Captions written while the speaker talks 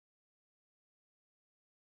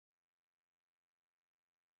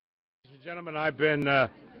and gentlemen, I've been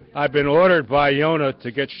ordered by Yona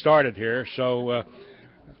to get started here, so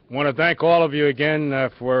want to thank all of you again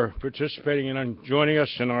for participating and joining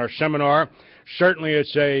us in our seminar. Certainly,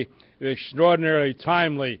 it's an extraordinarily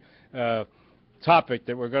timely topic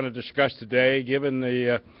that we're going to discuss today, given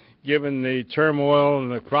the turmoil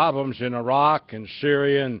and the problems in Iraq and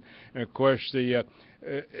Syria, and of course the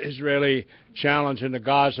Israeli challenge in the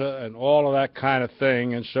Gaza and all of that kind of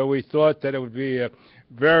thing. And so we thought that it would be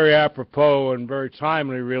very apropos and very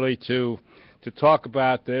timely, really, to talk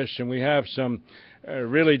about this. And we have some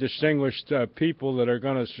really distinguished people that are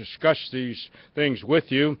going to discuss these things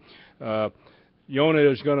with you.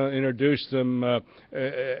 Yona is going to introduce them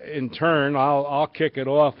in turn. I'll kick it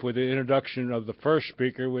off with the introduction of the first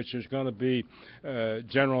speaker, which is going to be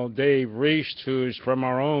General Dave Reist, who is from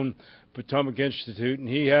our own Potomac Institute, and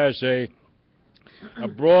he has a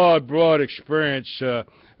broad experience,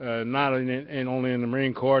 not only in the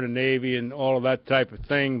Marine Corps and Navy and all of that type of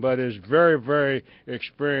thing, but is very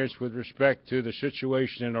experienced with respect to the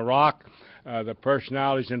situation in Iraq, the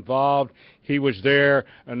personalities involved. He was there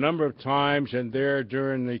a number of times and there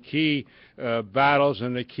during the key battles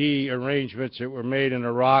and the key arrangements that were made in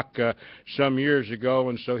Iraq some years ago,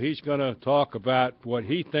 and so he's going to talk about what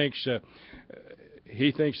he thinks the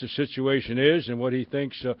situation is and what he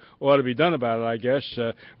thinks ought to be done about it, I guess,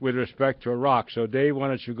 with respect to Iraq. So, Dave, why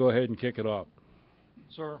don't you go ahead and kick it off?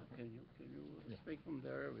 Sir. Can you speak from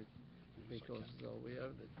there? Because we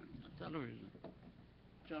have the television.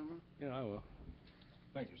 Gentlemen? Yeah, I will.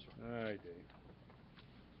 Thank you, sir. All right,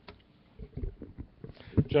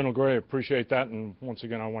 Dave. General Gray, appreciate that, and once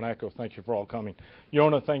again, I want to echo thank you for all coming.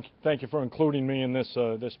 Yona, thank you for including me in this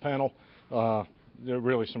panel. There are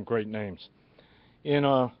really some great names.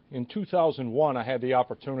 In 2001, I had the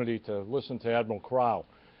opportunity to listen to Admiral Crowell.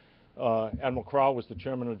 Admiral Crowell was the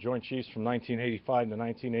chairman of the Joint Chiefs from 1985 to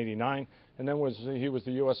 1989, and then he was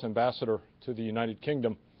the U.S. ambassador to the United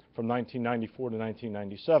Kingdom from 1994 to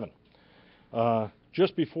 1997.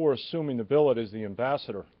 Just before assuming the billet as the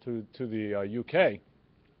ambassador to the UK,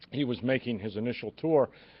 he was making his initial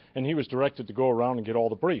tour, and he was directed to go around and get all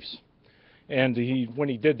the briefs. And when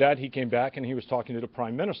he did that, he came back and he was talking to the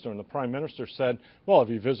Prime Minister, and the Prime Minister said, "Well, have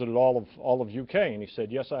you visited all of UK?" And he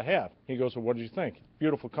said, "Yes, I have." He goes, "Well, what did you think?"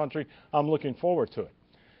 "Beautiful country. I'm looking forward to it."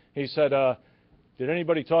 He said, "Did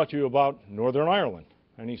anybody talk to you about Northern Ireland?"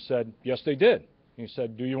 And he said, "Yes, they did." He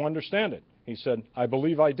said, "Do you understand it?" He said, "I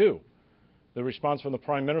believe I do." The response from the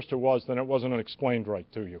Prime Minister was, "Then it wasn't explained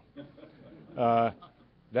right to you."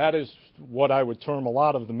 That is what I would term a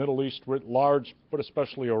lot of the Middle East writ large, but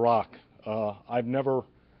especially Iraq. I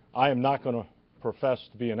am not going to profess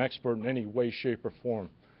to be an expert in any way, shape, or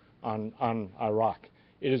form on Iraq.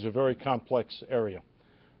 It is a very complex area.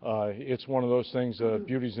 It's one of those things,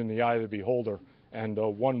 beauty's in the eye of the beholder, and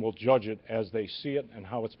one will judge it as they see it and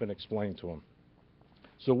how it's been explained to them.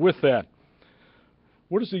 So with that,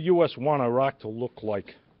 what does the U.S. want Iraq to look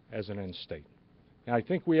like as an end state? And I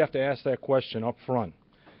think we have to ask that question up front.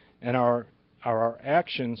 And are our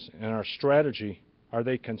actions and our strategy, are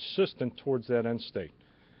they consistent towards that end state?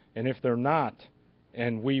 And if they're not,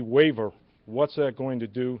 and we waver, what's that going to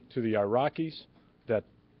do to the Iraqis that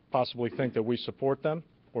possibly think that we support them,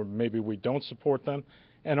 or maybe we don't support them,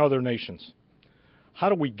 and other nations? How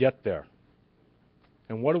do we get there?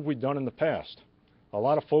 And what have we done in the past? A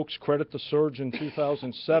lot of folks credit the surge in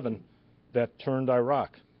 2007 that turned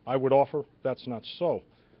Iraq. I would offer that's not so.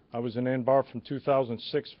 I was in Anbar from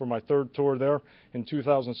 2006 for my third tour there, in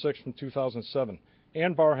 2006 from 2007.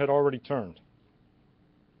 Anbar had already turned.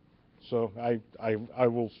 So I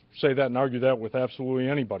will say that and argue that with absolutely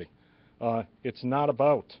anybody. It's not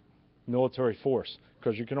about military force,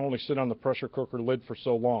 because you can only sit on the pressure cooker lid for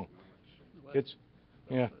so long.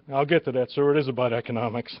 Yeah, I'll get to that, sir. It is about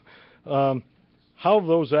economics. How have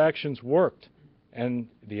those actions worked, and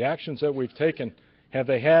the actions that we've taken, have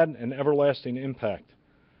they had an everlasting impact?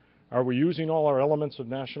 Are we using all our elements of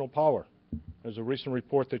national power? There's a recent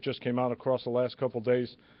report that just came out across the last couple of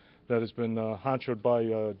days that has been honchoed by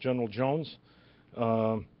General Jones,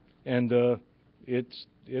 and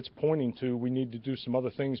it's pointing to we need to do some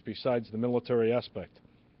other things besides the military aspect.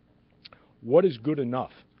 What is good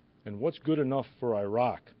enough? And what's good enough for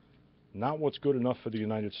Iraq? Not what's good enough for the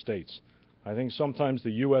United States. I think sometimes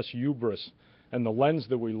the U.S. hubris and the lens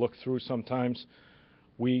that we look through, sometimes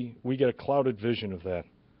we get a clouded vision of that.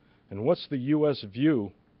 And what's the U.S.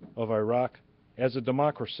 view of Iraq as a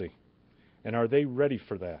democracy? And are they ready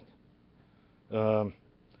for that?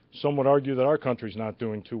 Some would argue that our country's not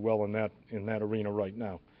doing too well in that arena right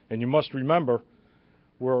now. And you must remember,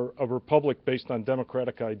 we're a republic based on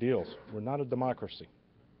democratic ideals. We're not a democracy.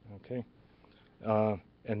 Okay?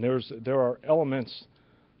 And there are elements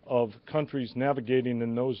of countries navigating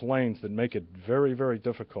in those lanes that make it very, very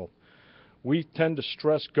difficult. We tend to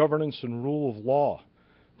stress governance and rule of law,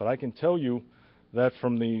 but I can tell you that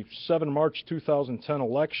from the 7 March 2010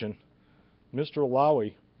 election, Mr.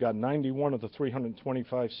 Alawi got 91 of the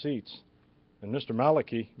 325 seats, and Mr.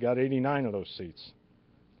 Maliki got 89 of those seats,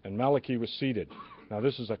 and Maliki was seated. Now,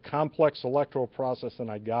 this is a complex electoral process, and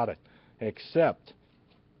I got it, except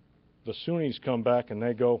the Sunnis come back and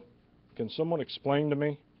they go, can someone explain to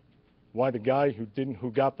me why the guy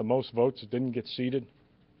who got the most votes didn't get seated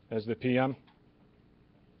as the PM?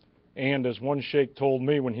 And as one sheikh told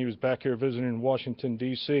me when he was back here visiting Washington,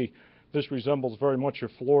 D.C., this resembles very much your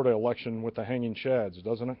Florida election with the hanging chads,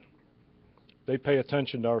 doesn't it? They pay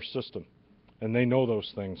attention to our system, and they know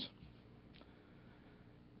those things.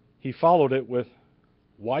 He followed it with,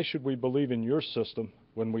 why should we believe in your system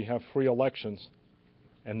when we have free elections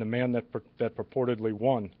and the man that purportedly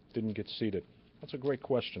won didn't get seated? That's a great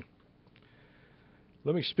question.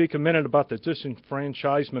 Let me speak a minute about the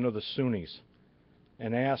disenfranchisement of the Sunnis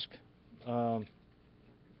and ask,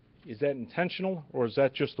 is that intentional or is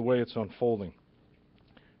that just the way it's unfolding?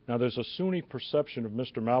 Now, there's a Sunni perception of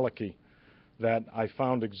Mr. Maliki that I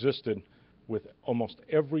found existed with almost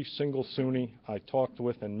every single Sunni I talked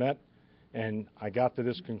with and met, and I got to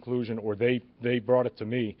this conclusion, or they brought it to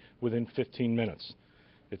me within 15 minutes.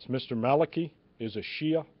 It's Mr. Maliki is a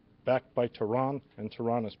Shia backed by Tehran, and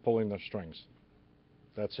Tehran is pulling the strings.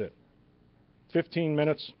 That's it. 15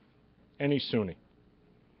 minutes, any Sunni.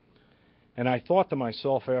 And I thought to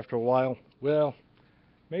myself after a while, well,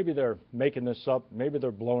 maybe they're making this up, maybe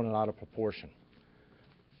they're blowing it out of proportion.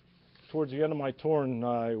 Towards the end of my tour, and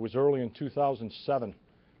it was early in 2007,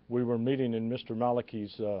 we were meeting in Mr.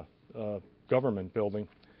 Maliki's government building,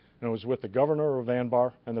 and it was with the governor of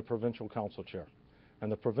Anbar and the provincial council chair.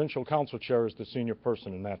 And the provincial council chair is the senior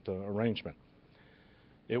person in that arrangement.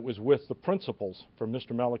 It was with the principals for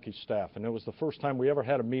Mr. Maliki's staff, and it was the first time we ever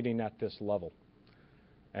had a meeting at this level.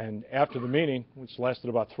 And after the meeting, which lasted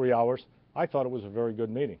about 3 hours, I thought it was a very good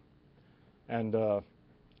meeting. And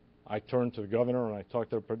I turned to the governor and I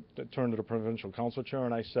turned to the provincial council chair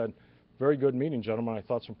and I said, very good meeting, gentlemen. I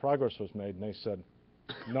thought some progress was made. And they said,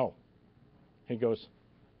 no. He goes,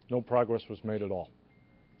 no progress was made at all.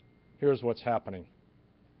 Here's what's happening.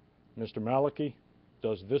 Mr. Maliki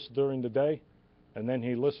does this during the day, and then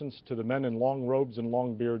he listens to the men in long robes and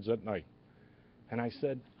long beards at night. And I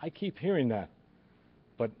said, I keep hearing that,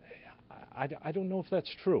 but I don't know if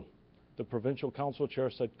that's true. The provincial council chair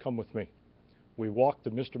said, come with me. We walked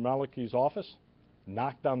to Mr. Maliki's office,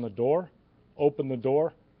 knocked on the door, opened the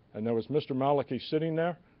door, and there was Mr. Maliki sitting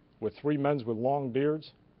there with 3 men with long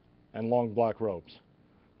beards and long black robes.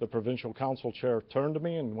 The provincial council chair turned to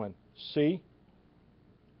me and went, see?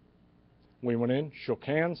 We went in, shook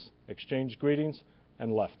hands, exchanged greetings,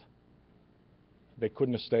 and left. They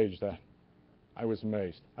couldn't have staged that. I was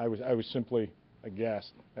amazed. I was simply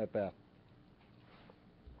aghast at that.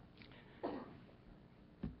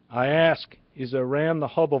 I ask, is Iran the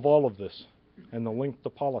hub of all of this and the link to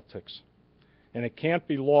politics? And it can't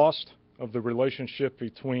be lost of the relationship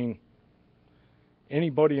between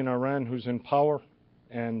anybody in Iran who's in power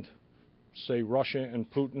and, say, Russia and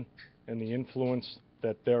Putin and the influence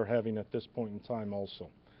that they're having at this point in time also.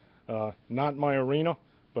 Not my arena,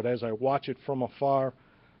 but as I watch it from afar,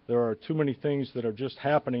 there are too many things that are just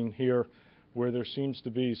happening here where there seems to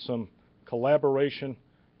be some collaboration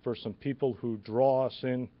for some people who draw us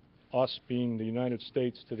in, us being the United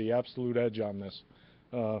States, to the absolute edge on this.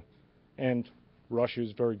 And Russia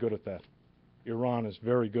is very good at that. Iran is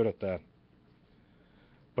very good at that.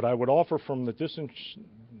 But I would offer from the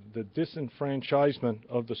disenfranchisement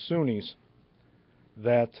of the Sunnis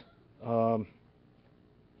that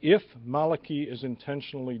if Maliki is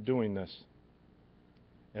intentionally doing this,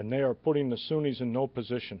 and they are putting the Sunnis in no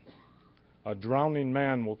position, a drowning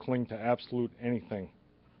man will cling to absolute anything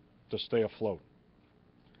to stay afloat.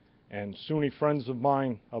 And Sunni friends of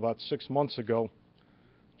mine about 6 months ago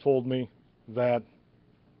told me that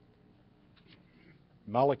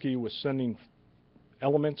Maliki was sending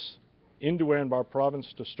elements into Anbar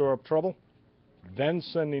province to stir up trouble, then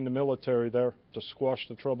sending the military there to squash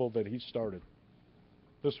the trouble that he started.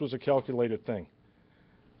 This was a calculated thing.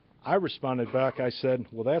 I responded back, I said,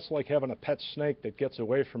 well, that's like having a pet snake that gets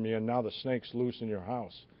away from you and now the snake's loose in your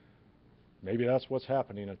house. Maybe that's what's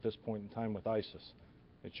happening at this point in time with ISIS.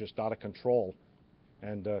 It's just out of control,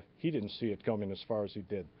 and he didn't see it coming as far as he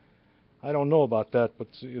did. I don't know about that, but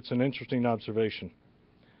it's an interesting observation.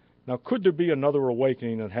 Now, could there be another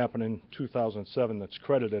awakening that happened in 2007 that's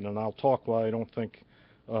credited? And I'll talk why I don't think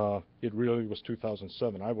it really was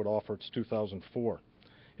 2007. I would offer it's 2004.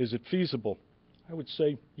 Is it feasible? I would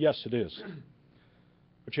say yes, it is.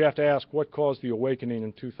 But you have to ask, what caused the awakening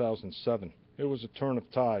in 2007? It was a turn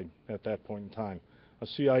of tide at that point in time. A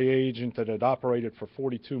CIA agent that had operated for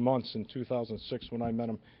 42 months in 2006 when I met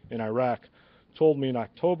him in Iraq told me in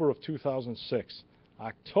October of 2006,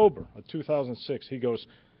 he goes,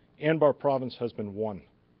 Anbar province has been won.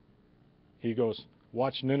 He goes,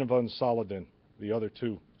 watch Nineveh and Saladin, the other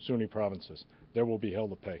two Sunni provinces. There will be hell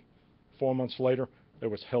to pay. 4 months later, there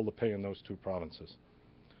was hell to pay in those two provinces.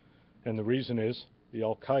 And the reason is the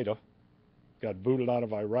Al-Qaeda got booted out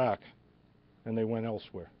of Iraq and they went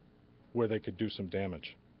elsewhere where they could do some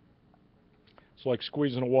damage. It's like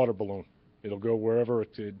squeezing a water balloon. It'll go wherever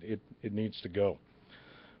it needs to go.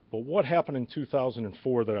 But what happened in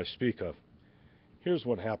 2004 that I speak of? Here's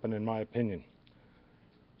what happened in my opinion.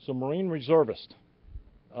 Some Marine reservists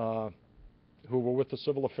who were with the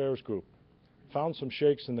Civil Affairs Group found some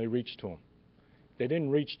sheikhs and they reached to them. They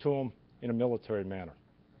didn't reach to them in a military manner.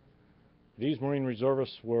 These Marine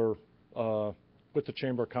reservists were with the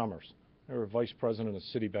Chamber of Commerce. They were vice president of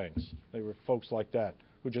city banks. They were folks like that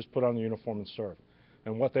who just put on the uniform and served.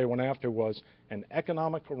 And what they went after was an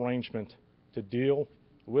economic arrangement to deal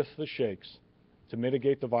with the sheikhs to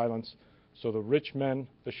mitigate the violence so the rich men,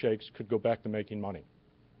 the sheikhs, could go back to making money.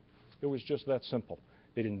 It was just that simple.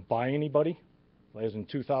 They didn't buy anybody, as in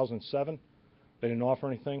 2007. They didn't offer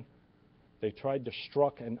anything. They tried to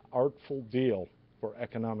struck an artful deal for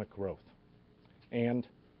economic growth. And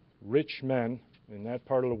rich men in that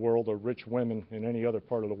part of the world, or rich women in any other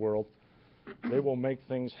part of the world, they will make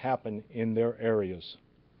things happen in their areas.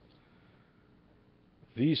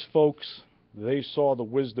 These folks, they saw the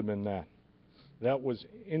wisdom in that. That was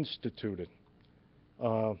instituted.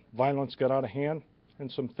 Violence got out of hand,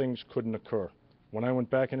 and some things couldn't occur. When I went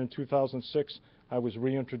back in 2006, I was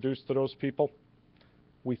reintroduced to those people.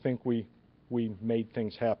 We think we made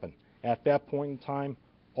things happen. At that point in time,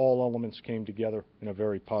 all elements came together in a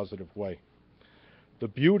very positive way. The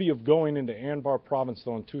beauty of going into Anbar province,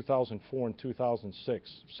 though, in 2004 and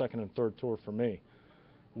 2006, second and third tour for me,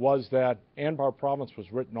 was that Anbar province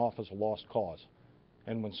was written off as a lost cause.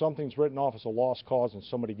 And when something's written off as a lost cause and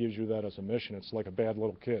somebody gives you that as a mission, it's like a bad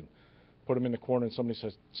little kid. Put him in the corner and somebody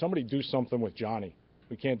says, somebody do something with Johnny.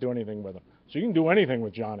 We can't do anything with him. So you can do anything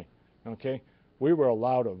with Johnny, okay? We were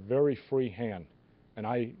allowed a very free hand. And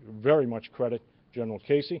I very much credit General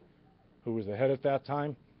Casey, who was the head at that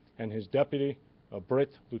time, and his deputy,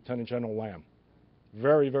 Brit, Lieutenant General Lamb.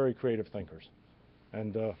 Very, very creative thinkers.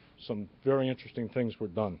 And some very interesting things were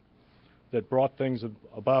done that brought things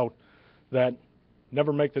about that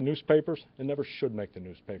never make the newspapers and never should make the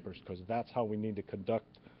newspapers, because that's how we need to conduct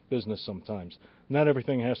business sometimes. Not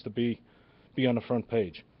everything has to be on the front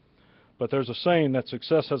page. But there's a saying that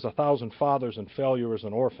success has 1,000 fathers and failure is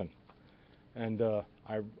an orphan. And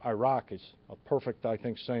Iraq is a perfect, I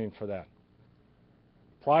think, saying for that.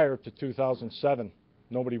 Prior to 2007,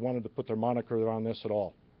 nobody wanted to put their moniker on this at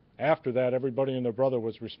all. After that, everybody and their brother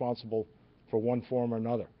was responsible for one form or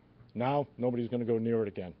another. Now, nobody's going to go near it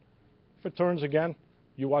again. If it turns again,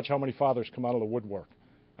 you watch how many fathers come out of the woodwork.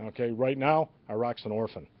 Okay, right now, Iraq's an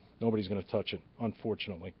orphan. Nobody's going to touch it,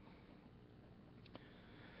 unfortunately.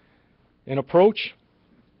 An approach,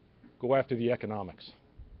 go after the economics.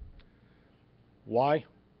 Why?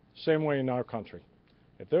 Same way in our country.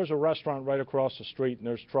 If there's a restaurant right across the street and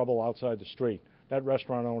there's trouble outside the street, that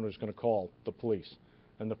restaurant owner is going to call the police.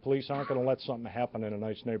 And the police aren't going to let something happen in a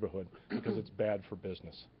nice neighborhood because it's bad for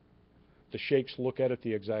business. The sheikhs look at it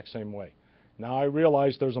the exact same way. Now, I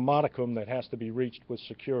realize there's a modicum that has to be reached with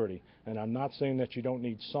security, and I'm not saying that you don't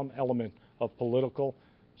need some element of political,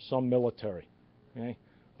 some military. Okay?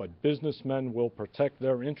 But businessmen will protect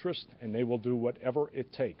their interest, and they will do whatever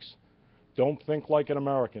it takes. Don't think like an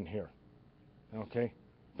American here. Okay?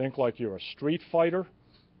 Think like you're a street fighter,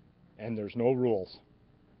 and there's no rules.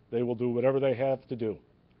 They will do whatever they have to do.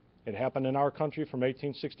 It happened in our country from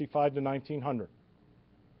 1865 to 1900,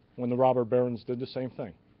 when the robber barons did the same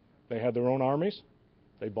thing. They had their own armies,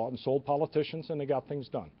 they bought and sold politicians, and they got things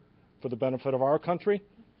done. For the benefit of our country,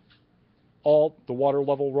 the water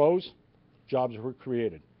level rose, jobs were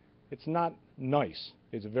created. It's not nice,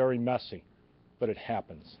 it's very messy, but it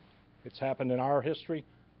happens. It's happened in our history,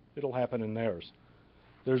 it'll happen in theirs.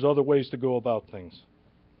 There's other ways to go about things.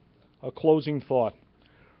 A closing thought.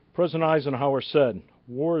 President Eisenhower said,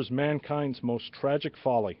 "War is mankind's most tragic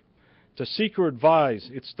folly. To seek or advise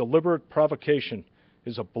its deliberate provocation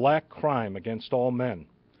is a black crime against all men."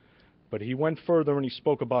 But he went further and he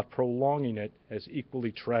spoke about prolonging it as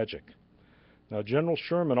equally tragic. Now, General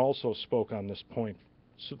Sherman also spoke on this point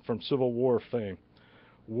from Civil War fame.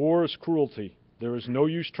 War is cruelty. There is no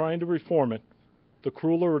use trying to reform it. the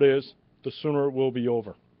crueler it is, the sooner it will be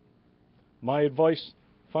over. My advice,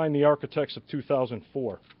 find the architects of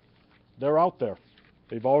 2004. They're out there.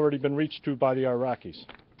 They've already been reached to by the Iraqis.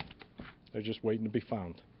 They're just waiting to be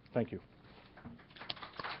found. Thank you.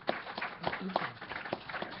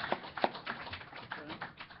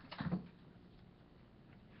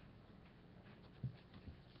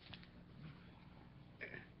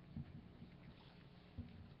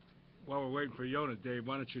 While we're waiting for Yonah, Dave,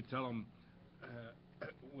 why don't you tell them,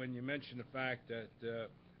 when you mention the fact that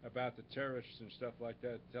about the terrorists and stuff like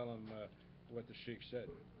that, tell them what the sheikh said.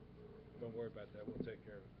 Don't worry about that. We'll take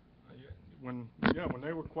care of it. When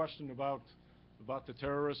they were questioned about the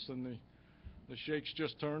terrorists, and the sheikhs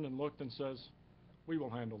just turned and looked and says, "We will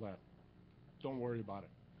handle that. Don't worry about it."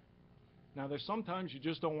 Now, there's sometimes you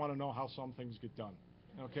just don't want to know how some things get done.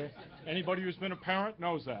 Okay? Anybody who's been a parent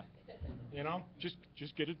knows that. You know,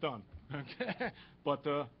 just get it done. Okay? But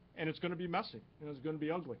and it's going to be messy. It's going to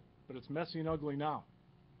be ugly. But it's messy and ugly now.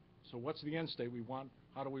 So what's the end state we want?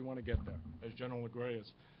 How do we want to get there? As General LeGray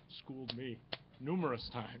has schooled me numerous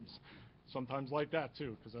times. Sometimes like that,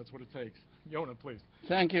 too, because that's what it takes. Yonah, please.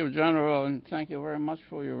 Thank you, General, and thank you very much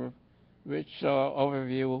for your rich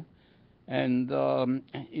overview. And,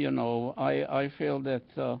 you know, I feel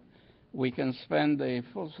that we can spend a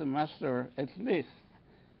full semester at least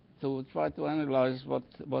to try to analyze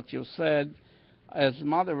what you said. As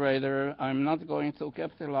moderator, I'm not going to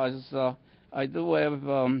capitalize. I do have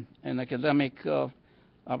an academic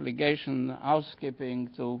obligation, housekeeping,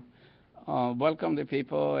 to welcome the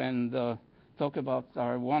people and talk about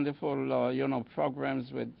our wonderful, you know,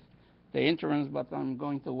 programs with the interns, but I'm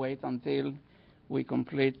going to wait until we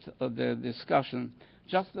complete the discussion.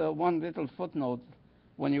 Just one little footnote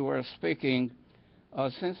when you were speaking.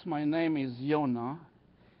 Since my name is Yonah,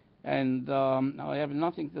 and I have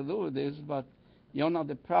nothing to do with this, but Yonah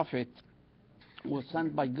the prophet was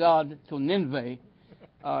sent by God to Nineveh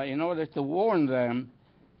in order to warn them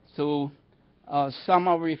to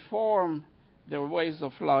somehow reform their ways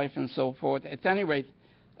of life and so forth. At any rate,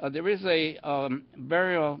 there is a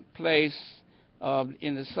burial place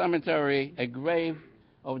in the cemetery, a grave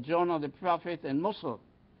of Jonah the prophet and Musa.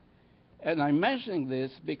 And I'm mentioning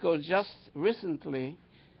this because just recently,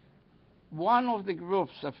 one of the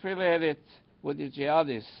groups affiliated with the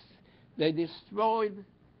jihadists, they destroyed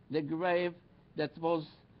the grave that was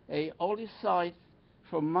a holy site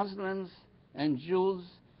for Muslims and Jews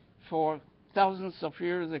for thousands of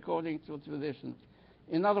years according to tradition.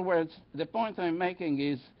 In other words, the point I'm making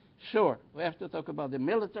is, sure, we have to talk about the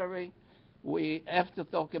military, we have to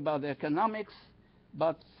talk about the economics,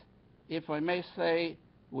 but if I may say,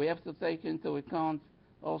 we have to take into account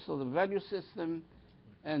also the value system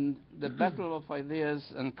and the battle of ideas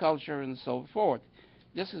and culture and so forth.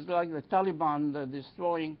 This is like the Taliban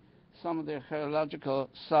destroying some of their archaeological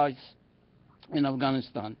sites in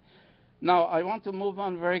Afghanistan. Now, I want to move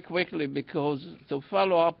on very quickly because to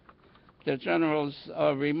follow up the General's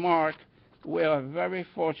remark, we are very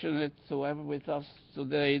fortunate to have with us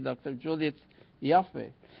today Dr. Judith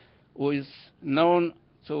Yaffe, who is known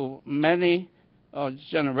to many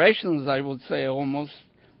generations, I would say almost,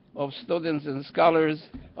 of students and scholars,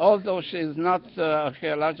 although she is not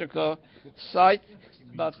archaeological site,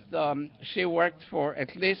 but she worked for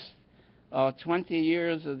at least 20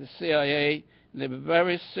 years at the CIA in a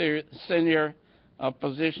very senior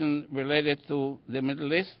position related to the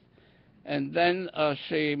Middle East. And then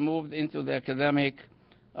she moved into the academic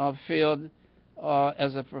field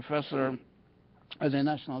as a professor at the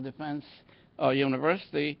National Defense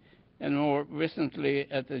University, and more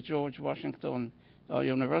recently at the George Washington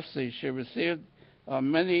University. She received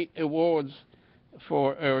many awards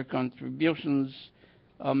for her contributions,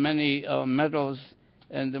 many medals,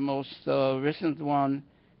 and the most recent one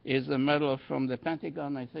is a medal from the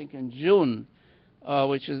Pentagon, I think in June,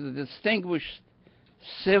 which is a Distinguished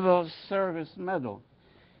Civil Service Medal.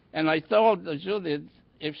 And I told Judith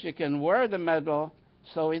if she can wear the medal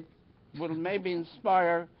so it will maybe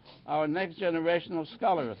inspire our next generation of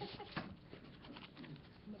scholars.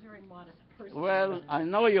 I'm a very modest person. Well, I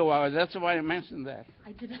know you are. That's why I mentioned that.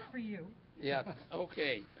 I did it for you. Yeah,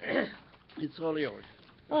 okay. It's all yours.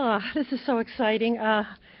 Oh, this is so exciting.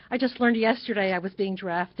 I just learned yesterday I was being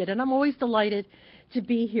drafted, and I'm always delighted to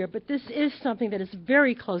be here. But this is something that is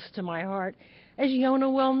very close to my heart, as Yonah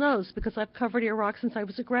well knows, because I've covered Iraq since I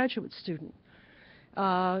was a graduate student.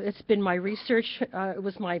 It's been my research. It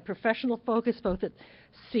was my professional focus, both at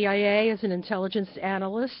CIA as an intelligence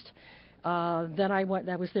analyst. Then I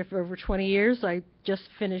was there for over 20 years. I just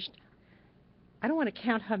finished, I don't want to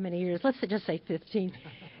count how many years, let's just say 15,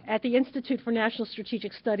 at the Institute for National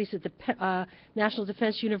Strategic Studies at the National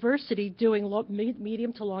Defense University doing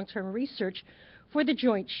medium to long-term research for the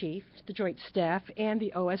Joint Chiefs, the Joint Staff, and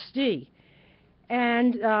the OSD.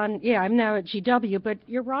 And yeah, I'm now at GW, but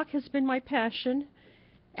Iraq has been my passion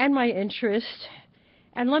and my interest.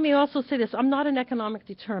 And let me also say this, I'm not an economic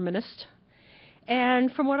determinist.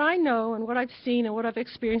 And from what I know and what I've seen and what I've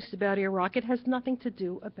experienced about Iraq, it has nothing to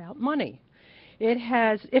do about money. It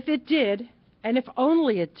has, if it did, and if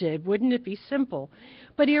only it did, wouldn't it be simple?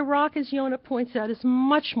 But Iraq, as Yonah points out, is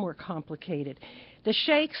much more complicated. The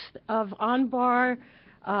sheikhs of Anbar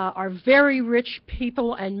are very rich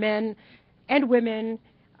people and men and women,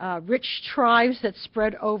 rich tribes that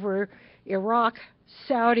spread over Iraq,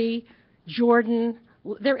 Saudi, Jordan.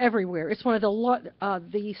 They're everywhere. It's one of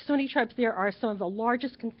the Sunni tribes there are some of the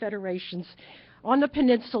largest confederations on the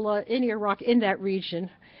peninsula in Iraq, in that region.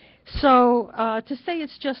 So to say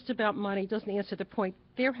it's just about money doesn't answer the point.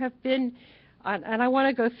 There have been, and I want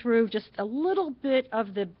to go through just a little bit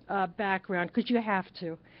of the background, because you have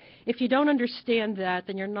to. If you don't understand that,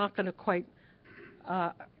 then you're not going to quite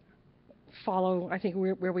follow, I think,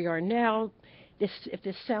 where we are now. If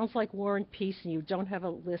this sounds like War and Peace and you don't have a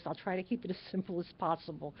list, I'll try to keep it as simple as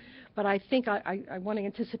possible. But I think I want to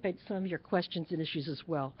anticipate some of your questions and issues as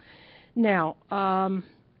well. Now,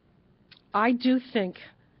 I do think,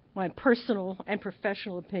 my personal and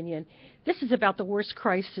professional opinion, this is about the worst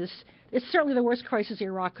crisis. It's certainly the worst crisis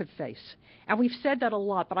Iraq could face. And we've said that a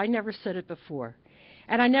lot, but I never said it before.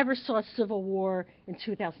 And I never saw a civil war in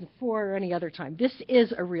 2004 or any other time. This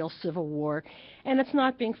is a real civil war, and it's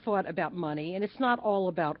not being fought about money, and it's not all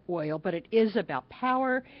about oil, but it is about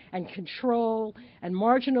power and control and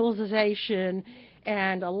marginalization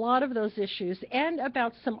and a lot of those issues, and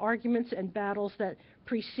about some arguments and battles that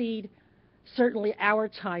precede certainly our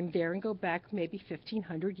time there and go back maybe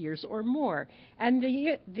 1,500 years or more. And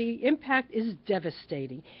the impact is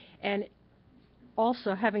devastating. And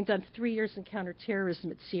also, having done 3 years in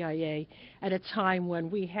counterterrorism at CIA at a time when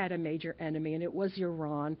we had a major enemy, and it was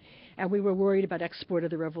Iran, and we were worried about export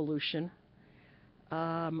of the revolution,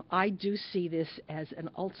 I do see this as an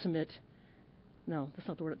ultimate, no, that's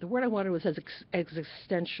not the word. The word I wanted was as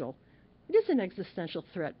existential. It is an existential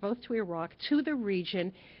threat, both to Iraq, to the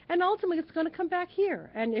region, and ultimately it's going to come back here.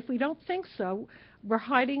 And if we don't think so, we're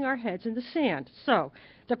hiding our heads in the sand. So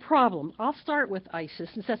the problem, I'll start with ISIS,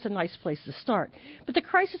 since that's a nice place to start. But the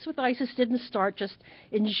crisis with ISIS didn't start just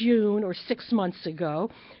in June or 6 months ago.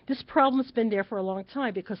 This problem's been there for a long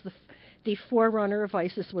time because the forerunner of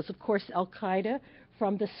ISIS was, of course, Al-Qaeda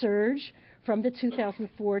from the surge, from the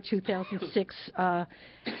 2004-2006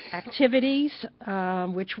 activities,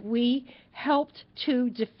 which we helped to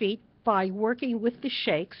defeat by working with the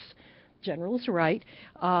sheikhs. General is right.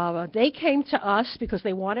 They came to us because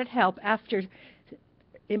they wanted help after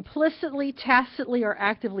implicitly, tacitly, or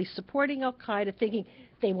actively supporting Al-Qaeda, thinking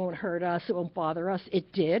they won't hurt us, it won't bother us.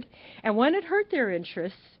 It did. And when it hurt their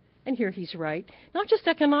interests, and here he's right, not just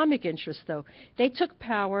economic interests, though. They took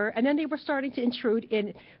power, and then they were starting to intrude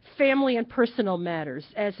in family and personal matters,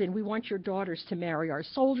 as in, we want your daughters to marry our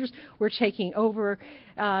soldiers, we're taking over.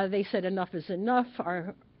 They said enough is enough.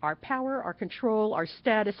 Our power, our control, our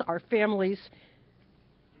status, our families,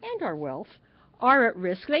 and our wealth are at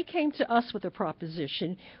risk. They came to us with a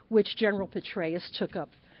proposition which General Petraeus took up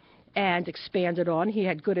and expanded on. He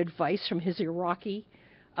had good advice from his Iraqi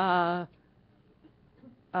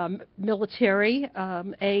military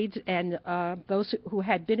aides and those who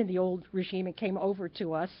had been in the old regime and came over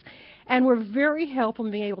to us, and were very helpful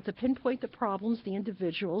in being able to pinpoint the problems, the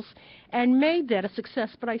individuals, and made that a success.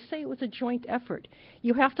 But I say it was a joint effort.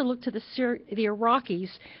 You have to look to the Iraqis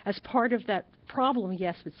as part of that problem,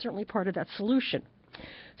 yes, but certainly part of that solution.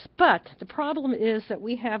 But the problem is that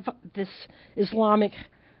we have this Islamic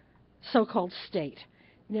so-called state.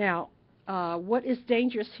 Now, what is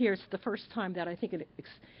dangerous here is the first time that I think an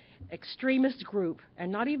extremist group,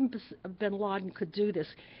 and not even bin Laden could do this,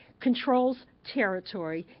 controls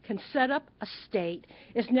territory, can set up a state,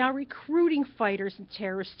 is now recruiting fighters and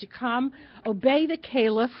terrorists to come, obey the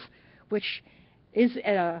caliph, which is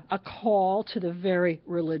a call to the very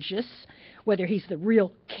religious, whether he's the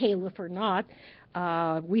real caliph or not.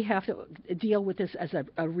 We have to deal with this as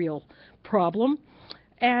a real problem,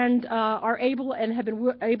 and are able and have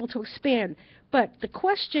been able to expand. But the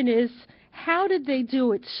question is, how did they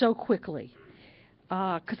do it so quickly?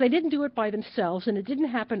 Because they didn't do it by themselves, and it didn't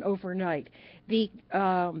happen overnight. The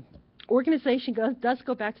organization does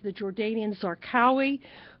go back to the Jordanian Zarqawi,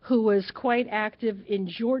 who was quite active in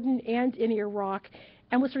Jordan and in Iraq,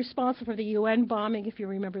 and was responsible for the UN bombing, if you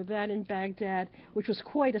remember that, in Baghdad, which was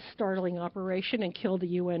quite a startling operation and killed the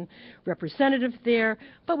UN representative there,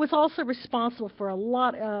 but was also responsible for a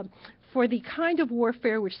lot for the kind of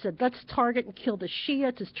warfare which said, let's target and kill the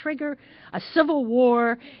Shia to trigger a civil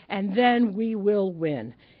war, and then we will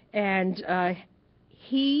win. And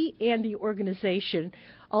he and the organization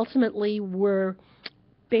ultimately were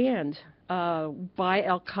banned by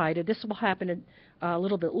Al-Qaeda. This will happen a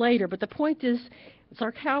little bit later, but the point is,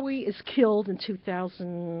 Zarqawi is killed in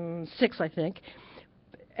 2006, I think,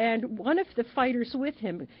 and one of the fighters with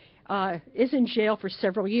him is in jail for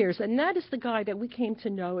several years, and that is the guy that we came to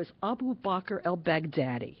know as Abu Bakr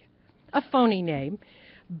al-Baghdadi, a phony name,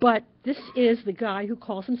 but this is the guy who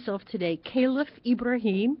calls himself today Caliph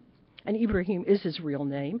Ibrahim, and Ibrahim is his real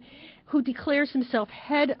name, who declares himself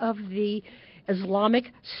head of the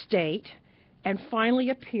Islamic State and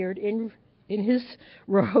finally appeared in his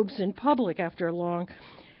robes in public after a long.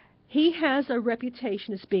 He has a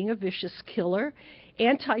reputation as being a vicious killer,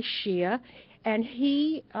 anti-Shia, and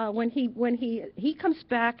when he comes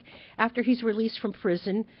back after he's released from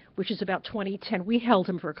prison, which is about 2010, we held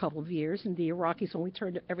him for a couple of years, and the Iraqis, when we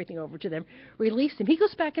turned everything over to them, released him. He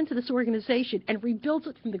goes back into this organization and rebuilds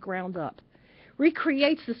it from the ground up,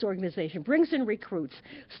 recreates this organization, brings in recruits,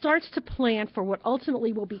 starts to plan for what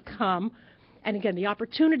ultimately will become. And again, the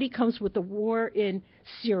opportunity comes with the war in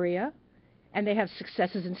Syria, and they have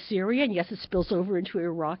successes in Syria, and yes, it spills over into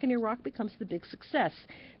Iraq, and Iraq becomes the big success,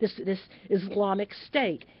 this Islamic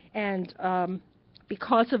State. And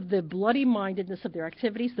because of the bloody-mindedness of their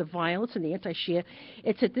activities, the violence and the anti-Shia,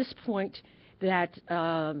 it's at this point that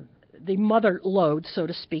the mother lode, so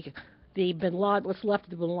to speak, the Bin Laden, what's left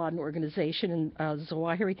of the Bin Laden organization, and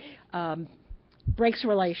Zawahiri, breaks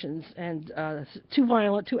relations and too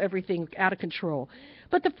violent, too everything, out of control.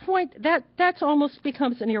 But the point that's almost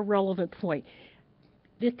becomes an irrelevant point.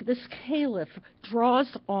 This caliph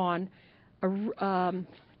draws on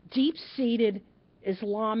deep-seated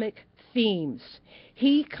Islamic themes.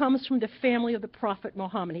 He comes from the family of the Prophet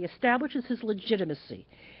Muhammad. He establishes his legitimacy.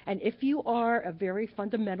 And if you are a very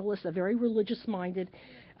fundamentalist, a very religious-minded,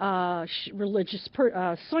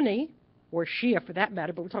 Sunni, or Shia for that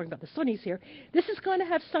matter, but we're talking about the Sunnis here, this is going to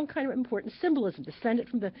have some kind of important symbolism, descended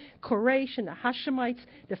from the Quraysh and the Hashemites,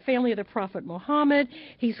 the family of the Prophet Muhammad.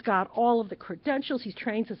 He's got all of the credentials. He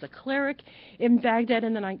trains as a cleric in Baghdad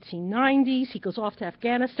in the 1990s. He goes off to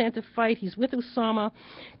Afghanistan to fight. He's with Osama,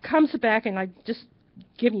 comes back, and I'm just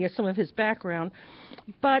giving you some of his background.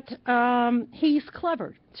 But he's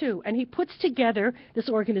clever, too, and he puts together this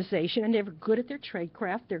organization, and they're good at their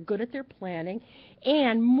tradecraft, they're good at their planning,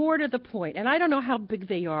 and more to the point, and I don't know how big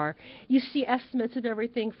they are. You see estimates of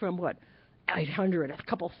everything from, 800, a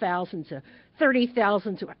couple thousand, to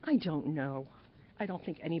 30,000, to, I don't know. I don't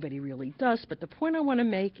think anybody really does, but the point I want to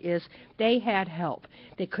make is they had help.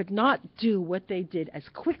 They could not do what they did as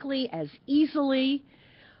quickly, as easily,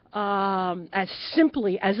 as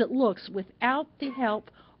simply as it looks, without the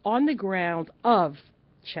help on the ground of,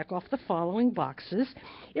 check off the following boxes,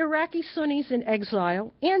 Iraqi Sunnis in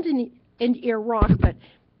exile and in Iraq, but,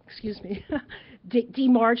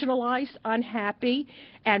 demarginalized, unhappy,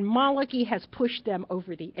 and Maliki has pushed them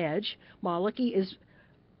over the edge. Maliki is,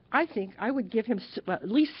 I think, I would give him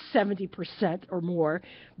at least 70% or more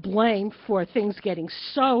blame for things getting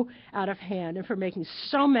so out of hand and for making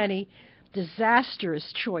so many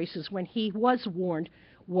disastrous choices when he was warned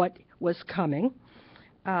what was coming.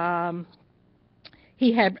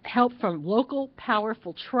 He had help from local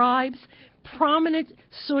powerful tribes, prominent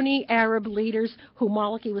Sunni Arab leaders who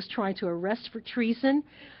Maliki was trying to arrest for treason.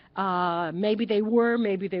 Maybe they were,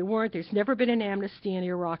 maybe they weren't. There's never been an amnesty in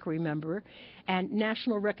Iraq, remember. And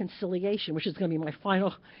national reconciliation, which is going to be my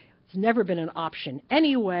final, it's never been an option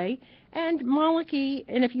anyway. And Maliki,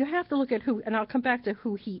 and if you have to look at who, and I'll come back to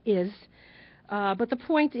who he is, but the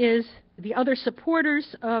point is the other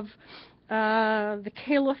supporters of the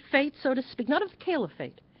caliphate, so to speak, not of the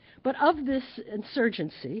caliphate, but of this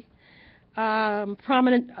insurgency,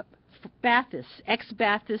 prominent Ba'athists,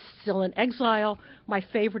 ex-Ba'athists still in exile. My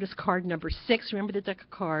favorite is card number 6. Remember the deck of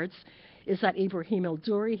cards? Is that Ibrahim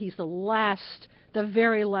el-Duri? He's the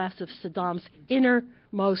very last of Saddam's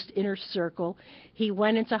innermost inner circle. He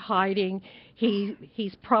went into hiding.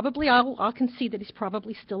 He's probably, I'll concede that he's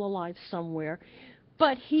probably still alive somewhere.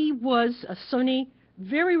 But he was a Sunni,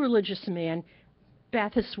 very religious man.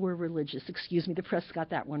 Ba'athists were religious. The press got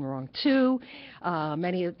that one wrong too.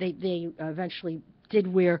 They eventually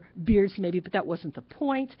did wear beards maybe, but that wasn't the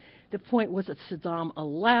point. The point was that Saddam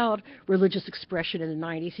allowed religious expression in the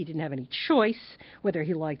 90s. He didn't have any choice, whether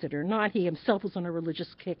he liked it or not. He himself was on a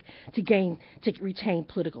religious kick to retain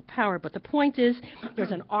political power. But the point is,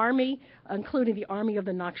 there's an army, including the army of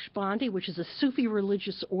the Naqshbandi, which is a Sufi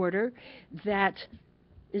religious order that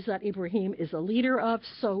Ibrahim is a leader of.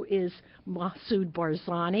 So is Masoud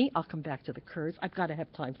Barzani. I'll come back to the Kurds. I've got to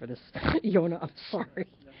have time for this, Yonah. I'm sorry.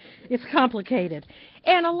 It's complicated.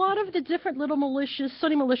 And a lot of the different little militias,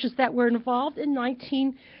 Sunni militias that were involved in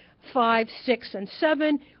 1905, 6, and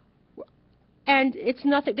 7, and it's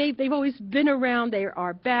nothing. They've always been around. They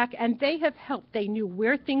are back, and they have helped. They knew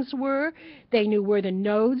where things were. They knew where the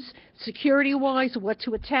nodes, security-wise, what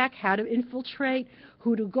to attack, how to infiltrate,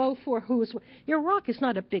 who to go for, who is what. Iraq is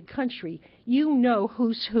not a big country. You know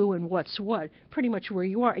who's who and what's what, pretty much where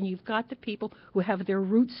you are, and you've got the people who have their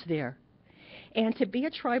roots there. And to be a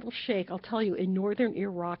tribal sheikh, I'll tell you, in northern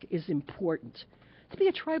Iraq is important. To be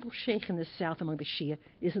a tribal sheikh in the south among the Shia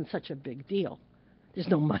isn't such a big deal. There's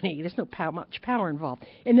no money. There's no much power involved.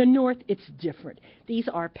 In the north, it's different. These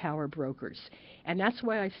are power brokers. And that's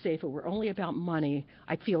why I say if it were only about money,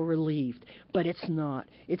 I'd feel relieved. But it's not.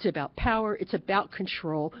 It's about power. It's about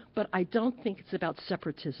control. But I don't think it's about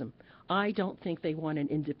separatism. I don't think they want an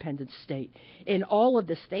independent state. In all of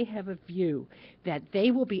this, they have a view that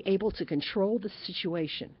they will be able to control the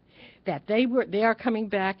situation, that they are coming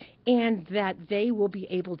back, and that they will be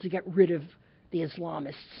able to get rid of the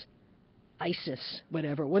Islamists, ISIS,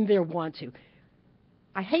 whatever, when they want to.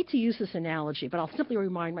 I hate to use this analogy, but I'll simply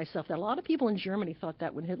remind myself that a lot of people in Germany thought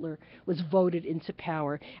that when Hitler was voted into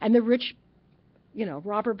power, and the rich,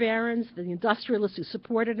 robber barons, the industrialists who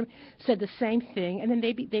supported him, said the same thing, and then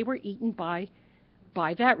they were eaten by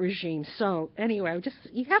that regime. So anyway,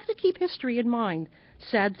 you have to keep history in mind,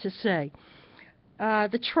 sad to say.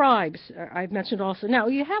 The tribes, I've mentioned also. Now,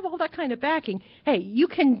 you have all that kind of backing. Hey, you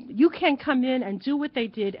can come in and do what they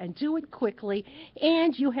did and do it quickly,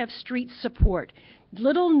 and you have street support,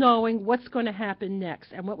 little knowing what's going to happen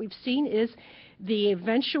next. And what we've seen is the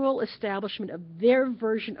eventual establishment of their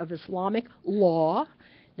version of Islamic law.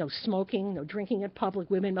 No smoking, no drinking in public,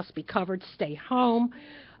 women must be covered, stay home.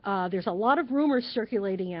 There's a lot of rumors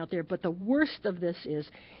circulating out there, but the worst of this is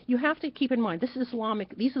you have to keep in mind this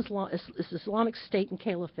Islamic State and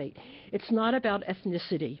Caliphate. It's not about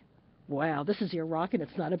ethnicity. Wow, this is Iraq, and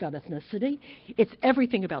it's not about ethnicity. It's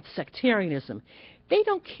everything about sectarianism. They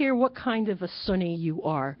don't care what kind of a Sunni you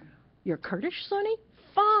are. You're Kurdish Sunni?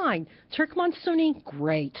 Fine. Turkmen Sunni?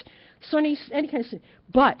 Great. Sunni, any kind of Sunni.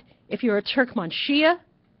 But if you're a Turkmen Shia,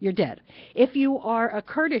 you're dead. If you are a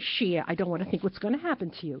Kurdish Shia, I don't want to think what's going to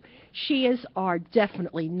happen to you. Shias are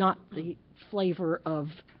definitely not the flavor of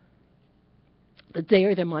the day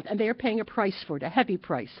or the month, and they are paying a price for it, a heavy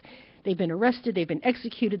price. They've been arrested, they've been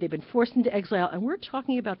executed, they've been forced into exile, and we're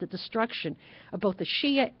talking about the destruction of both the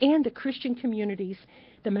Shia and the Christian communities.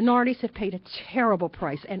 The minorities have paid a terrible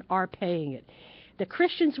price and are paying it. The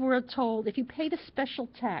Christians were told, if you pay the special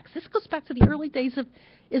tax, this goes back to the early days of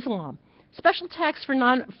Islam, special tax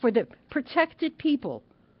for the protected people,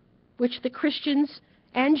 which the Christians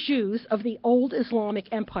and Jews of the old Islamic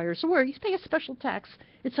empires were. You pay a special tax,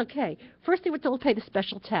 it's okay. First they were told to pay the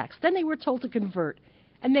special tax. Then they were told to convert.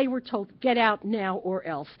 And they were told, get out now or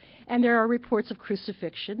else. And there are reports of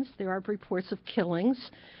crucifixions. There are reports of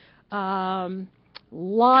killings.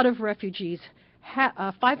 Lot of refugees,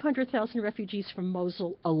 500,000 refugees from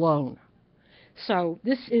Mosul alone. So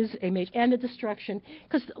this is a major, and the destruction,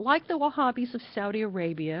 because like the Wahhabis of Saudi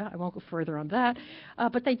Arabia, I won't go further on that,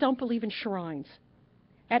 but they don't believe in shrines.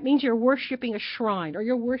 That means you're worshiping a shrine, or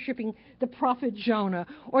you're worshiping the prophet Jonah,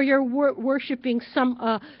 or you're worshiping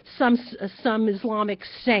some Islamic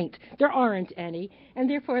saint. There aren't any, and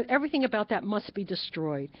therefore everything about that must be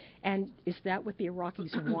destroyed. And is that what the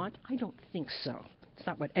Iraqis want? I don't think so. It's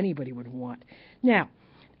not what anybody would want. Now,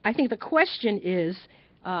 I think the question is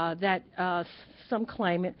that some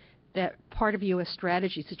claim that part of U.S.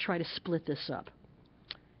 strategy is to try to split this up,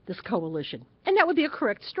 this coalition. And that would be a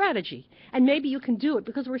correct strategy. And maybe you can do it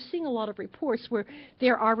because we're seeing a lot of reports where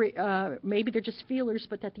there are, maybe they're just feelers,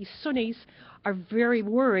 but that these Sunnis are very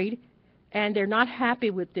worried and they're not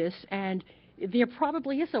happy with this. And there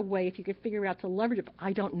probably is a way, if you could figure out to leverage it, but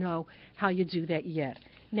I don't know how you do that yet.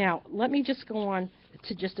 Now, let me just go on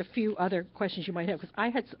to just a few other questions you might have, because I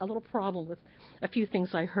had a little problem with a few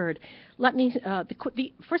things I heard. Let me,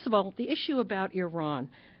 first of all, the issue about Iran.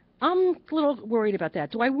 I'm a little worried about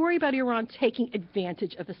that. Do I worry about Iran taking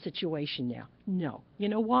advantage of the situation now? No. You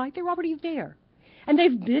know why? They're already there. And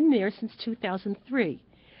they've been there since 2003.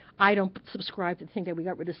 I don't subscribe to the thing that we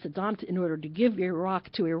got rid of Saddam in order to give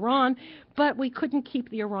Iraq to Iran, but we couldn't keep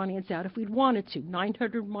the Iranians out if we'd wanted to.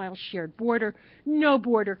 900-mile shared border, no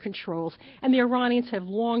border controls, and the Iranians have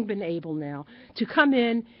long been able now to come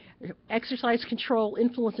in, exercise control,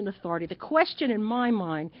 influence, and authority. The question in my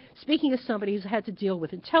mind, speaking as somebody who's had to deal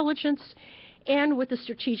with intelligence and with the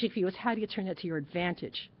strategic view, is how do you turn that to your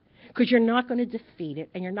advantage? Because you're not going to defeat it,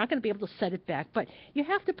 and you're not going to be able to set it back, but you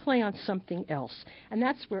have to play on something else. And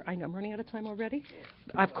that's where, I know I'm running out of time already?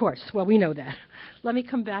 Of course, well, we know that. Let me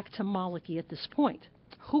come back to Maliki at this point.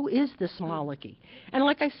 Who is this Maliki? And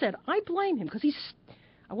like I said, I blame him because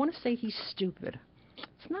I want to say he's stupid.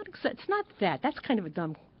 It's not that. That's kind of a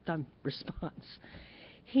dumb response.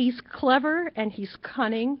 He's clever, and he's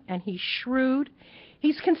cunning, and he's shrewd.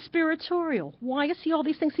 He's conspiratorial. Why is he all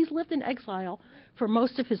these things? He's lived in exile for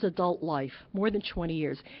most of his adult life, more than 20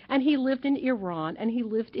 years. And he lived in Iran, and he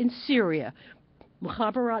lived in Syria,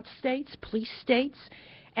 Mukhabarat states, police states,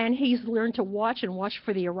 and he's learned to watch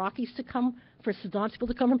for the Iraqis to come, for Saddam's people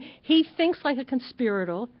to come. He thinks like a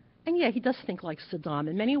conspirator, and yeah, he does think like Saddam.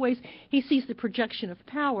 In many ways, he sees the projection of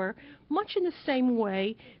power much in the same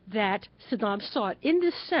way that Saddam saw it. In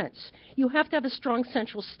this sense, you have to have a strong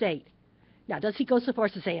central state. Now, does he go so far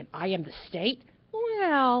as to say, I am the state?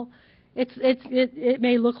 Well, it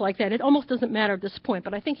may look like that. It almost doesn't matter at this point.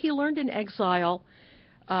 But I think he learned in exile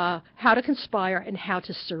how to conspire and how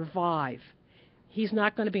to survive. He's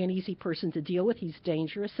not going to be an easy person to deal with. He's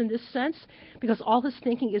dangerous in this sense because all his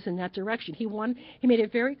thinking is in that direction. He made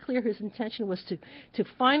it very clear his intention was to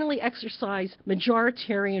finally exercise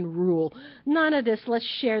majoritarian rule. None of this, let's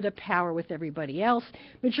share the power with everybody else.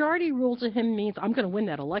 Majority rule to him means I'm going to win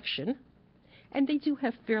that election. And they do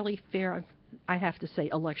have fairly fair, I have to say,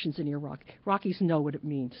 elections in Iraq. Iraqis know what it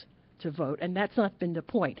means to vote, and that's not been the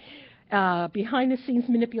point. Behind-the-scenes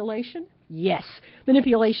manipulation? Yes.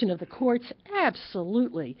 Manipulation of the courts?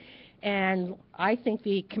 Absolutely. And I think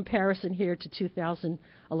the comparison here to 2000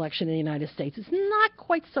 election in the United States is not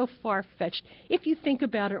quite so far-fetched if you think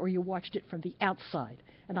about it or you watched it from the outside.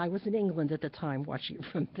 And I was in England at the time watching it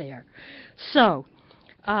from there. So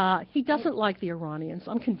he doesn't like the Iranians.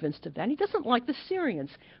 I'm convinced of that. He doesn't like the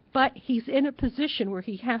Syrians. But he's in a position where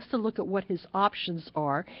he has to look at what his options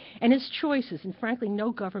are and his choices. And frankly,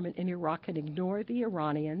 no government in Iraq can ignore the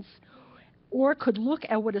Iranians or could look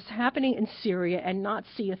at what is happening in Syria and not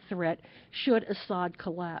see a threat should Assad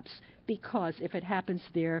collapse. Because if it happens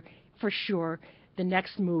there, for sure, the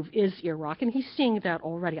next move is Iraq. And he's seeing that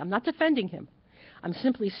already. I'm not defending him. I'm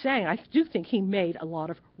simply saying I do think he made a lot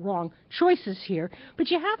of wrong choices here.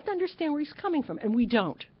 But you have to understand where he's coming from, and we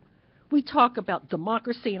don't. We talk about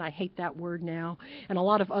democracy, and I hate that word now, and a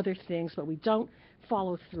lot of other things, but we don't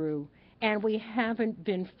follow through. And we haven't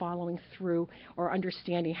been following through or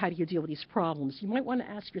understanding how do you deal with these problems. You might want to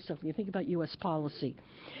ask yourself, when you think about U.S. policy,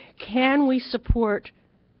 can we support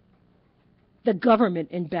the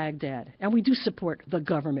government in Baghdad? And we do support the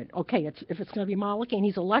government. Okay, if it's going to be Maliki and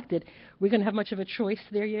he's elected, we're going to have much of a choice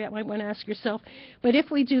there, you might want to ask yourself. But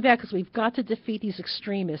if we do that, because we've got to defeat these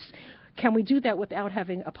extremists, can we do that without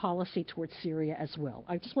having a policy towards Syria as well?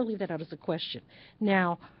 I just want to leave that out as a question.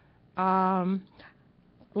 Now,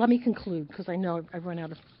 let me conclude, because I know I've run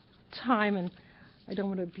out of time, and I don't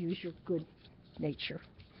want to abuse your good nature,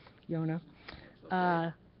 Yona.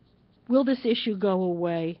 Will this issue go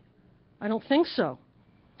away? I don't think so.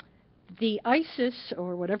 The ISIS,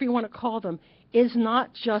 or whatever you want to call them, is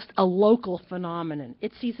not just a local phenomenon.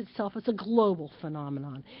 It sees itself as a global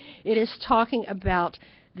phenomenon. It is talking about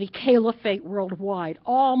the caliphate worldwide.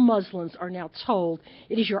 All Muslims are now told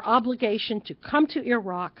it is your obligation to come to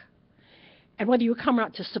Iraq, and whether you come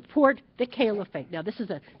out to support the caliphate. Now, this is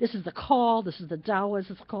the call. This is the dawah.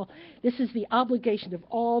 This is the call. This is the obligation of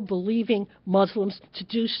all believing Muslims to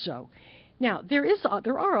do so. Now, there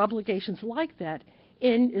are obligations like that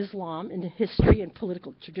in Islam, in history and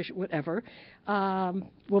political tradition, whatever.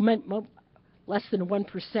 Less than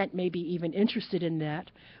 1% may be even interested in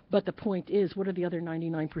that. But the point is, what are the other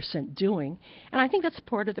 99% doing? And I think that's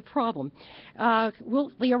part of the problem.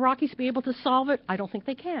 Will the Iraqis be able to solve it? I don't think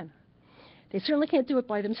they can. They certainly can't do it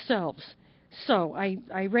by themselves. So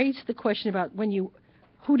I raised the question about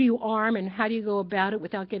who do you arm and how do you go about it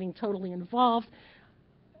without getting totally involved.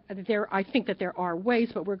 I think that there are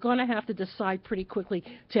ways, but we're going to have to decide pretty quickly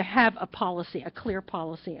to have a policy, a clear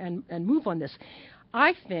policy, and move on this.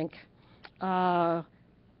 I think, and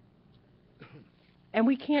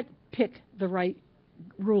we can't pick the right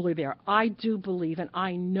ruler there. I do believe, and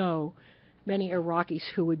I know many Iraqis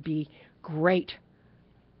who would be great,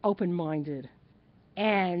 open-minded,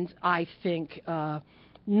 and I think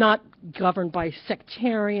not governed by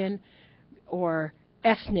sectarian or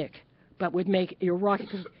ethnic, but would make Iraqi,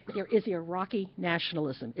 because there is Iraqi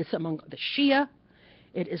nationalism. It's among the Shia.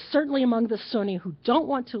 It is certainly among the Sunni who don't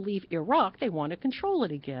want to leave Iraq. They want to control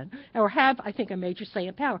it again, or have, I think, a major say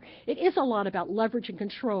in power. It is a lot about leverage and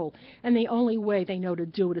control, and the only way they know to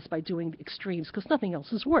do it is by doing extremes, because nothing else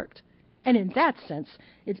has worked. And in that sense,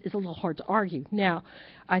 it's a little hard to argue. Now,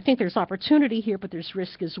 I think there's opportunity here, but there's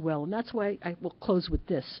risk as well, and that's why I will close with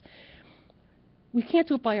this. We can't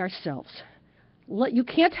do it by ourselves. You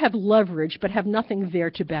can't have leverage but have nothing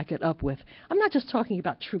there to back it up with. I'm not just talking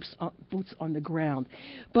about boots on the ground,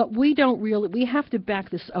 but we have to back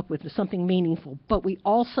this up with something meaningful, but we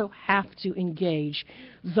also have to engage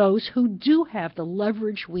those who do have the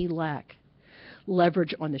leverage we lack.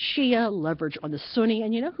 Leverage on the Shia, leverage on the Sunni,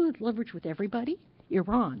 and you know who had leverage with everybody?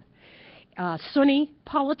 Iran. Sunni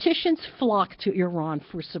politicians flock to Iran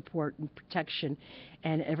for support and protection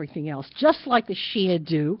and everything else, just like the Shia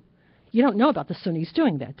do. You don't know about the Sunnis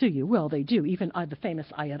doing that, do you? Well, they do. Even the famous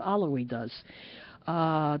Ayat Alawi does.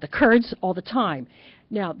 The Kurds all the time.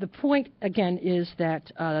 Now, the point, again, is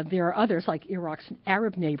that there are others, like Iraq's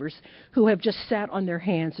Arab neighbors, who have just sat on their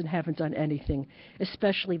hands and haven't done anything,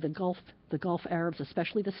 especially the Gulf Arabs,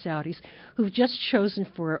 especially the Saudis, who've just chosen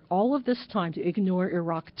for all of this time to ignore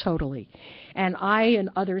Iraq totally. And I and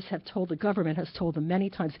others have told, the government has told them many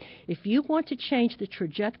times, if you want to change the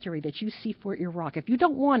trajectory that you see for Iraq, if you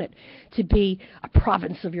don't want it to be a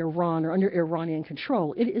province of Iran or under Iranian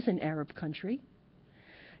control, it is an Arab country.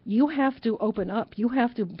 You have to open up. You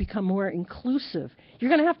have to become more inclusive. You're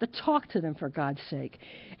going to have to talk to them, for God's sake,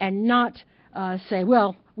 and not say,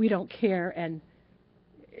 well, we don't care, and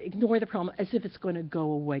ignore the problem as if it's going to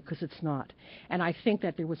go away, because it's not. And I think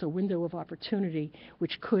that there was a window of opportunity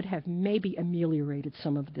which could have maybe ameliorated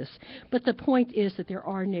some of this. But the point is that there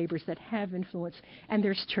are neighbors that have influence, and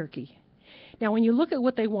there's Turkey. Now, when you look at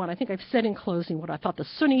what they want, I think I've said in closing what I thought the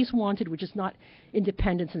Sunnis wanted, which is not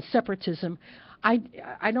independence and separatism.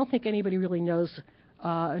 I don't think anybody really knows,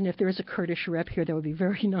 and if there is a Kurdish rep here, that would be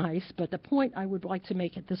very nice. But the point I would like to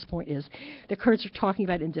make at this point is the Kurds are talking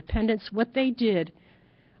about independence. What they did,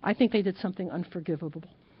 I think they did something unforgivable.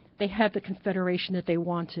 They had the confederation that they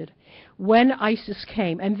wanted. When ISIS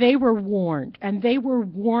came, and they were warned, and they were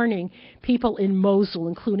warning people in Mosul,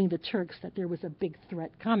 including the Turks, that there was a big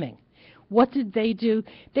threat coming. What did they do?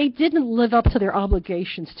 They didn't live up to their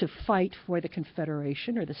obligations to fight for the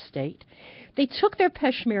confederation or the state. They took their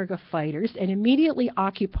Peshmerga fighters and immediately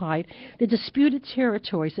occupied the disputed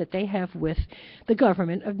territories that they have with the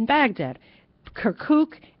government of Baghdad,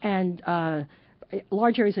 Kirkuk and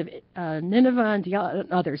large areas of Nineveh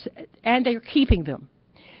and others, and they're keeping them.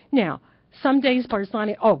 Now, some days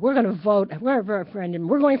Barzani, we're going to vote, we're a referendum,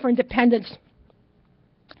 we're going for independence.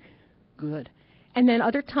 Good. And then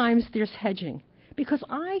other times there's hedging. Because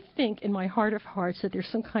I think in my heart of hearts that there's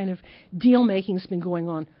some kind of deal-making that's been going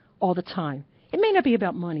on all the time. It may not be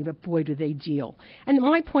about money, but boy, do they deal. And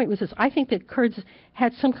my point was this. I think that Kurds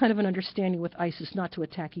had some kind of an understanding with ISIS not to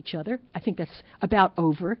attack each other. I think that's about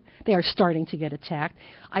over. They are starting to get attacked.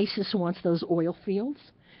 ISIS wants those oil fields,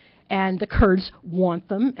 and the Kurds want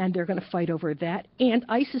them, and they're going to fight over that. And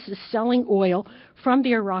ISIS is selling oil from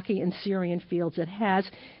the Iraqi and Syrian fields it has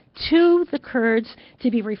to the Kurds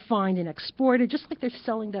to be refined and exported, just like they're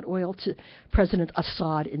selling that oil to President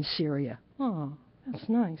Assad in Syria. Oh, that's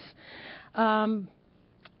nice.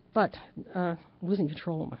 But losing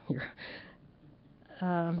control here.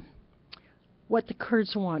 What the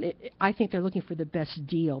Kurds want, I think they're looking for the best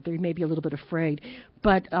deal. They may be a little bit afraid.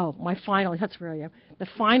 But, that's where I am. The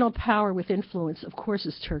final power with influence, of course,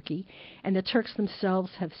 is Turkey. And the Turks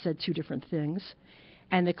themselves have said two different things.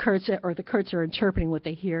 And the Kurds are interpreting what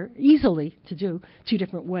they hear easily to do two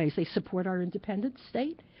different ways. They support our independent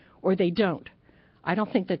state, or they don't. I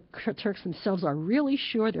don't think the Turks themselves are really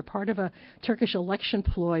sure. They're part of a Turkish election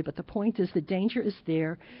ploy, but the point is the danger is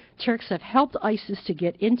there. Turks have helped ISIS to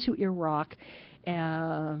get into Iraq.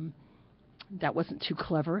 That wasn't too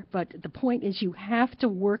clever, but the point is you have to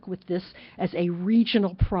work with this as a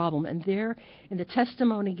regional problem. And there, in the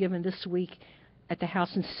testimony given this week at the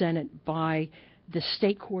House and Senate by the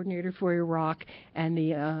state coordinator for Iraq and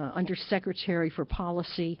the undersecretary for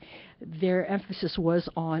policy, their emphasis was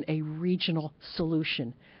on a regional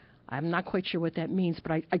solution. I'm not quite sure what that means,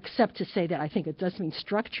 but I accept to say that I think it does mean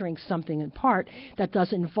structuring something in part that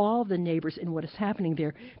does involve the neighbors in what is happening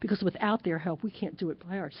there, because without their help, we can't do it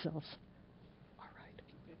by ourselves. All right.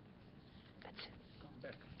 That's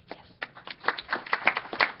it. Yes.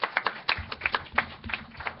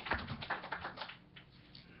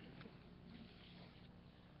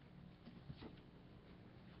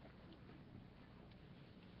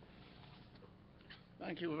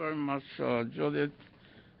 Thank you very much, Judith.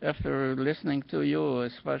 after listening to you,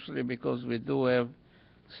 especially because we do have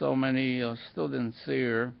so many students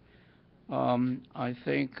here, I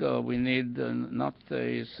think we need not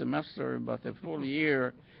a semester but a full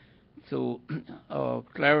year to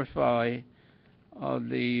clarify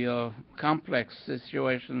the complex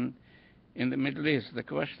situation in the Middle East. The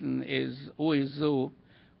question is who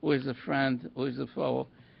is a friend, who is a foe,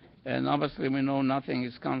 and obviously we know nothing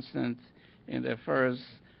is constant in the affairs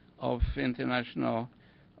of international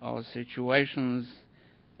situations,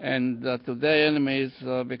 and today enemies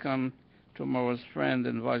become tomorrow's friend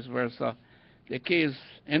and vice versa. The key is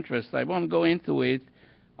interest. I won't go into it.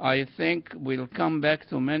 I think we'll come back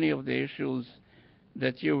to many of the issues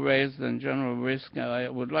that you raised in general risk. I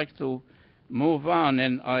would like to move on,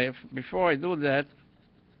 and before I do that,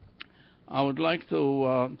 I would like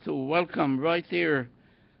to welcome right here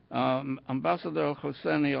Ambassador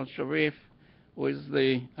Al-Husseini Al-Sharif, who is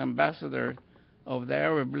the ambassador of the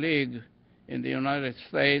Arab League in the United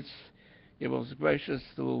States. He was gracious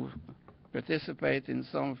to participate in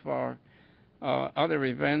some of our other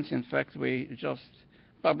events. In fact, we just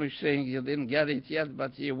published saying you didn't get it yet,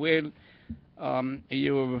 but you will.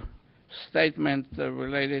 Your statement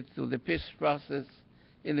related to the peace process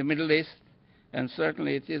in the Middle East, and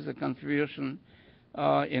certainly it is a contribution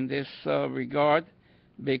in this regard,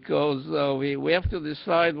 because we have to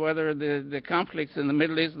decide whether the conflicts in the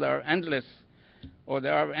Middle East are endless or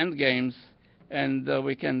there are end games, and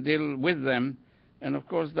we can deal with them. And of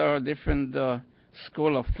course there are different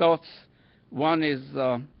school of thoughts. One is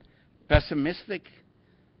pessimistic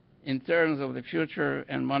in terms of the future,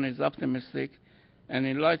 and one is optimistic. And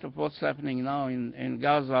in light of what's happening now in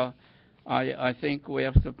Gaza, I think we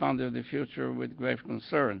have to ponder the future with grave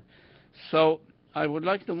concern. So I would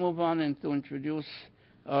like to move on and to introduce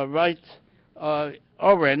Oren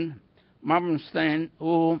Marbenstein,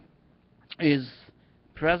 who is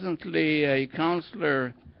presently a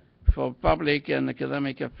counselor for public and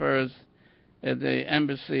academic affairs at the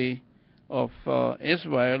Embassy of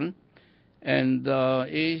Israel, and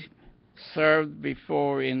he served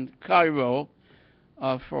before in Cairo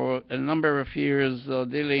for a number of years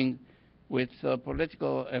dealing with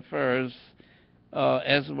political affairs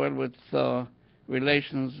as well with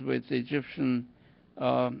relations with Egyptian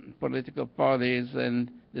political parties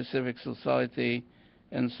and the civic society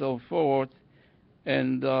and so forth.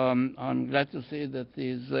 And I'm glad to see that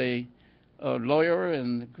he's a lawyer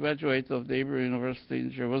and graduate of the Hebrew University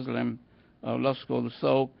in Jerusalem Law School.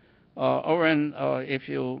 So Oren, if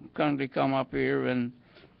you kindly come up here and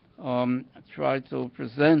try to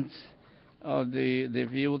present the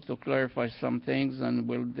view to clarify some things, and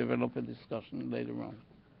we'll develop a discussion later on.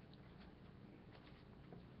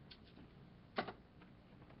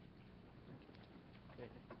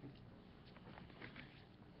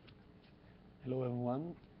 Hello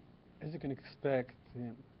everyone. As you can expect,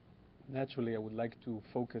 naturally I would like to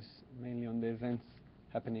focus mainly on the events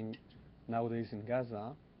happening nowadays in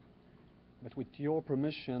Gaza, but with your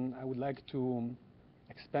permission I would like to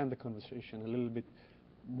expand the conversation a little bit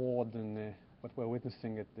more than what we're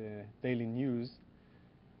witnessing at the daily news,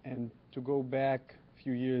 and to go back a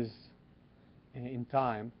few years in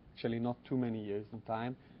time, actually not too many years in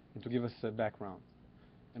time, and to give us a background.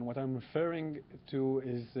 And what I'm referring to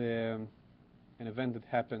is an event that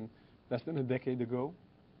happened less than a decade ago.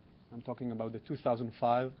 I'm talking about the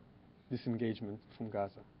 2005 disengagement from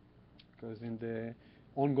Gaza. Because in the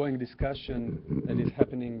ongoing discussion that is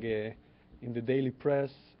happening in the daily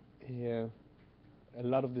press, a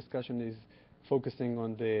lot of discussion is focusing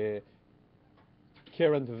on the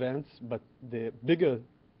current events, but the bigger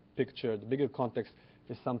picture, the bigger context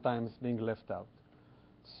is sometimes being left out.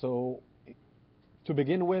 So to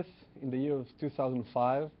begin with, in the year of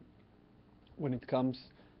 2005, when it comes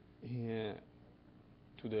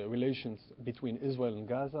to the relations between Israel and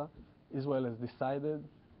Gaza, Israel has decided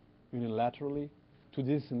unilaterally to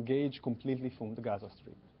disengage completely from the Gaza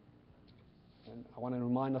Strip. And I want to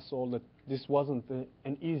remind us all that this wasn't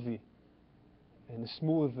an easy and a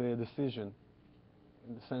smooth decision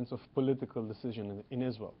in the sense of political decision in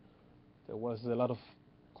Israel. There was a lot of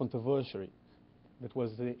controversy that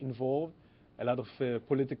was involved, a lot of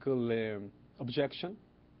political objection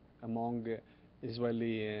among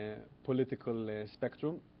Israeli political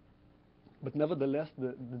spectrum. But nevertheless,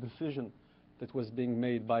 the decision that was being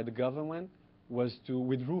made by the government was to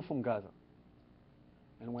withdraw from Gaza.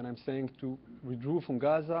 And when I'm saying to withdraw from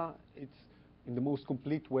Gaza, it's in the most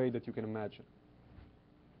complete way that you can imagine.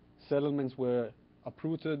 Settlements were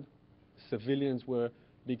uprooted, civilians were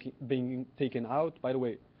being taken out. By the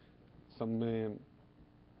way, some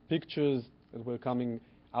pictures that were coming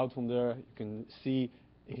out from there, you can see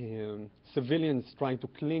civilians trying to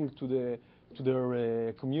cling to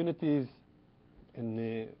their communities,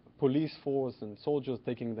 and police force and soldiers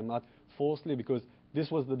taking them out forcibly, because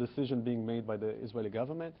this was the decision being made by the Israeli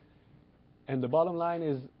government. And the bottom line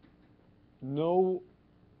is no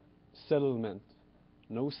settlement,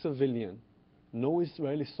 no civilian, no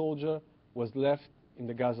Israeli soldier was left in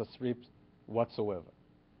the Gaza Strip whatsoever.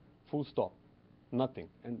 Full stop. Nothing.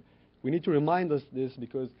 And we need to remind us this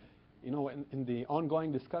because, you know, in the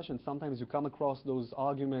ongoing discussion, sometimes you come across those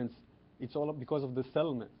arguments, it's all because of the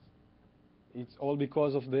settlements. It's all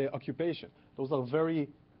because of the occupation. Those are very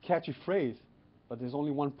catchy phrases, but there's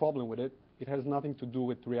only one problem with it. It has nothing to do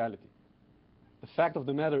with reality. The fact of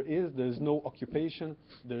the matter is there is no occupation,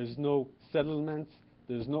 there is no settlements,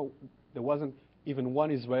 there wasn't even one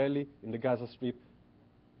Israeli in the Gaza Strip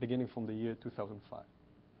beginning from the year 2005.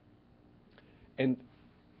 And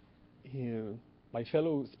my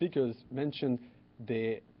fellow speakers mentioned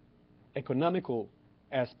the economical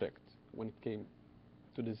aspect when it came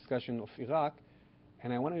to the discussion of Iraq,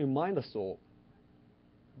 and I want to remind us all,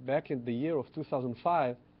 back in the year of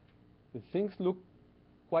 2005, the things looked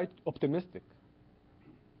quite optimistic.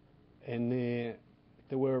 And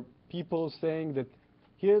there were people saying that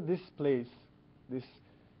here, this place, this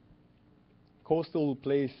coastal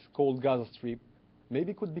place called Gaza Strip,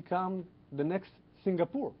 maybe could become the next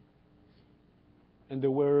Singapore. And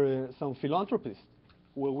there were some philanthropists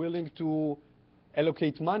who were willing to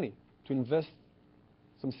allocate money, to invest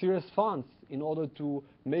some serious funds in order to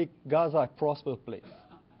make Gaza a prosperous place.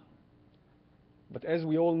 But as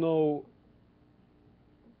we all know,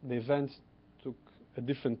 the events took a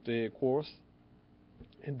different course.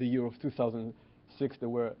 In the year of 2006, there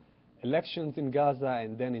were elections in Gaza,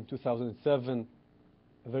 and then in 2007,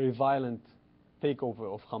 a very violent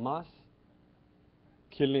takeover of Hamas,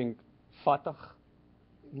 killing Fatah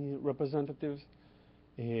representatives,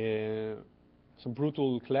 some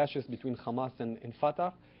brutal clashes between Hamas and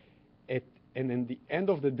Fatah. And in the end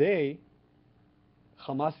of the day,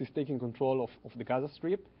 Hamas is taking control of the Gaza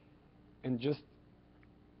Strip, and just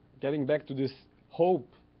getting back to this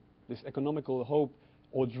hope, this economical hope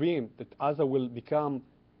or dream that Gaza will become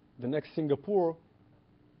the next Singapore.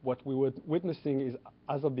 What we were witnessing is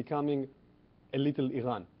Gaza becoming a little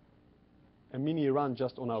Iran, a mini Iran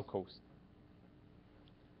just on our coast.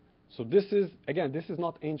 So this is, again, this is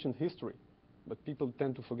not ancient history, but people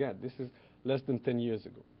tend to forget. This is less than 10 years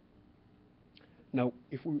ago. Now,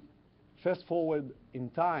 if we fast forward in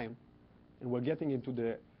time, and we're getting into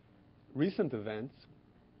the recent events,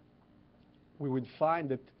 we would find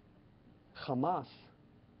that Hamas,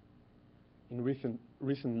 in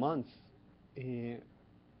recent months,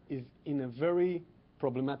 is in a very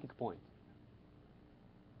problematic point.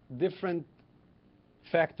 Different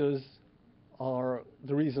factors are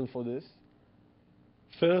the reason for this.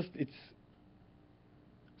 First, it's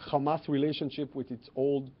Hamas' relationship with its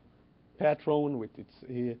old patron, with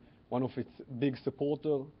its one of its big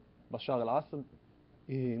supporters, Bashar al-Assad,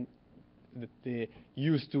 that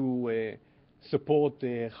used to support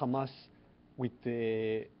Hamas with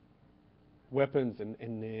weapons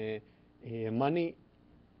and money.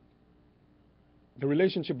 The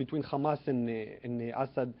relationship between Hamas and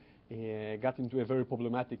Assad got into a very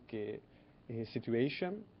problematic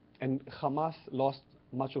situation, and Hamas lost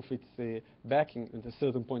much of its backing at a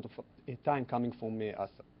certain point of time coming from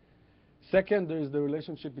Assad. Second, there is the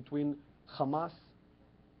relationship between Hamas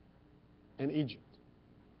and Egypt.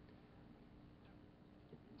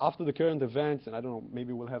 After the current events, and I don't know,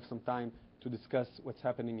 maybe we'll have some time to discuss what's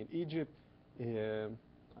happening in Egypt.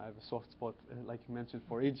 I have a soft spot, like you mentioned,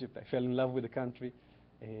 for Egypt. I fell in love with the country.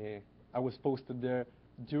 I was posted there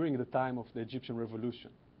during the time of the Egyptian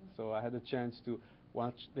revolution. So I had a chance to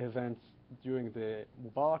watch the events during the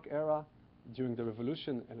Mubarak era, during the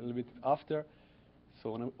revolution, and a little bit after.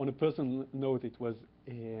 So on a personal note, it was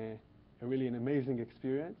really an amazing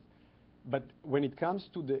experience. But when it comes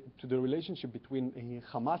to the relationship between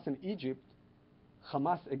Hamas and Egypt,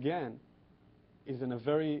 Hamas again is in a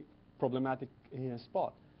very problematic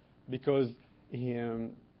spot, because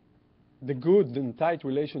the good and tight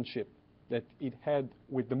relationship that it had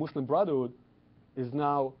with the Muslim Brotherhood is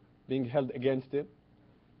now being held against it,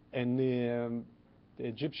 and the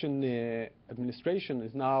Egyptian administration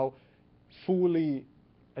is now fully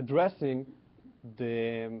addressing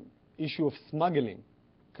the issue of smuggling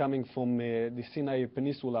coming from the Sinai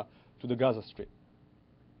Peninsula to the Gaza Strip.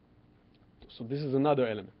 So this is another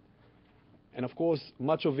element. And of course,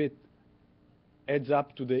 much of it adds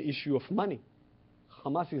up to the issue of money.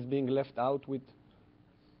 Hamas is being left out with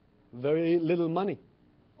very little money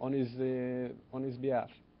on his behalf.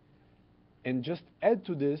 And just add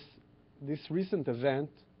to this this recent event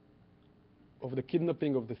of the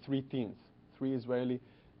kidnapping of the 3 teens, 3 Israeli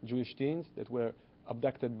Jewish teens that were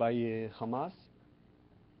abducted by Hamas.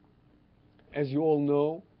 As you all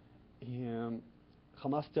know,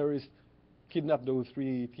 Hamas terrorists kidnapped those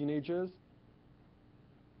 3 teenagers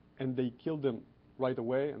and they killed them right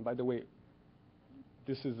away. And by the way,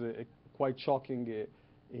 this is a quite shocking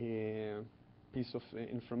piece of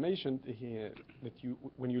information that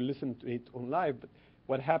when you listen to it on live. But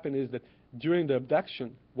what happened is that during the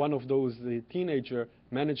abduction, one of those teenagers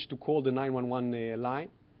managed to call the 911 line.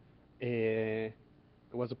 There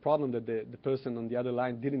was a problem that the person on the other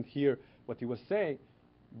line didn't hear what he was saying,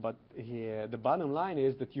 but the bottom line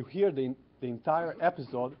is that you hear the entire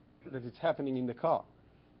episode that is happening in the car.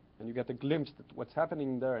 And you get a glimpse at what's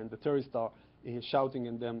happening there, and the terrorists are shouting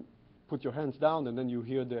at them, put your hands down, and then you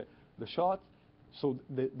hear the shots. So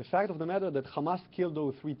the fact of the matter that Hamas killed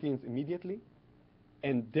those 3 teens immediately,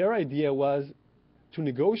 and their idea was to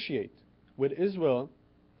negotiate with Israel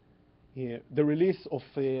the release of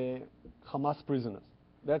Hamas prisoners.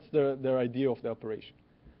 That's their idea of the operation.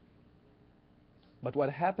 But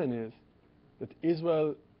what happened is that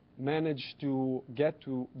Israel managed to get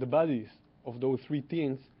to the bodies of those 3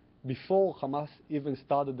 teens before Hamas even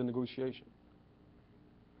started the negotiation.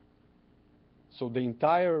 So the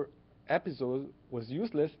entire episode was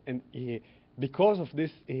useless, and because of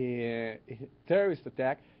this terrorist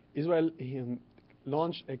attack, Israel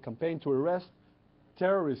launched a campaign to arrest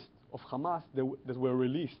terrorists of Hamas that were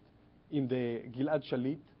released in the Gilad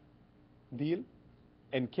Shalit deal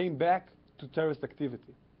and came back to terrorist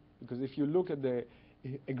activity. Because if you look at the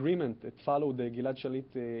agreement that followed the Gilad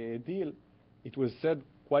Shalit deal, it was said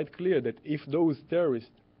quite clear that if those terrorists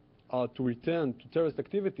are to return to terrorist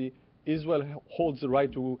activity, Israel holds the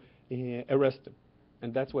right to arrest them.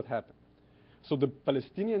 And that's what happened. So the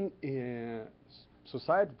Palestinian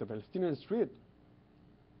society, the Palestinian street,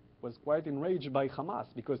 was quite enraged by Hamas,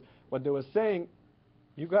 because what they were saying,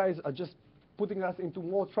 you guys are just putting us into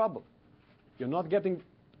more trouble. You're not getting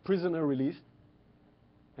prisoner released,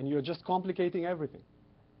 and you're just complicating everything.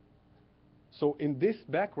 So in this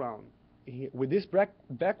background, with this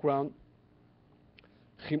background,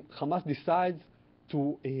 Hamas decides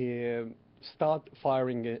to start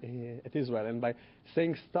firing at Israel. And by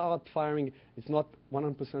saying start firing, it's not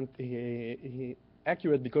 100%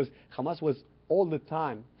 accurate, because Hamas was all the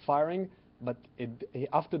time firing, but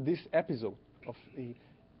after this episode of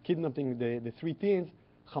kidnapping the 3 teens,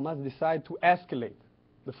 Hamas decided to escalate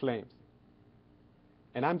the flames.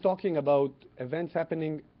 And I'm talking about events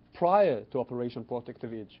happening prior to Operation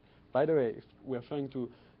Protective Edge. By the way, if we're referring to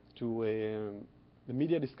the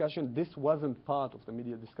media discussion, this wasn't part of the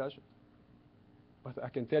media discussion. But I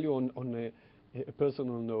can tell you on a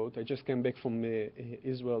personal note, I just came back from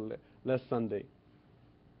Israel last Sunday.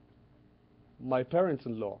 My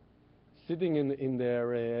parents-in-law, sitting in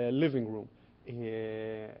their living room,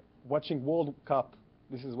 watching World Cup.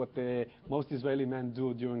 This is what most Israeli men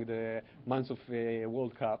do during the months of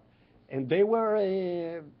World Cup. And they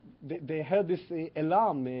were, they heard this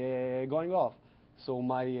alarm going off. So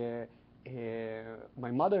my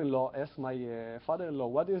mother-in-law asked my father-in-law,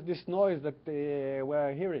 what is this noise that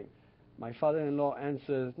we're hearing? My father-in-law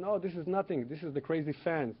answers, no, this is nothing. This is the crazy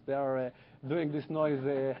fans. They are doing this noise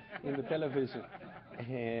in the television.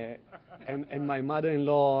 And my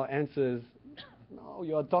mother-in-law answers, no,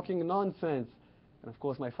 you are talking nonsense. And of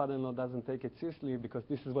course, my father-in-law doesn't take it seriously, because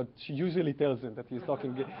this is what she usually tells him, that he's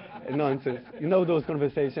talking nonsense. You know those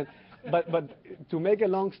conversations. But to make a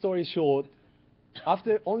long story short,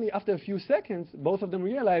 only after a few seconds, both of them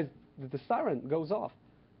realize that the siren goes off,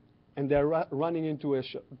 and they're running into a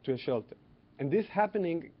shelter. And this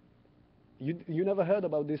happening, you never heard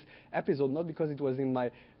about this episode, not because it was in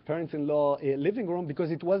my parents-in-law living room,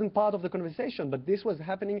 because it wasn't part of the conversation, but this was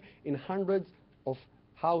happening in hundreds of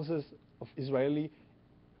houses of Israeli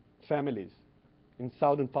families in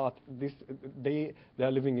southern part. They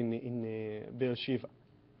are living in Beersheba.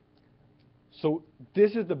 So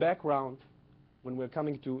this is the background when we're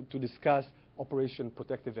coming to discuss Operation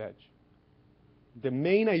Protective Edge. The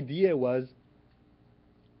main idea was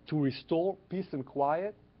to restore peace and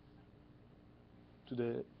quiet to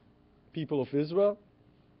the people of Israel,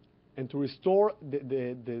 and to restore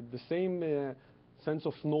the same sense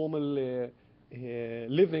of normal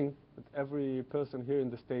living that every person here in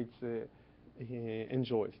the States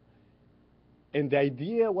enjoys. And the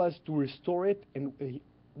idea was to restore it, and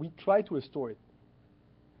we tried to restore it.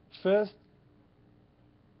 First,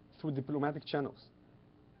 through diplomatic channels.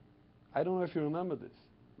 I don't know if you remember this,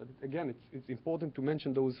 but again, it's important to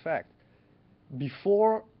mention those facts.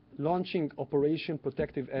 Before launching Operation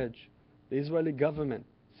Protective Edge, the Israeli government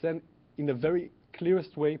sent in the very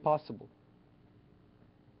clearest way possible.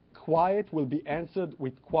 Quiet will be answered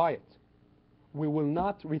with quiet. We will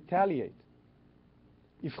not retaliate.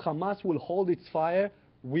 If Hamas will hold its fire,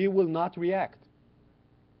 we will not react.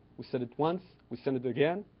 We said it once, we said it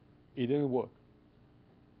again, it didn't work.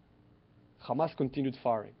 Hamas continued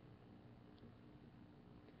firing.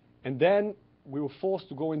 And then we were forced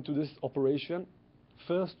to go into this operation,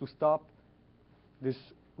 first to stop this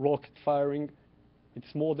rocket firing.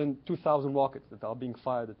 It's more than 2,000 rockets that are being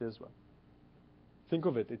fired at Israel. Think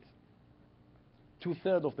of it, it's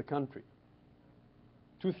two-thirds of the country.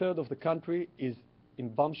 Two-thirds of the country is in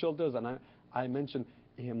bomb shelters, and I mentioned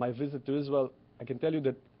in my visit to Israel, I can tell you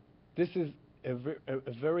that this is a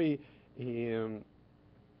very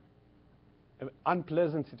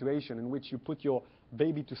unpleasant situation in which you put your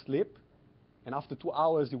baby to sleep, and after 2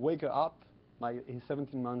 hours you wake her up, my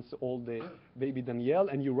 17-month-old baby Danielle,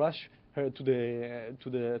 and you rush her to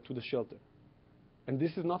the shelter. And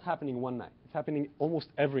this is not happening one night. It's happening almost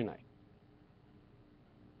every night.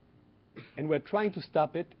 And we're trying to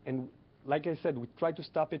stop it, and like I said, we tried to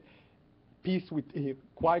stop it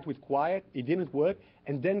quiet with quiet. It didn't work.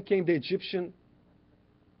 And then came the Egyptian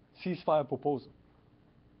ceasefire proposal.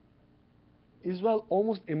 Israel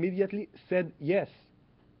almost immediately said yes,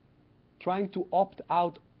 trying to opt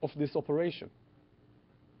out of this operation.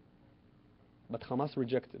 But Hamas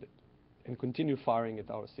rejected it and continued firing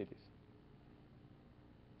at our cities.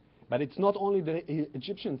 But it's not only the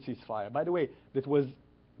Egyptian ceasefire, by the way, that was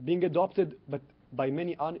being adopted by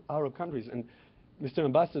many Arab countries. And Mr.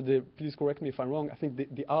 Ambassador, please correct me if I'm wrong, I think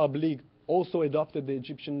the Arab League also adopted the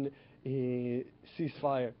Egyptian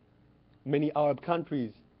ceasefire. Many Arab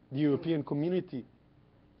countries, the European community,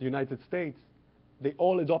 the United States, they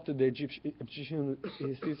all adopted the Egyptian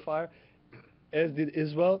ceasefire, as did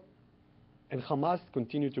Israel, and Hamas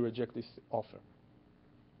continued to reject this offer.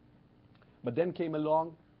 But then came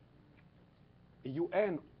along a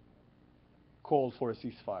UN call for a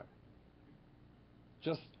ceasefire.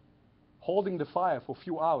 Just holding the fire for a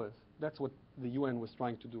few hours, that's what the UN was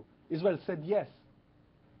trying to do. Israel said yes,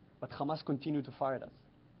 but Hamas continued to fire at us.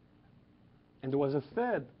 And there was a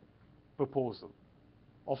third proposal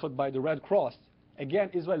offered by the Red Cross. Again,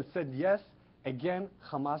 Israel said yes. Again,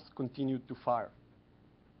 Hamas continued to fire.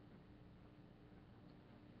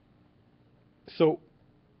 So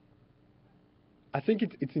I think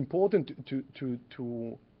it's important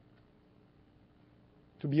to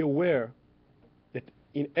be aware that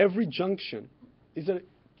in every junction, Israel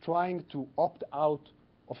trying to opt out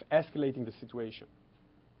of escalating the situation.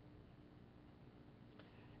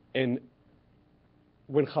 And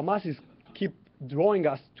when Hamas keep drawing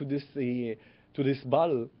us to this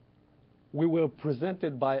battle, we were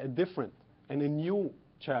presented by a different and a new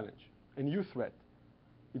challenge, a new threat.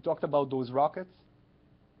 We talked about those rockets.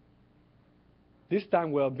 This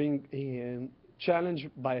time we are being challenged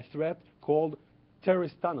by a threat called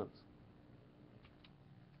terrorist tunnels.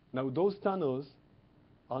 Now those tunnels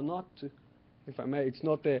are not, if I may, it's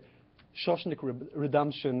not a Shawshank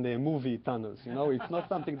Redemption movie tunnels. You know, it's not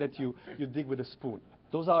something that you dig with a spoon.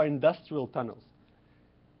 Those are industrial tunnels,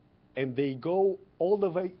 and they go all the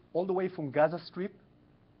way from Gaza Strip,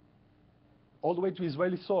 all the way to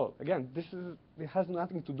Israeli soil. Again, it has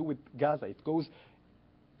nothing to do with Gaza. It goes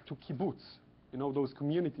to kibbutz, you know, those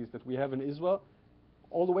communities that we have in Israel,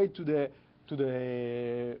 all the way to the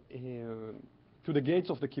gates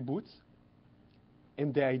of the kibbutz.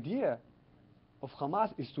 And the idea of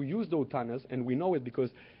Hamas is to use those tunnels, and we know it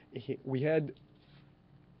because we had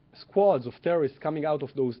squads of terrorists coming out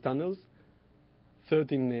of those tunnels,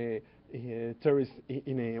 13 terrorists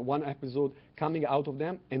in one episode coming out of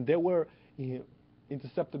them, and they were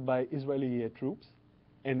intercepted by Israeli troops.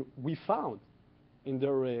 And we found in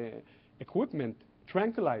their equipment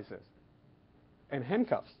tranquilizers and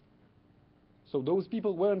handcuffs. So those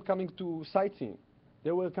people weren't coming to sightseeing.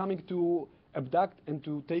 They were coming to abduct and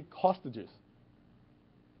to take hostages.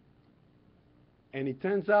 And it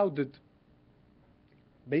turns out that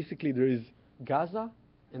basically there is Gaza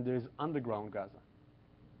and there is underground Gaza.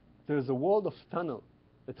 There is a world of tunnel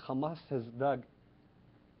that Hamas has dug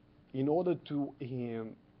in order to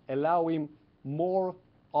allow him more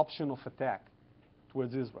option of attack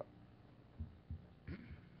towards Israel.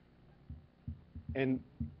 And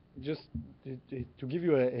just to give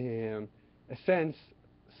you a sense,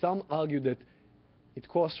 some argue that it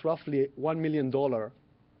costs roughly $1 million to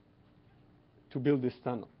build this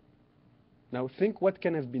tunnel. Now think what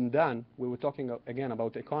can have been done. We were talking again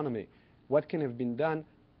about economy. What can have been done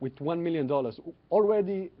with $1 million?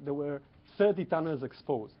 Already there were 30 tunnels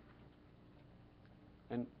exposed.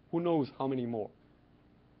 And who knows how many more.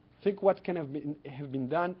 Think what can have been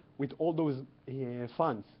done with all those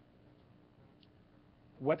funds.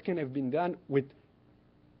 What can have been done with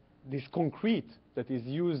this concrete that is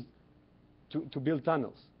used to build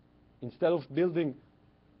tunnels. Instead of building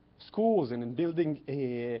schools and building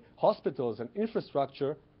hospitals and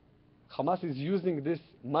infrastructure, Hamas is using this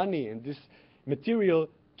money and this material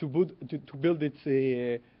to build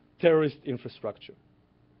its terrorist infrastructure.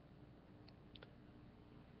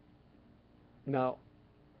 Now,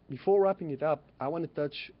 before wrapping it up, I want to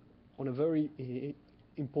touch on a very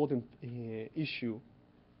important issue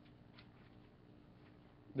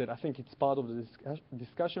that I think it's part of the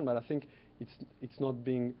discussion, but I think it's not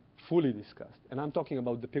being fully discussed. And I'm talking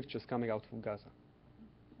about the pictures coming out from Gaza.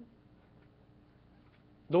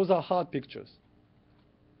 Those are hard pictures.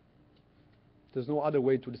 There's no other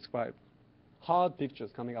way to describe. Hard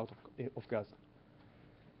pictures coming out of Gaza.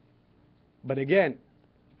 But again,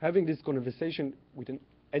 having this conversation with an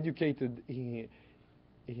educated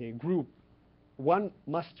group, one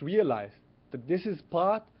must realize that this is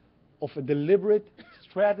part of a deliberate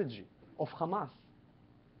strategy of Hamas.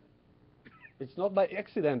 It's not by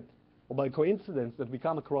accident or by coincidence that we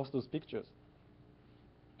come across those pictures.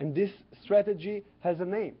 And this strategy has a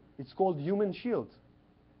name. It's called human shield.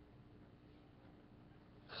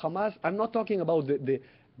 Hamas, I'm not talking about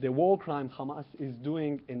the war crime Hamas is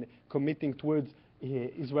doing and committing towards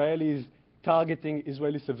Israelis targeting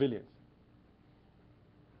Israeli civilians.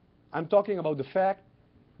 I'm talking about the fact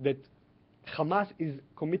that Hamas is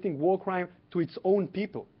committing war crime to its own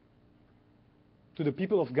people, to the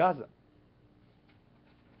people of Gaza,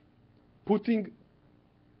 putting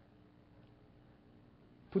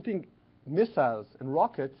missiles and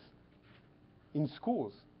rockets in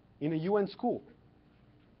schools, in a UN school.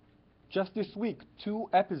 Just this week, 2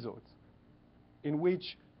 episodes in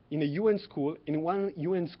which in a UN school, in one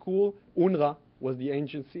UN school, UNRWA was the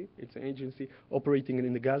agency, it's an agency operating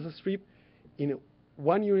in the Gaza Strip. In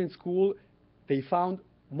one UN school, they found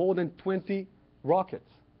more than 20 rockets.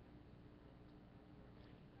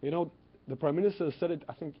 You know, the Prime Minister said it,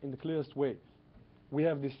 I think, in the clearest way. We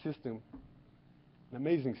have this system, an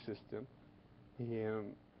amazing system,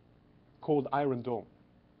 called Iron Dome.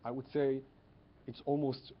 I would say it's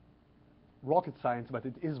almost rocket science, but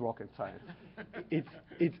it is rocket science.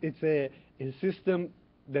 It's a system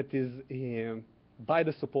that is by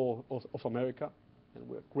the support of America, and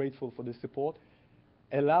we're grateful for this support,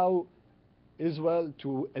 allow Israel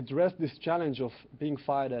to address this challenge of being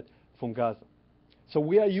fired at from Gaza. So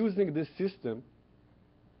we are using this system,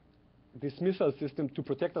 this missile system, to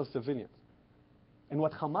protect our civilians. And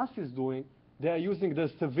what Hamas is doing, they are using the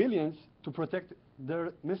civilians to protect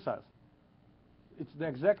their missiles. It's the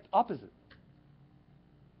exact opposite.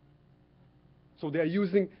 So they are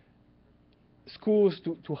using schools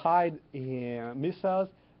to hide missiles.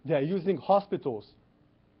 They are using hospitals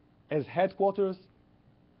as headquarters.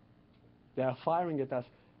 They are firing at us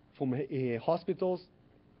from hospitals.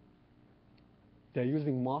 They are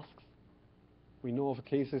using mosques. We know of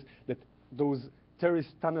cases that those terrorist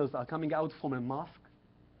tunnels are coming out from a mosque.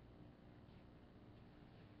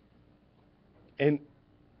 And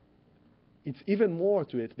it's even more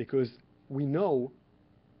to it because we know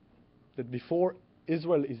that before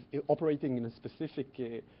Israel is operating in a specific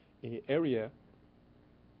area,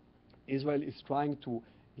 Israel is trying to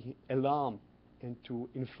alarm and to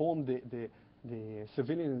inform the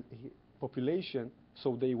civilian population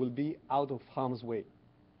so they will be out of harm's way.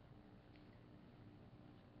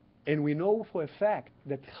 And we know for a fact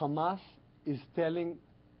that Hamas is telling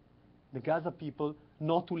the Gaza people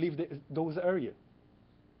not to leave those areas.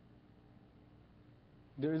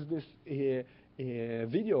 There is this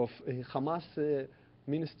video of Hamas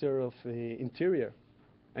Minister of Interior,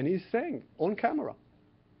 and he's saying on camera,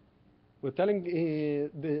 we're telling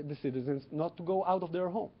the citizens not to go out of their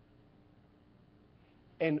home.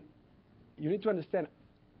 And you need to understand,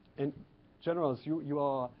 and generals, you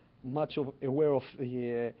are much aware of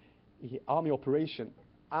the army operation.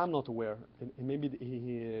 I'm not aware, and maybe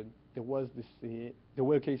there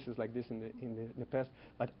were cases like this in the past,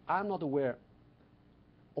 but I'm not aware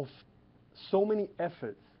of so many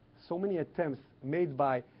efforts, so many attempts made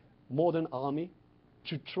by modern army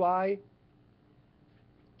to try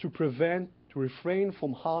to prevent, to refrain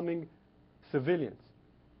from harming civilians.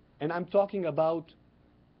 And I'm talking about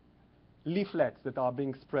leaflets that are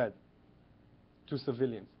being spread to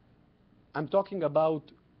civilians. I'm talking about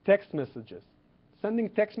text messages, sending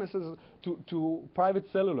text messages to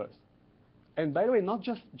private cellulars. And by the way, not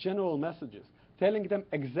just general messages, telling them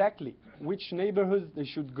exactly which neighborhoods they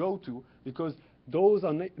should go to because those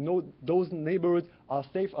neighborhoods are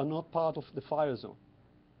safe, are not part of the fire zone.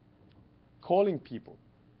 Calling people,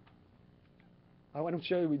 I want to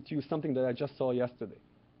share with you something that I just saw yesterday.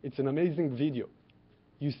 It's an amazing video.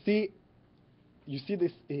 You see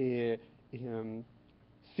this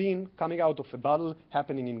scene coming out of a battle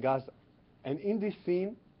happening in Gaza. And in this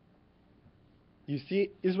scene, you see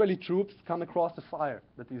Israeli troops come across a fire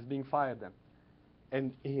that is being fired at them.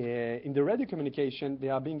 And in the radio communication, they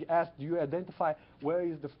are being asked, do you identify where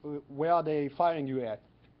are they firing you at?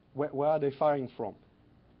 Where are they firing from?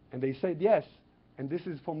 And they said yes. And this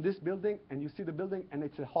is from this building, and you see the building, and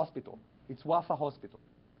it's a hospital. It's Wafa Hospital.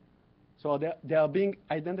 So they are being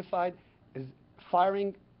identified as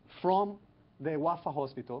firing from the Wafa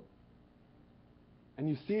Hospital. And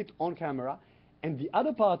you see it on camera. And the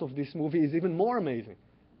other part of this movie is even more amazing.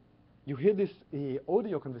 You hear this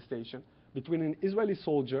audio conversation between an Israeli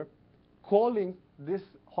soldier calling this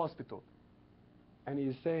hospital. And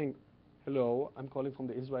he's saying, hello, I'm calling from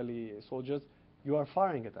the Israeli soldiers. You are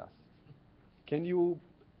firing at us. Can you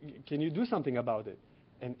do something about it?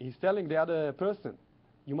 And he's telling the other person,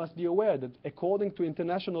 you must be aware that according to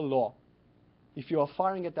international law, if you are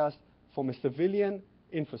firing at us from a civilian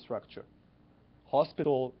infrastructure,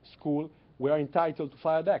 hospital, school, we are entitled to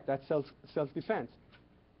fire back. That's self-defense.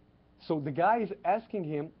 So the guy is asking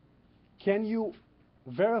him, can you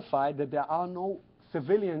verify that there are no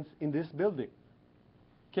civilians in this building?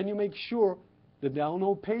 Can you make sure that there are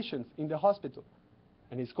no patients in the hospital?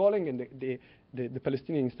 And he's calling, and the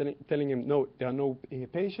Palestinian is telling him, no, there are no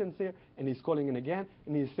patients here. And he's calling in again,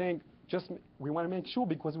 and he's saying, we want to make sure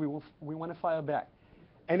because we want to fire back.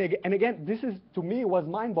 And again, this is, to me, was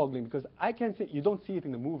mind-boggling because I can't see, you don't see it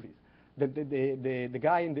in the movies. The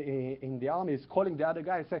guy in the army is calling the other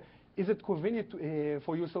guy and saying, is it convenient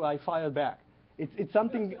for you so I fire back? It's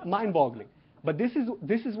something mind-boggling. But this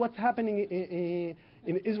is what's happening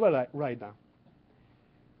in Israel right now.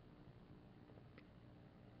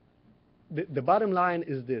 The bottom line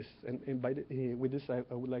is this, and with this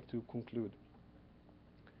I would like to conclude.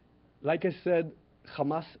 Like I said,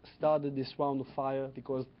 Hamas started this round of fire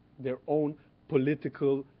because their own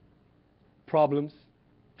political problems,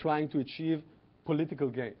 trying to achieve political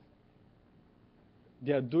gain.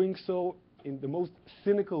 They are doing so in the most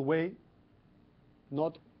cynical way,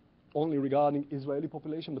 not only regarding Israeli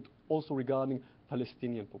population, but also regarding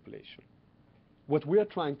Palestinian population. What we are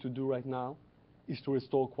trying to do right now is to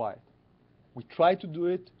restore quiet. We try to do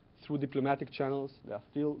it through diplomatic channels. There are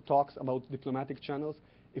still talks about diplomatic channels.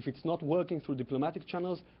 If it's not working through diplomatic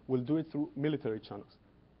channels, we'll do it through military channels.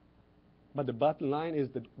 But the bottom line is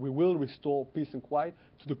that we will restore peace and quiet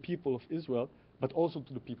to the people of Israel, but also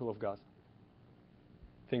to the people of Gaza.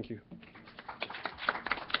 Thank you.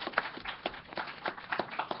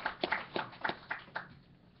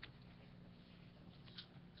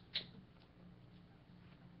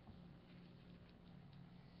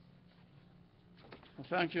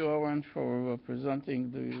 Thank you, Owen, for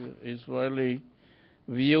presenting the Israeli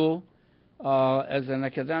view. As an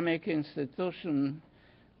academic institution,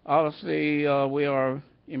 obviously we are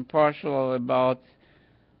impartial about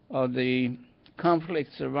the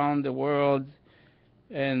conflicts around the world,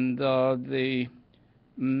 and I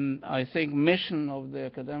think mission of the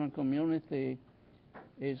academic community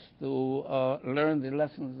is to learn the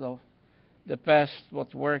lessons of the past,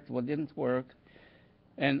 what worked, what didn't work,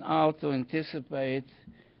 and how to anticipate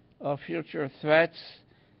future threats,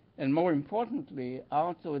 and more importantly,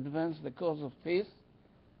 how to advance the cause of peace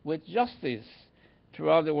with justice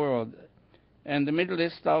throughout the world. And the Middle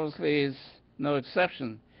East obviously is no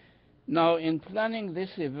exception. Now, in planning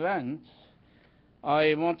this event,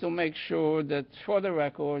 I want to make sure that, for the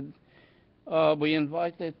record, we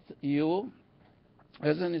invited you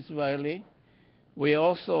as an Israeli. We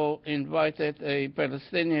also invited a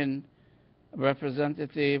Palestinian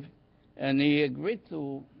representative, and he agreed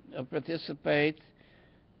to participate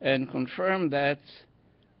and confirm that.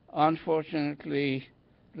 Unfortunately,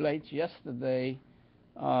 late yesterday,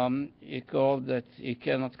 he called that he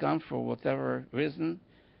cannot come for whatever reason,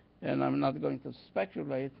 and I'm not going to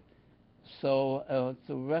speculate. So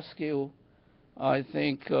to rescue, I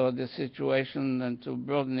think, the situation and to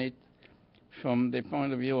broaden it from the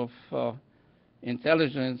point of view of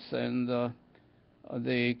intelligence and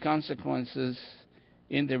the consequences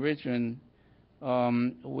in the region,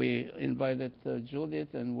 we invited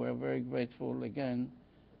Judith, and we're very grateful again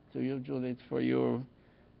to you, Judith, for your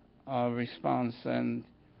response and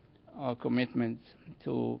commitment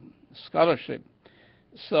to scholarship.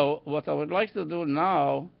 So what I would like to do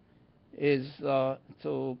now is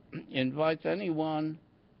to invite anyone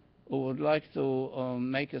who would like to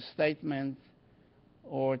make a statement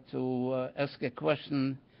or to ask a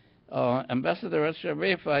question. Ambassador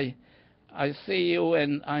Sharif, I see you,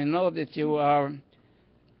 and I know that you are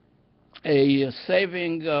a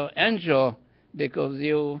saving angel, because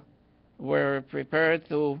you were prepared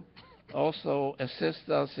to also assist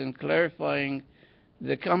us in clarifying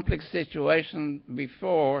the complex situation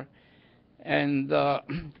before. And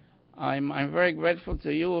I'm very grateful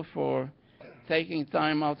to you for taking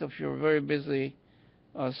time out of your very busy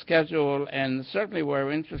schedule, and certainly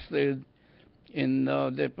we're interested in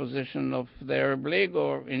the position of the Arab League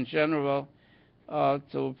or in general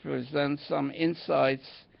to present some insights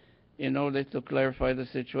in order to clarify the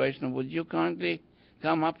situation. Would you kindly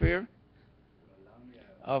come up here?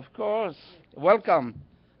 Of course. Welcome.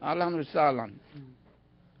 Ahlan wa sahlan.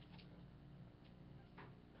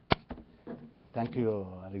 Thank you,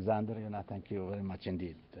 Alexander. Thank you very much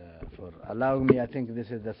indeed for allowing me. I think this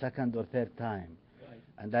is the second or third time,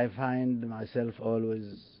 and I find myself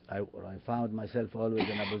always, I found myself always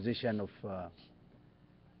in a position of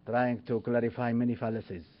trying to clarify many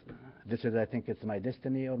fallacies. This is, I think, it's my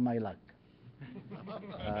destiny or my luck.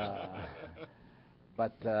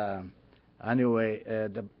 But anyway,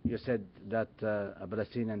 you said that a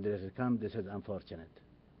Palestinian didn't come. This is unfortunate,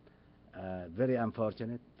 very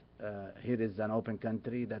unfortunate. Here is an open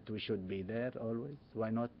country that we should be there always.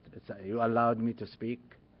 Why not? You allowed me to speak,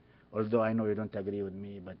 although I know you don't agree with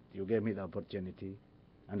me, but you gave me the opportunity,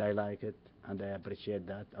 and I like it, and I appreciate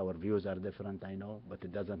that. Our views are different, I know, but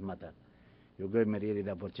it doesn't matter. You gave me really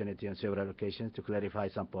the opportunity on several occasions to clarify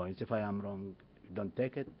some points. If I am wrong, don't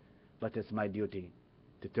take it, but it's my duty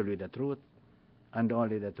to tell you the truth, and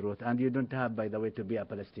only the truth. And you don't have, by the way, to be a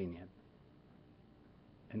Palestinian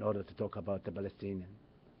in order to talk about the Palestinian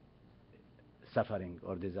suffering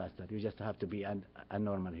or disaster. You just have to be a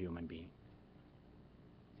normal human being.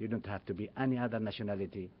 You don't have to be any other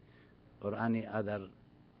nationality or any other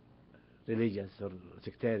religious or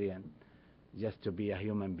sectarian, just to be a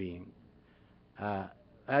human being. I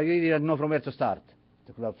really don't know from where to start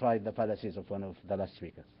to clarify the fallacies of one of the last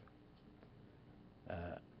speakers.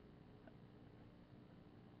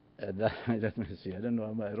 Let me see. I don't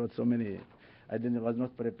know. I wrote so many. Was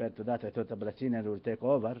not prepared to that. I thought the Palestinians will take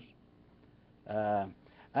over.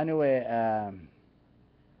 Anyway,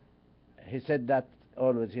 he said that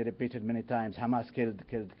always, he repeated many times, Hamas killed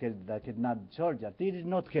the kidnapped soldiers. They did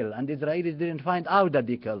not kill, and the Israelis didn't find out that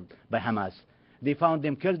they killed by Hamas. They found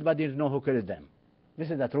them killed, but they didn't know who killed them. This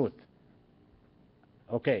is the truth.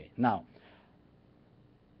 Okay, now,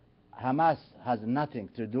 Hamas has nothing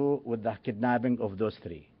to do with the kidnapping of those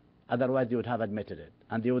three. Otherwise, they would have admitted it,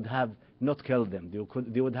 and they would have not killed them.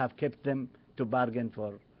 They would have kept them to bargain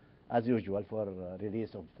for, as usual, for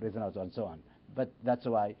release of prisoners and so on. But that's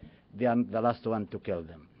why they are the last one to kill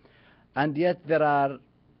them. And yet there are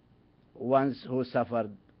ones who suffered,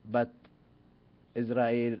 but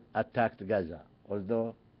Israel attacked Gaza,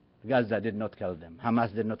 although Gaza did not kill them.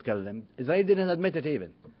 Hamas did not kill them. Israel didn't admit it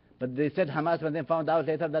even. But they said Hamas when they found out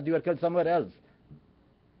later that they were killed somewhere else.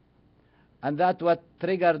 And that's what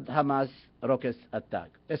triggered Hamas rocket attack.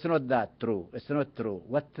 It's not that true. It's not true.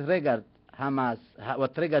 What triggered Hamas,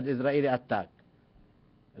 what triggered Israeli attack,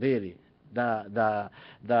 really, the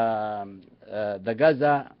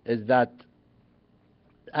Gaza is that,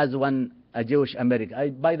 as a Jewish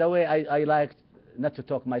American. By the way, I like not to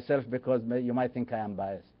talk myself because you might think I am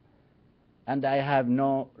biased, and I have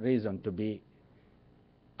no reason to be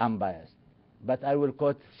unbiased. But I will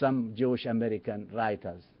quote some Jewish American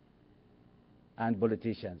writers and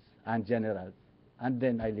politicians and generals, and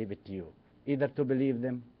then I leave it to you, either to believe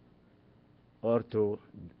them or to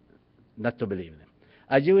not to believe them.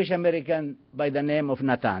 A Jewish American by the name of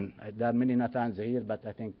Nathan, there are many Nathans here, but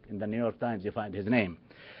I think in the New York Times you find his name.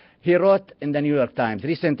 He wrote in the New York Times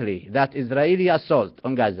recently that Israeli assault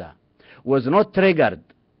on Gaza was not triggered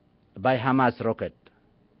by Hamas rocket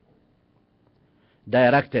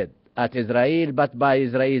directed at Israel, but by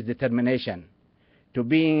Israel's determination to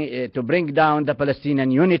bring down the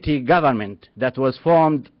Palestinian unity government that was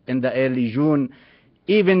formed in the early June,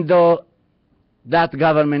 even though that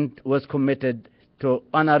government was committed to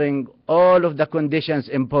honoring all of the conditions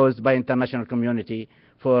imposed by international community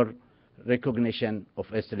for recognition of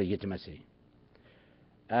its legitimacy.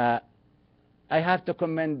 I have to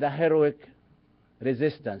commend the heroic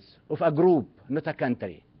resistance of a group, not a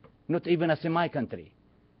country, not even a semi-country,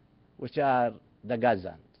 which are the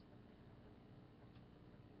Gazans.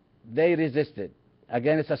 They resisted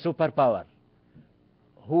against a superpower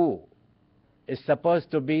who is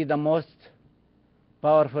supposed to be the most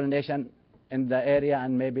powerful nation in the area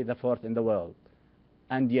and maybe the fourth in the world.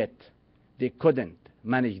 And yet, they couldn't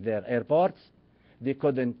manage their airports. They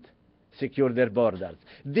couldn't secure their borders.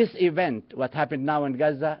 This event, what happened now in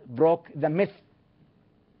Gaza, broke the myth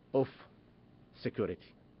of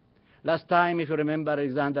security. Last time, if you remember,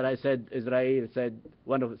 Alexander, I said Israel said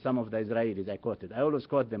some of the Israelis. I quoted. I always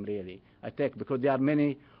quote them really. I take because there are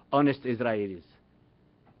many honest Israelis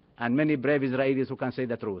and many brave Israelis who can say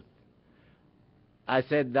the truth. I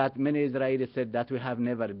said that many Israelis said that we have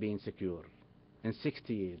never been secure in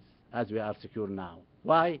 60 years as we are secure now.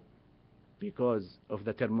 Why? Because of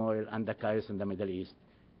the turmoil and the chaos in the Middle East,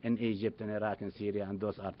 in Egypt and Iraq and Syria, and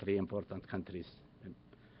those are three important countries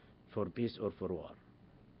for peace or for war.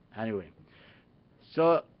 Anyway,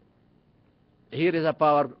 so here is a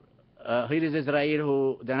power, here is Israel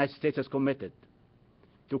who the United States has committed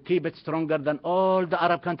to keep it stronger than all the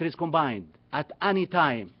Arab countries combined at any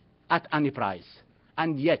time, at any price.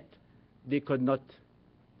 And yet, they could not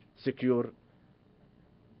secure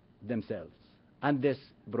themselves. And this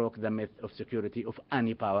broke the myth of security of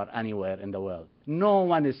any power anywhere in the world. No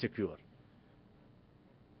one is secure.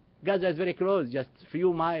 Gaza is very close, just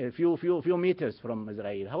few meters from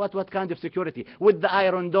Israel. What kind of security? With the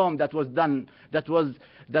Iron Dome that was done, that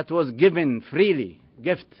was given freely,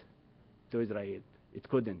 gift to Israel. It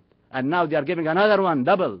couldn't. And now they are giving another one,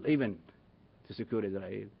 double even, to secure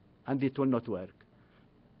Israel. And it will not work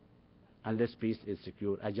unless peace is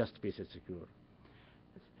secure, a just peace is secure.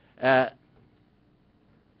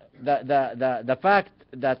 The fact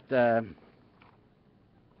that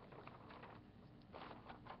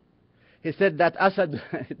he said that Assad,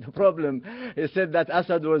 the problem, he said that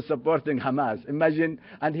Assad was supporting Hamas. Imagine,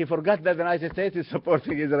 and he forgot that the United States is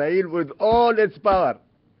supporting Israel with all its power,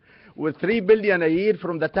 with $3 billion a year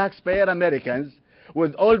from the taxpayer Americans,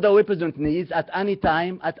 with all the weapons it needs at any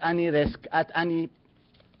time, at any risk, at any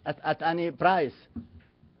price.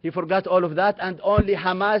 He forgot all of that, and only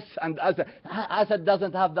Hamas and Assad. Assad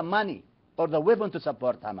doesn't have the money or the weapon to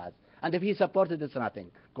support Hamas. And if he supported, it's nothing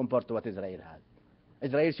compared to what Israel has.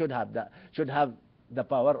 Israel should have the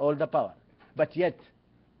power, all the power. But yet,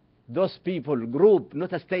 those people, group,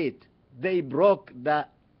 not a state, they broke the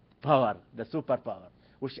power, the superpower,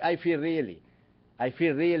 which I feel really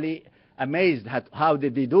amazed at how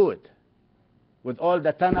did they do it. With all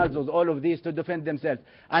the tunnels, with all of these to defend themselves.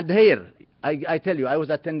 And here, I tell you, I was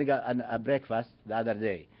attending a breakfast the other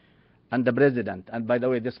day, and the president, and by the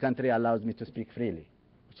way, this country allows me to speak freely,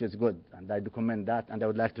 which is good, and I commend that, and I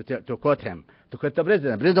would like to quote him, to quote the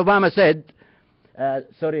president. President Obama said,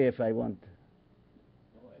 sorry if I want,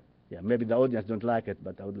 yeah, maybe the audience don't like it,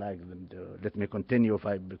 but I would like them to let me continue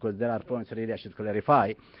because there are points really I should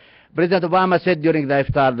clarify. President Obama said during the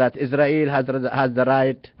iftar that Israel has the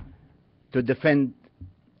right to defend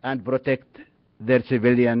and protect their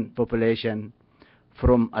civilian population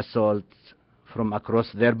from assaults from across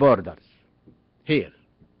their borders. Here,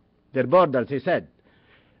 their borders, he said.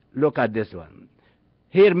 Look at this one.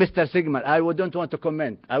 Here, Mr. Sigmund, I don't want to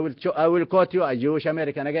comment. I will quote you, a Jewish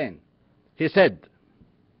American again. He said,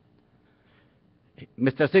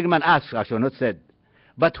 Mr. Sigmund asked, actually, not said,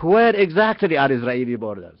 but where exactly are Israeli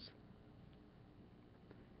borders?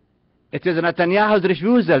 It is Netanyahu's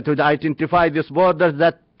refusal to identify these borders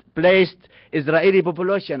that placed Israeli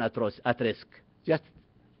population at risk. Just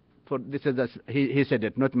for this is he said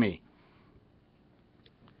it, not me.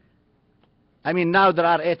 I mean, now there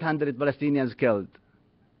are 800 Palestinians killed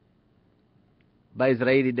by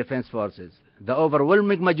Israeli defense forces. The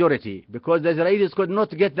overwhelming majority, because the Israelis could not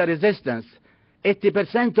get the resistance,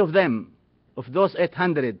 80% of them, of those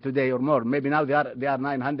 800 today or more, maybe now they are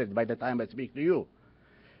 900 by the time I speak to you.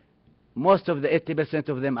 Most of the 80%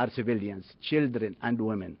 of them are civilians, children and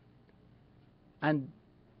women. And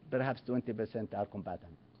perhaps 20% are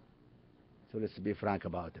combatants. So let's be frank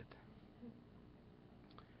about it.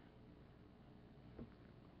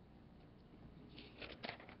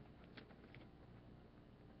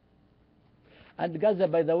 And Gaza,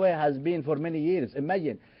 by the way, has been for many years.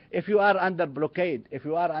 Imagine, if you are under blockade, if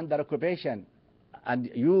you are under occupation, and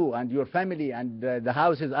you and your family and the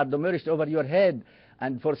houses are demolished over your head,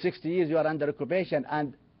 and for 60 years you are under occupation,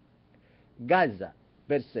 and Gaza,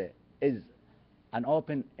 per se, is an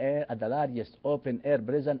open air, the largest open air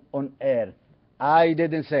prison on earth. I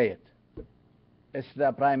didn't say it. It's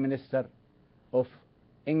the Prime Minister of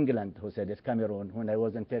England who said it, Cameroon, when I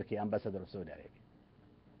was in Turkey, Ambassador of Saudi Arabia.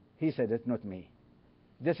 He said it, not me.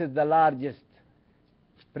 This is the largest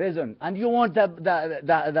prison. And you want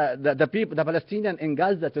the people, the Palestinians in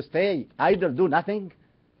Gaza to stay idle, do nothing?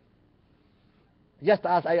 Just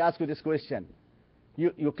as I ask you this question.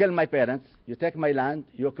 You kill my parents, you take my land,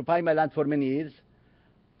 you occupy my land for many years,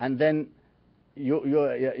 and then I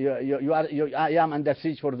am under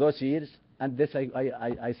siege for those years, and this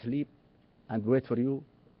I sleep and wait for you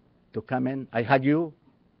to come in. I hug you.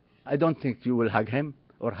 I don't think you will hug him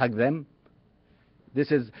or hug them.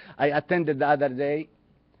 I attended the other day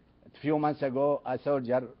few months ago, a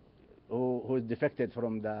soldier who defected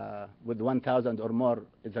from with 1,000 or more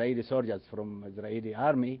Israeli soldiers from Israeli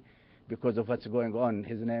army because of what's going on.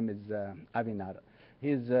 His name is Avinar.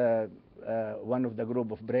 He's one of the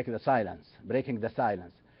group of breaking the silence.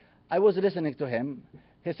 I was listening to him.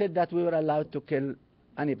 He said that we were allowed to kill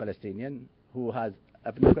any Palestinian who has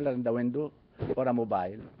a binocular in the window or a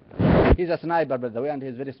mobile. He's a sniper, by the way, and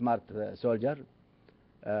he's a very smart soldier.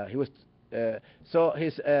 He was and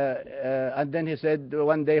then he said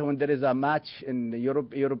one day when there is a match in the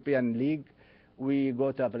European League, we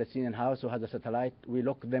go to a Palestinian house who has a satellite. We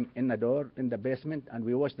lock them in the door in the basement, and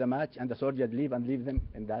we watch the match, and the soldiers leave and leave them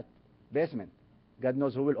in that basement. God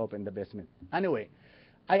knows who will open the basement. Anyway,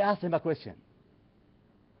 I asked him a question.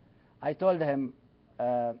 I told him,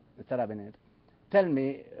 Mr. Abinir, tell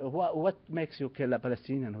me, what makes you kill a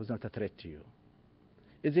Palestinian who's not a threat to you?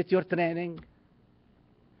 Is it your training?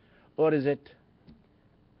 Or is it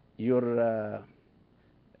your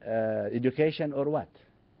education or what?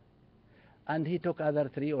 And he took other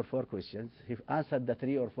 3 or 4 questions. He answered the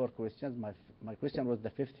 3 or 4 questions. My question was the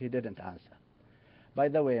 5th he didn't answer. By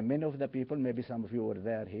the way, many of the people, maybe some of you were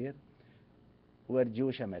there here, were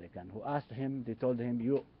Jewish American who asked him, they told him,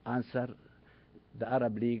 you answer the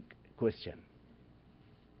Arab League question.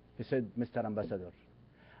 He said, Mr. Ambassador,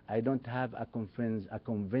 I don't have a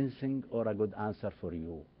convincing or a good answer for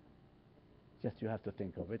you. Just you have to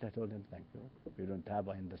think of it. I told him, thank you. If you don't have,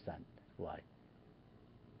 I understand why.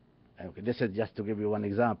 Okay, this is just to give you one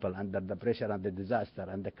example under the pressure and the disaster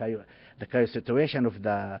and the chaos situation of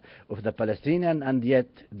the Palestinian, and yet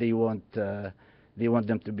they want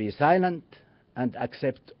them to be silent and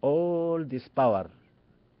accept all this power.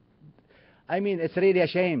 I mean, it's really a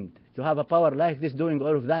shame to have a power like this doing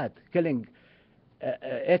all of that, killing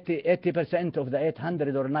 80% of the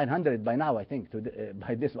 800 or 900 by now, I think,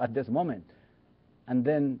 at this moment. And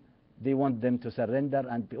then they want them to surrender.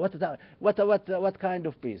 And what kind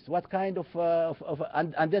of peace? What kind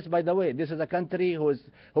and this, by the way, this is a country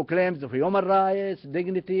who claims of human rights,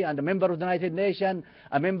 dignity, and a member of the United Nations,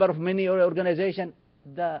 a member of many organizations.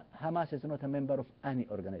 The Hamas is not a member of any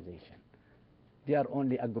organization. They are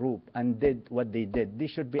only a group and did what they did. They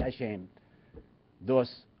should be ashamed,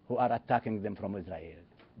 those who are attacking them from Israel,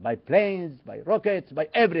 by planes, by rockets, by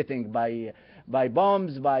everything, by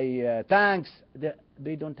bombs, by tanks.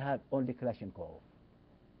 They don't have only Kalashnikov.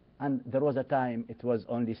 And there was a time it was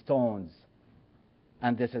only stones.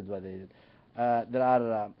 And this is what they did.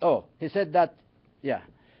 He said that, yeah.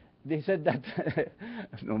 He said that,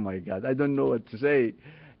 oh my God, I don't know what to say.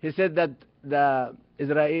 He said that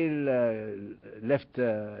Israel left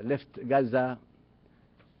Gaza,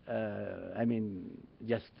 I mean,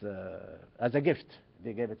 just as a gift.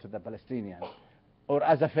 They gave it to the Palestinians. Or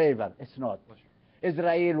as a favor. It's not.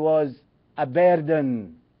 Israel was a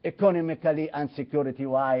burden economically and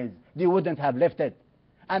security-wise. They wouldn't have left it.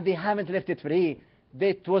 And they haven't left it free.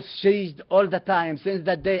 It was sieged all the time since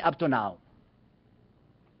that day up to now.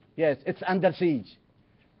 Yes, it's under siege.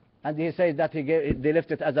 And he says that they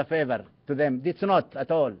left it as a favor to them. It's not at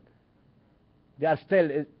all. They are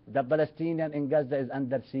still, the Palestinian in Gaza is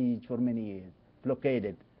under siege for many years,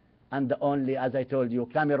 blockaded. And only, as I told you,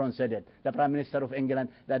 Cameron said it, the Prime Minister of England,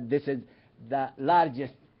 that this is the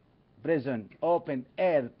largest prison, open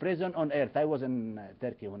air prison on earth. I was in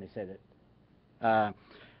Turkey when he said it.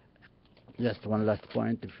 Just one last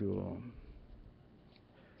point, if you...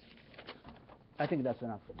 I think that's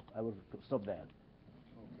enough. I will stop there.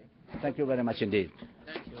 Okay. Thank you very much indeed.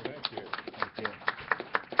 Thank you. Thank you. Thank you.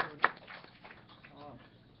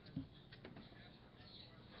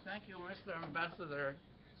 Thank you, Mr. Ambassador,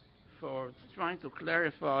 for trying to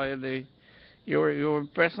clarify your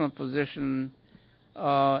personal position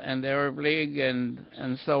and the Arab League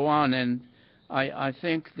and so on. And I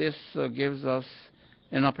think this gives us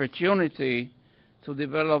an opportunity to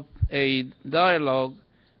develop a dialogue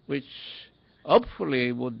which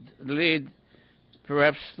hopefully would lead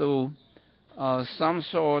perhaps to some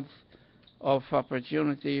sort of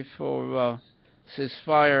opportunity for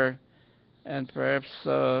ceasefire and perhaps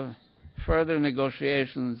further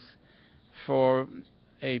negotiations for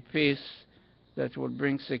a peace that would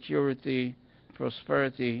bring security,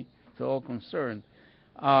 prosperity to all concerned.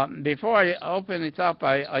 Before I open it up,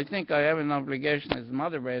 I think I have an obligation as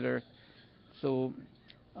moderator to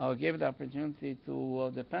give the opportunity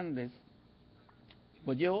to the panelists.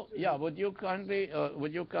 Would you kindly,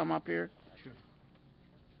 would you come up here? Sure.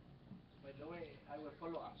 By the way, I will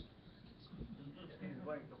follow up. He's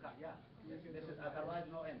going to come, yeah. This is otherwise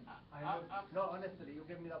no end. No, honestly, you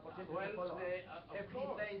give me the opportunity to follow up. If he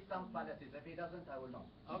says some policies, if he doesn't, I will know.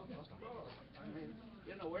 Okay, of course. I mean,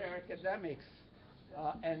 we're academics.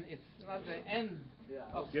 and it's not the end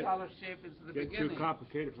of Get- scholarship, it's the Getting beginning. too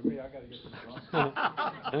complicated for me. I got to get some.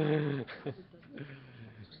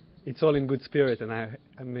 It's all in good spirit, and I'm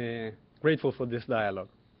grateful for this dialogue.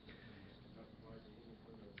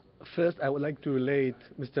 First, I would like to relate,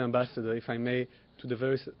 Mr. Ambassador, if I may, to the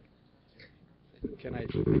very... Can I...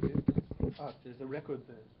 there's a record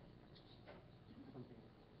there. Something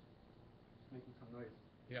making some noise.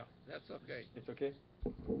 Yeah, that's okay. It's okay?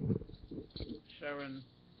 Sharon,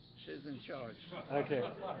 she's in charge. Okay.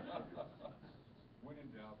 When in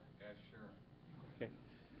doubt, ask Sharon. Okay.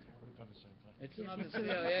 It's not the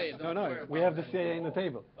CIA. No, Don't worry we about have the CIA in the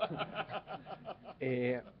table.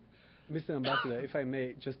 Mr. Ambassador, if I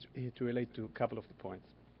may, just to relate to a couple of the points.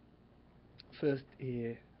 First,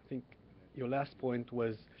 I think your last point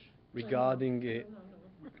was regarding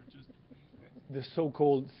the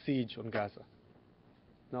so-called siege on Gaza.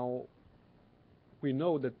 Now, we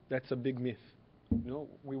know that that's a big myth. You know,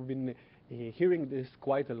 we've been hearing this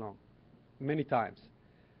quite along, many times.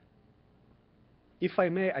 If I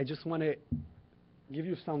may, I just want to give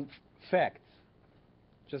you some facts,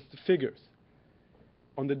 just figures.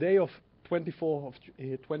 On the day of 24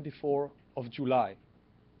 of July,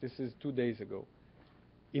 this is 2 days ago,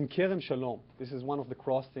 in Kerem Shalom, this is one of the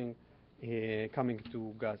crossing coming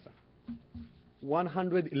to Gaza,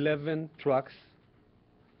 111 trucks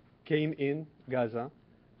came in Gaza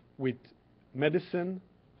with medicine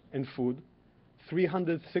and food,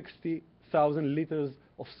 360,000 liters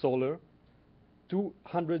of solar,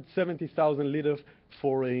 270,000 liters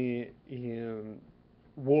for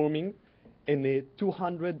warming, and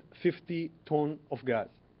 250 ton of gas.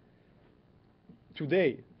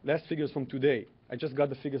 Today, last figures from today, I just got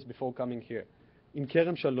the figures before coming here. In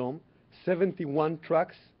Kerem Shalom, 71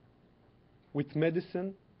 trucks with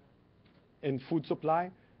medicine and food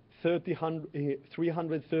supply,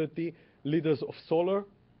 330 liters of solar,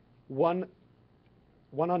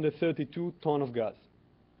 132 ton of gas.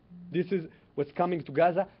 This is what's coming to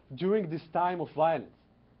Gaza during this time of violence.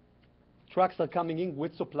 Trucks are coming in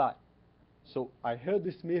with supply. So I heard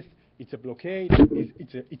this myth, it's a blockade,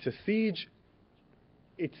 it's a siege.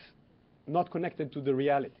 It's not connected to the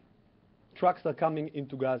reality. Trucks are coming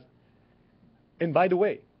into Gaza. And by the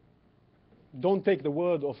way, don't take the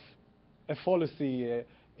word of a policy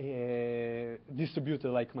distributor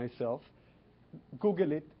like myself.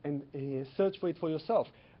 Google it and search for it for yourself.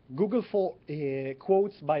 Google for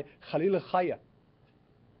quotes by Khalil al-Khaya,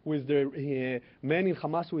 who is the man in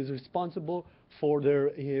Hamas who is responsible for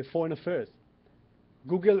their foreign affairs.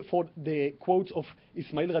 Google for the quotes of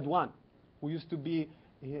Ismail Radwan, who used to be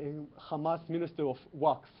Hamas Minister of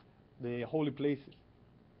Waqf, the holy places.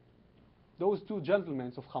 Those two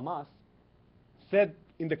gentlemen of Hamas said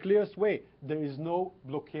in the clearest way, there is no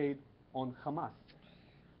blockade on Hamas.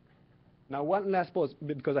 Now, one last pause,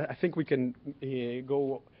 because I think we can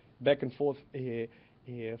go back and forth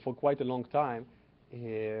for quite a long time.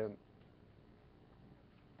 You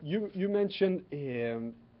mentioned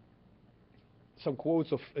some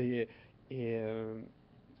quotes of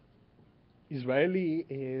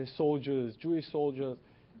Israeli soldiers, Jewish soldiers.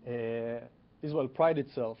 Israel pride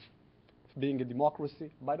itself being a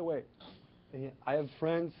democracy. By the way, I have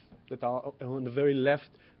friends that are on the very left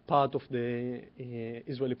part of the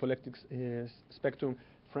Israeli politics spectrum,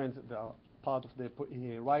 friends that are part of the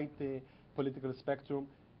right political spectrum.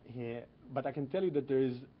 But I can tell you that there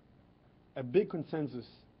is a big consensus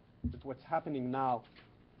that what's happening now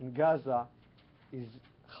in Gaza is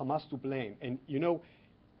Hamas to blame. And you know,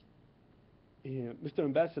 Mr.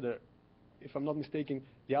 Ambassador, if I'm not mistaken,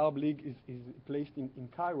 the Arab League is placed in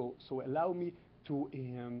Cairo, so allow me to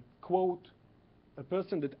quote a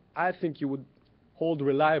person that I think you would hold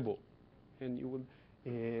reliable, and you would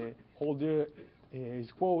hold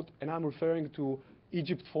his quote, and I'm referring to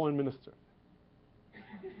Egypt's foreign minister.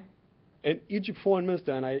 And Egypt foreign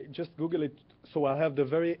minister, and I just Google it so I have the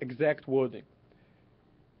very exact wording.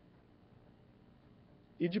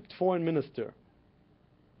 Egypt foreign minister,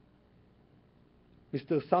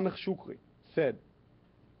 Mr. Sameh Shukri, said,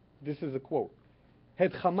 this is a quote,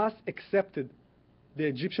 had Hamas accepted the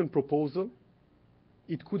Egyptian proposal,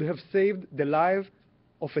 it could have saved the lives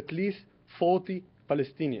of at least 40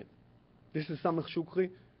 Palestinians. This is Sameh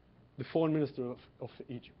Shukri, the foreign minister of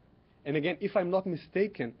Egypt. And again, if I'm not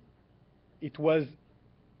mistaken, it was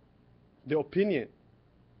the opinion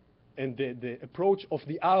and the approach of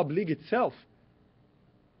the Arab League itself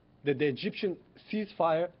that the Egyptian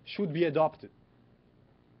ceasefire should be adopted.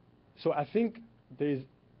 So I think there is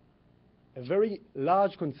a very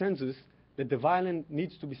large consensus that the violence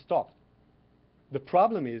needs to be stopped. The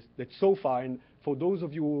problem is that so far, and for those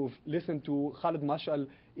of you who've listened to Khaled Mashal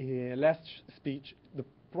last speech, the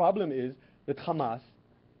problem is that Hamas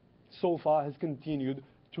so far has continued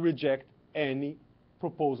to reject any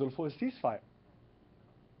proposal for a ceasefire.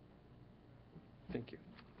 Thank you.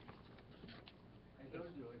 I told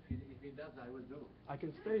you, if he does, I will do. I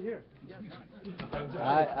can stay here.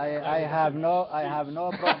 I have no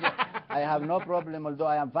problem. I have no problem, although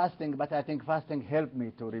I am fasting, but I think fasting helped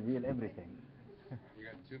me to reveal everything. You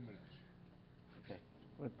got 2 minutes. Okay,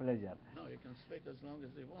 with pleasure. No, you can speak as long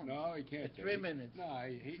as you want. No, he can't. 3 minutes. No,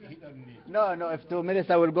 he doesn't need. No, if 2 minutes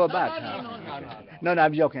I will go back. No,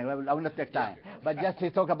 I'm joking. I will not take time. But just to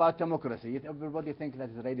talk about democracy. Everybody thinks that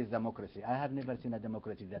Israel is democracy. I have never seen a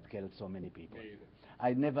democracy that killed so many people.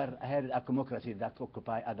 I never heard a democracy that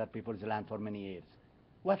occupy other people's land for many years.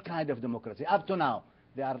 What kind of democracy? Up to now,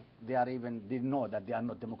 they know that they are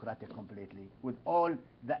not democratic completely. With all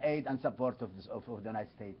the aid and support of the United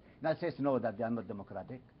States. United States know that they are not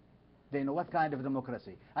democratic. They know what kind of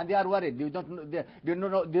democracy, and they are worried. They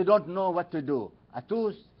don't know what to do. A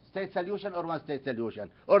two-state solution or one-state solution,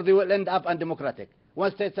 or they will end up undemocratic.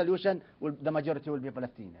 One-state solution, the majority will be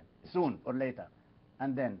Palestinian soon or later,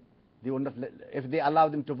 and then they will not. If they allow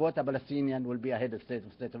them to vote, a Palestinian will be a head of state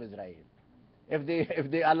of Israel. If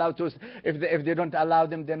they don't allow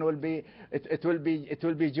them, then it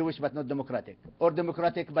will be Jewish but not democratic, or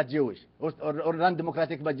democratic but Jewish, or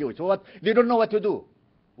non-democratic but Jewish. So what? They don't know what to do.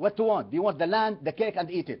 What to want? They want the land, the cake, and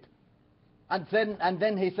eat it. And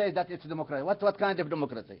then he says that it's democracy. What kind of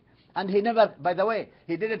democracy? And he never, by the way,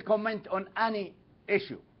 he didn't comment on any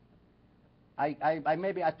issue. I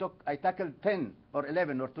tackled 10 or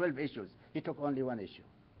 11 or 12 issues. He took only one issue.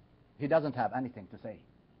 He doesn't have anything to say.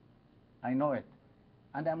 I know it.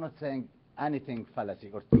 And I'm not saying anything fallacy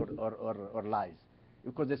or lies,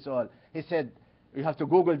 because it's all. He said, you have to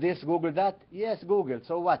Google this, Google that. Yes, Google.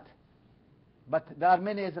 So what? But there are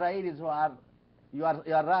many Israelis who are, you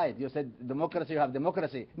are right. You said democracy, you have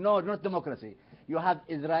democracy. No, not democracy. You have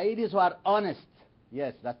Israelis who are honest.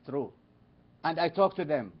 Yes, that's true. And I talk to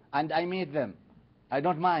them, and I meet them. I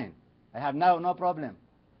don't mind. I have no problem.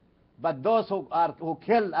 But those who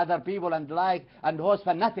kill other people and those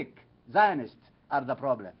fanatic Zionists are the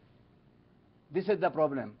problem. This is the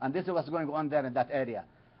problem, and this is what's going on there in that area.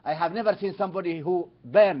 I have never seen somebody who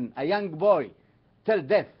burn a young boy till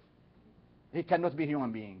death. He cannot be a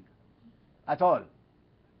human being at all.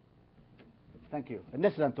 Thank you. In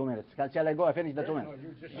less than 2 minutes. Shall I go? I finish the 2 minutes.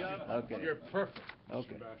 Okay. You're perfect, Mr.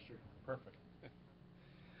 Okay. Ambassador. Perfect.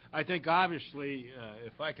 I think obviously,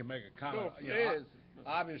 if I can make a comment,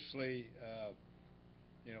 obviously,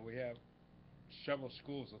 we have several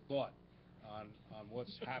schools of thought on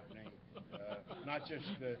what's happening, not just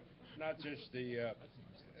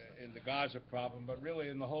in the Gaza problem, but really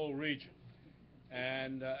in the whole region.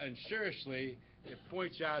 And seriously, it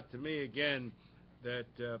points out to me again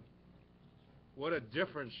that what a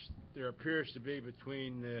difference there appears to be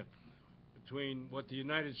between what the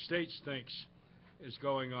United States thinks is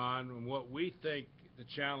going on and what we think the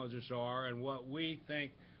challenges are and what we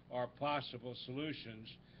think are possible solutions,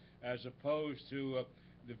 as opposed to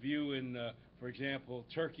the view in, for example,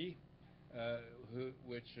 Turkey,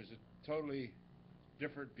 which is a totally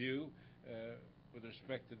different view with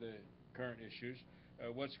respect to the current issues,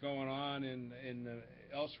 what's going on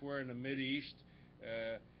elsewhere in the Mideast,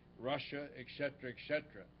 Russia, etc., etc.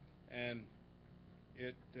 And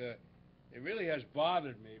it really has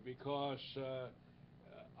bothered me because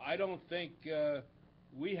I don't think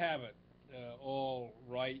we have it all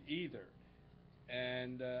right either,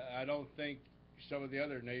 and I don't think some of the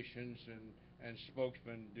other nations and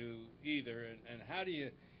spokesmen do either. And how do you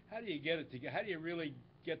get it together? How do you really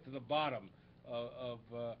get to the bottom of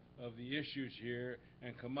the issues here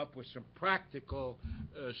and come up with some practical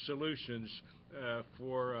solutions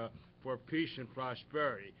for peace and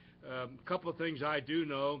prosperity? A couple of things I do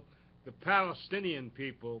know: the Palestinian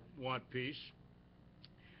people want peace.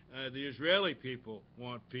 The Israeli people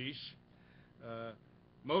want peace.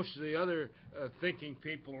 Most of the other thinking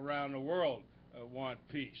people around the world want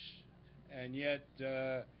peace, and yet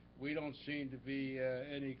we don't seem to be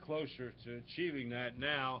any closer to achieving that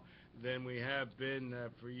now than we have been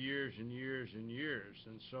for years and years and years.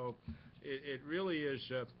 And so it really is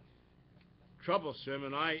troublesome,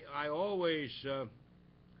 and I always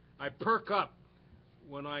I perk up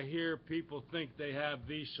when I hear people think they have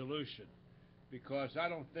the solution, because I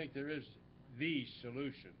don't think there is the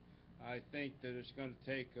solution. I think that it's going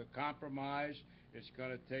to take a compromise. It's going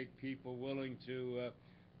to take people willing to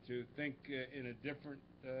think in a different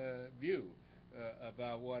view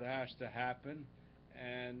about what has to happen.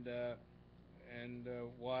 And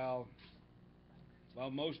while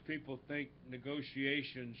most people think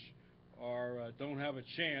negotiations don't have a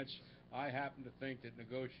chance, I happen to think that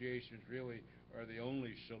negotiations really are the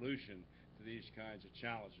only solution to these kinds of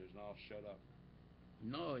challenges, and I'll shut up.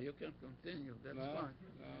 No, you can continue. That's No, fine.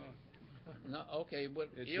 no. No, okay, but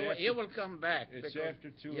It's you after- will come back. It's because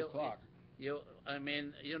after 2 you- o'clock. I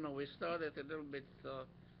mean, we started a little bit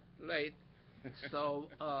late, so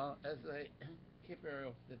as a keeper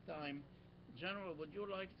of the time, General, would you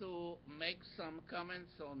like to make some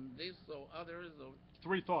comments on this or others? Or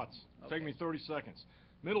 3 thoughts. Okay. Take me 30 seconds.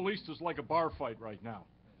 Middle East is like a bar fight right now.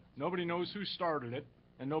 Nobody knows who started it,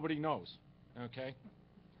 and nobody knows. Okay?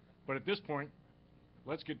 But at this point,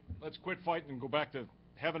 let's quit fighting and go back to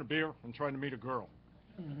having a beer and trying to meet a girl.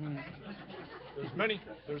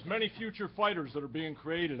 There's many future fighters that are being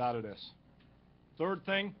created out of this. Third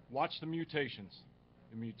thing, watch the mutations.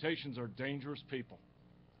 The mutations are dangerous people.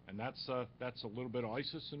 And that's a little bit of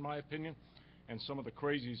ISIS, in my opinion, and some of the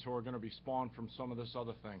crazies who are going to be spawned from some of this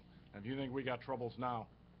other thing. And if you think we got troubles now,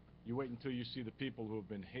 you wait until you see the people who have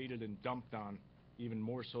been hated and dumped on, even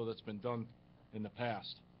more so that's been done in the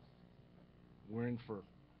past. We're in for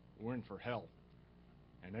hell.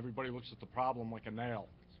 And everybody looks at the problem like a nail.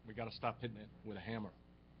 We got to stop hitting it with a hammer,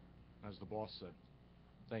 as the boss said.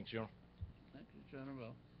 Thanks, Joe. thank you,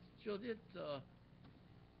 General. Judith,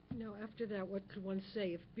 After that, what could one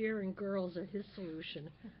say? If beer and girls are his solution,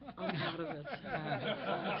 I'm out of it.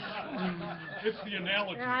 It's the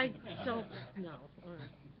analogy. I don't know.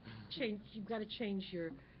 You've got to change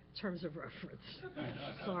your terms of reference.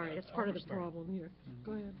 Sorry, it's part of the problem here.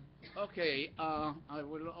 Go ahead. okay, I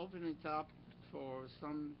will open it up for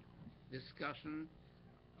some discussion.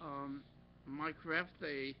 Mike Kraft,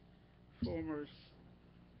 a former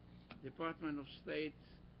Department of State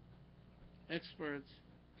expert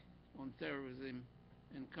on terrorism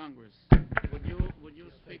in Congress. Would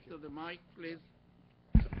you speak to the mic, please?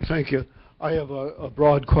 Thank you. I have a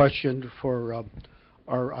broad question for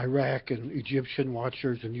our Iraq and Egyptian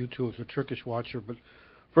watchers, and you too as a Turkish watcher. But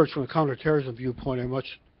first, from a counterterrorism viewpoint,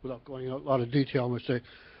 without going into a lot of detail, I must say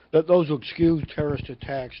that those who excuse terrorist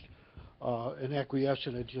attacks and acquiesce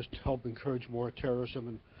in it just help encourage more terrorism,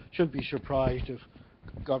 and shouldn't be surprised if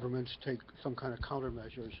governments take some kind of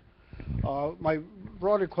countermeasures. My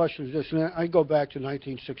broader question is this, and I go back to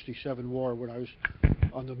 1967 war when I was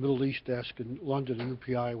on the Middle East desk in London at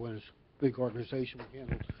UPI when it's a big organization we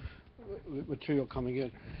handled material coming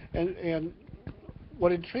in. And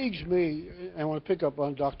what intrigues me, and I want to pick up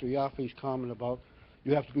on Dr. Yaffe's comment about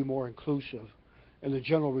you have to be more inclusive, and the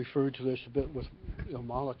General referred to this a bit with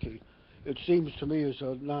Maliki. It seems to me as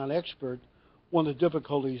a non-expert, one of the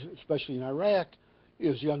difficulties, especially in Iraq,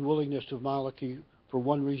 is the unwillingness of Maliki for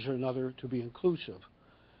one reason or another to be inclusive.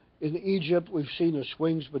 In Egypt, we've seen the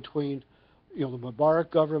swings between the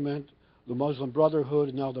Mubarak government, the Muslim Brotherhood,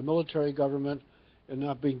 and now the military government, and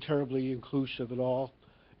not being terribly inclusive at all.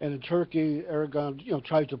 And in Turkey, Erdogan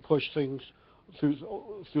tried to push things through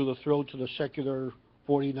the throat to the secular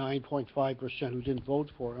 49.5% who didn't vote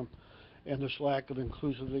for him, and this lack of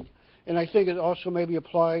inclusivity. And I think it also maybe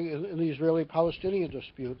apply in the Israeli-Palestinian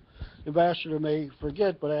dispute. Ambassador may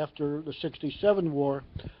forget, but after the '67 war,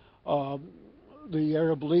 the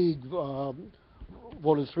Arab League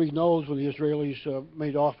voted 3 noes when the Israelis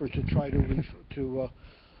made offers to try to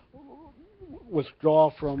withdraw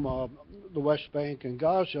from the West Bank and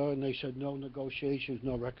Gaza, and they said no negotiations,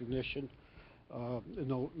 no recognition,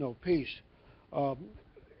 no peace.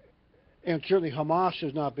 And certainly Hamas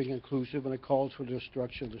is not being inclusive, and it calls for the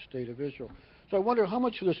destruction of the State of Israel. So I wonder how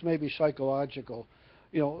much of this may be psychological.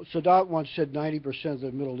 Sadat once said 90% of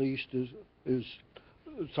the Middle East is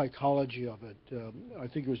psychology of it. I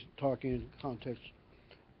think he was talking in context,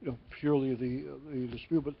 purely of the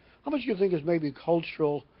dispute. But how much do you think is maybe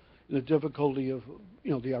cultural in the difficulty of,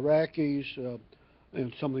 the Iraqis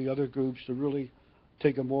and some of the other groups to really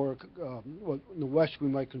take a more, what in the West we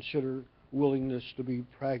might consider willingness to be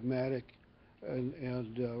pragmatic and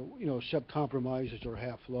accept compromises or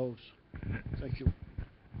half loaves. Thank you.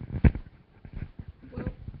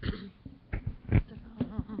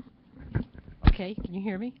 Okay, can you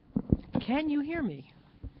hear me? Can you hear me?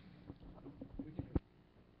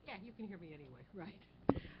 Yeah, you can hear me anyway, right.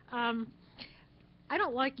 I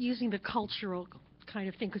don't like using the cultural kind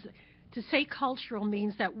of thing, because to say cultural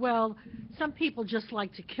means that, well, some people just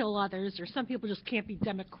like to kill others, or some people just can't be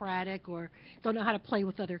democratic, or don't know how to play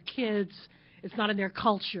with other kids. It's not in their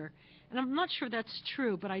culture. And I'm not sure that's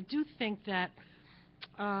true, but I do think that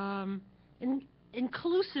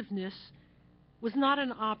inclusiveness was not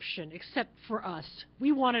an option except for us.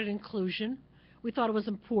 We wanted inclusion. We thought it was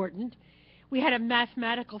important. We had a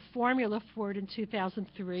mathematical formula for it in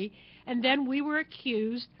 2003, and then we were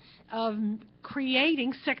accused of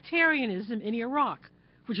creating sectarianism in Iraq,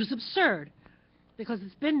 which was absurd because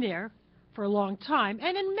it's been there for a long time,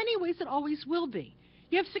 and in many ways it always will be.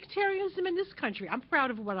 You have sectarianism in this country. I'm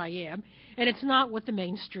proud of what I am, and it's not what the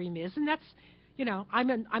mainstream is, and that's, you know, I'm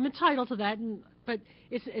entitled to that, but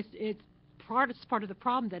it's part of the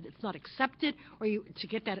problem that it's not accepted, or to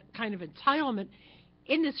get that kind of entitlement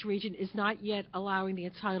in this region is not yet allowing the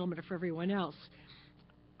entitlement for everyone else.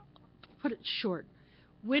 Put it short.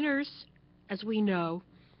 Winners, as we know,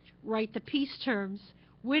 write the peace terms.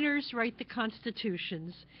 Winners write the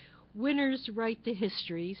constitutions. Winners write the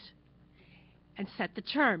histories and set the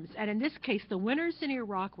terms. And in this case, the winners in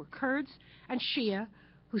Iraq were Kurds and Shia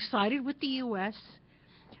who sided with the U.S.,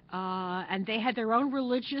 and they had their own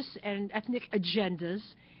religious and ethnic agendas.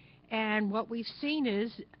 And what we've seen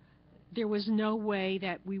is there was no way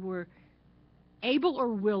that we were able or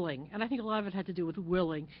willing, and I think a lot of it had to do with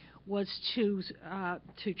willing, was to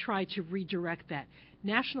try to redirect that.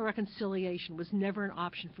 National reconciliation was never an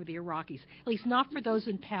option for the Iraqis, at least not for those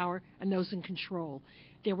in power and those in control.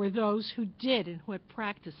 There were those who did and who had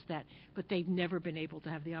practiced that, but they've never been able to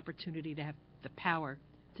have the opportunity to have the power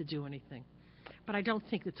to do anything. But I don't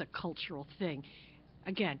think it's a cultural thing.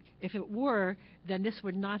 Again, if it were, then this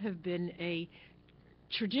would not have been a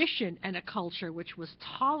tradition and a culture which was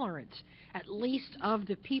tolerant, at least of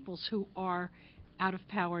the peoples who are out of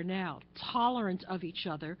power now, tolerant of each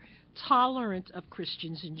other, tolerant of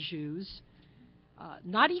Christians and Jews.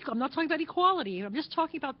 Not equal. I'm not talking about equality. I'm just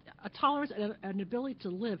talking about a tolerance and an ability to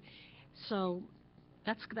live. So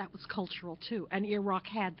that was cultural too, and Iraq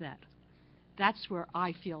had that. That's where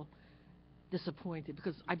I feel disappointed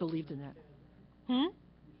because I believed in that.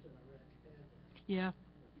 Yeah.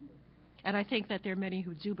 And I think that there are many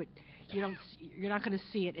who do, but you're not going to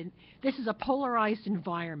see it. And this is a polarized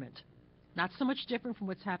environment, not so much different from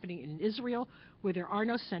what's happening in Israel, where there are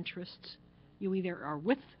no centrists. You either are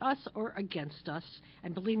with us or against us.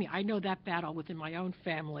 And believe me, I know that battle within my own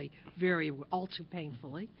family all too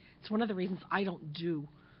painfully. It's one of the reasons I don't do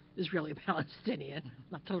Israeli-Palestinian.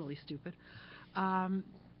 Not totally stupid.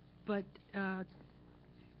 But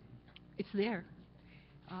it's there.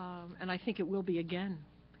 And I think it will be again.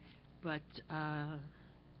 But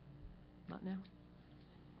not now.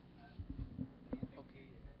 Okay.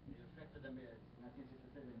 The effect of the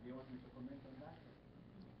 1967, do you want me to comment on that?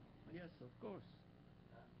 Yes, of course.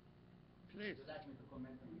 Please. Would you like me to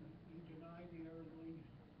comment on that? You deny the Arab League's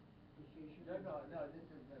position? No, this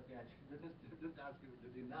is, okay, I didn't ask you to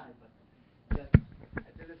deny, but just, I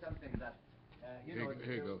tell you something that, you know,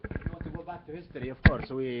 Here you go. if you want to go back to history, of course,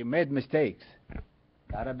 we made mistakes.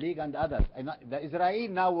 The Arab League and others. And the Israel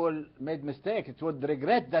now will made mistake. It would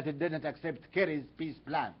regret that it didn't accept Kerry's peace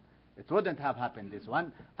plan. It wouldn't have happened, this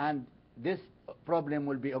one. And this problem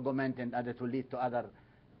will be augmented, and it will lead to other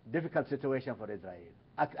difficult situation for Israel.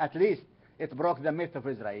 At least it broke the myth of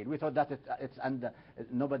Israel. We thought that it's under,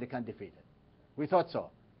 nobody can defeat it. We thought so.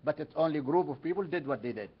 But it's only a group of people did what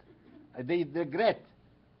they did. They regret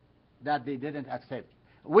that they didn't accept.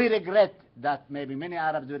 We regret that maybe many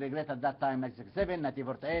Arabs will regret at that time, 1967,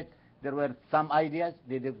 1948, there were some ideas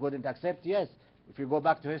they couldn't accept. Yes, if you go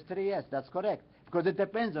back to history, yes, that's correct. Because it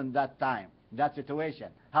depends on that time, that situation.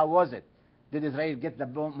 How was it? Did Israel get the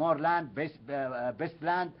more land, best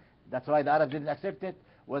land? That's why the Arabs didn't accept it.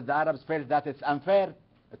 Was the Arabs felt that it's unfair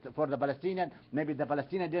for the Palestinian? Maybe the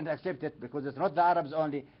Palestinian didn't accept it because it's not the Arabs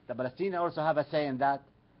only. The Palestinians also have a say in that.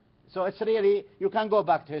 So it's really, you can go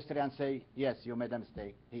back to history and say, yes, you made a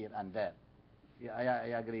mistake here and there. Yeah,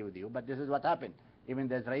 I agree with you. But this is what happened. Even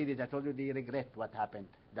the Israelis, I told you, they regret what happened,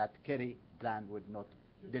 that Kerry plan did not.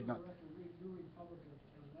 New Republican,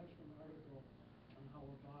 an excellent article on how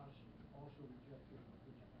Abbas also rejected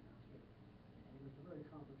it was very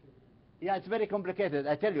complicated. Yeah, it's very complicated.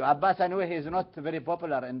 I tell you, Abbas, anyway, he is not very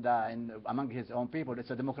popular among his own people.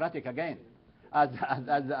 It's a democratic again. As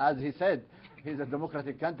he said, he's a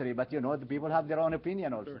democratic country, but you know, the people have their own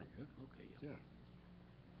opinion also. Okay,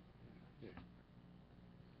 yeah.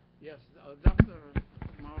 Yes, Dr.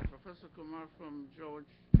 Kumar, Professor Kumar from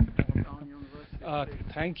Georgetown University.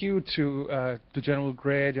 Thank you to General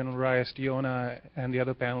Gray, General Reyes, Diona, and the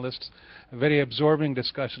other panelists. A very absorbing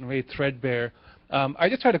discussion, very threadbare. I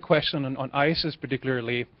just had a question on ISIS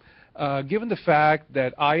particularly. Given the fact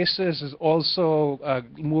that ISIS is also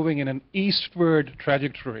moving in an eastward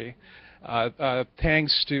trajectory,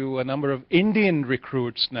 thanks to a number of Indian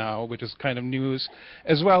recruits now, which is kind of news,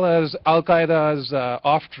 as well as Al-Qaeda's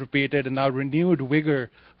oft-repeated and now renewed vigor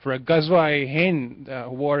for a Ghazwa-e-Hind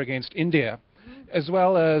war against India. as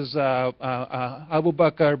well as Abu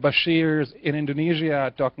Bakr Bashir in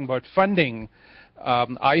Indonesia talking about funding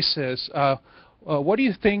ISIS. What do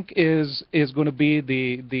you think is going to be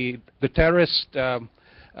the terrorist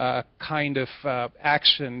kind of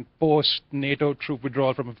action post-NATO troop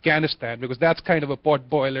withdrawal from Afghanistan? Because that's kind of a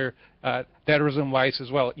potboiler terrorism-wise as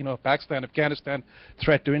well. You know, Pakistan, Afghanistan,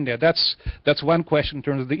 threat to India. That's one question in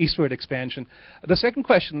terms of the eastward expansion. The second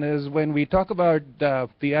question is when we talk about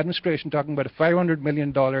the administration talking about a $500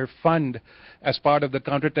 million fund as part of the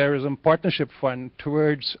counterterrorism partnership fund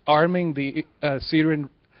towards arming the Syrian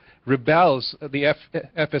rebels, the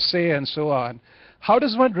FSA and so on. How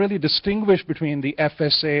does one really distinguish between the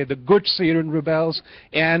FSA, the good Syrian rebels,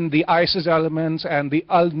 and the ISIS elements and the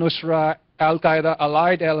al-Nusra, al-Qaeda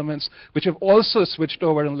allied elements, which have also switched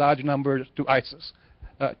over in large numbers to ISIS?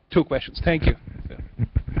 Two questions. Thank you.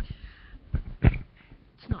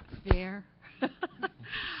 It's not fair.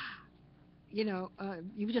 You know,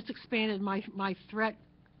 you've just expanded my threat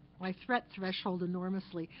threshold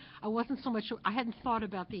enormously. I wasn't so much, I hadn't thought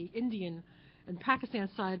about the Indian and Pakistan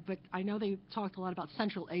side, but I know they talked a lot about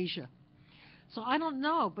Central Asia. So I don't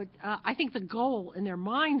know, but I think the goal in their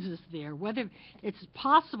minds is there. Whether it's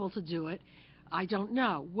possible to do it, I don't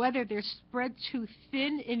know. Whether they're spread too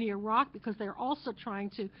thin in Iraq because they're also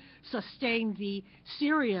trying to sustain the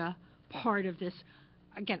Syria part of this,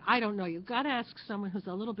 again, I don't know. You've got to ask someone who's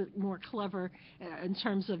a little bit more clever in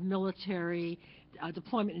terms of military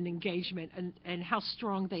deployment and engagement and how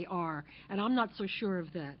strong they are. And I'm not so sure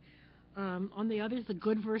of that. On the others, the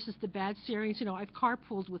good versus the bad Syrians, you know, I've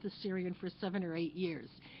carpooled with a Syrian for 7 or 8 years.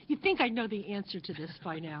 You'd think I'd know the answer to this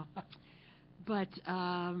by now. But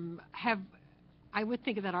I would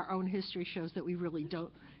think that our own history shows that we really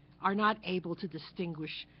are not able to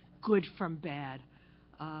distinguish good from bad.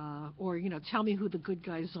 Or, you know, tell me who the good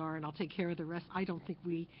guys are and I'll take care of the rest. I don't think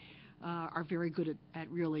we are very good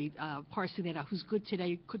at really parsing that out. Who's good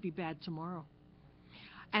today could be bad tomorrow.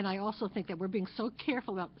 And I also think that we're being so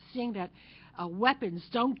careful about seeing that weapons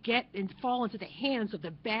don't get and fall into the hands of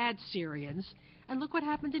the bad Syrians. And look what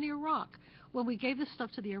happened in Iraq when we gave this stuff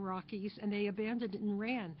to the Iraqis and they abandoned it and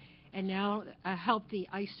ran. And now helped the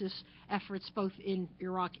ISIS efforts both in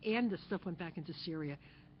Iraq and the stuff went back into Syria.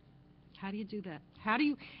 How do you do that? How do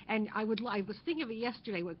you? And I was thinking of it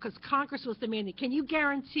yesterday because Congress was demanding. Can you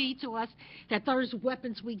guarantee to us that those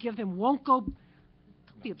weapons we give them won't go?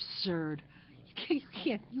 Don't be absurd. You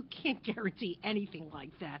can't guarantee anything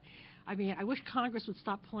like that. I mean, I wish Congress would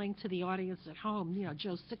stop playing to the audience at home. You know,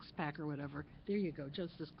 Joe's six-pack or whatever. There you go,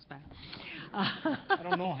 Joe's six-pack. I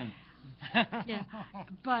don't know him. Yeah,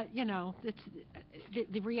 but you know,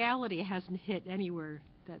 the reality hasn't hit anywhere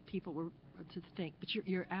that people were to think. But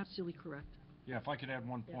you're absolutely correct. Yeah, if I could add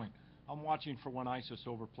one point, I'm watching for when ISIS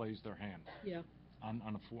overplays their hand. Yeah. On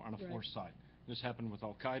a force side. This happened with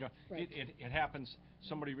Al-Qaeda. Right. It happens.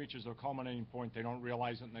 Somebody reaches their culminating point. They don't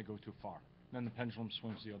realize it, and they go too far. Then the pendulum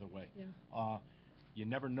swings the other way. Yeah. You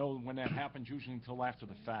never know when that happens, usually until after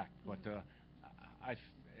the fact. But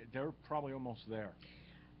they're probably almost there.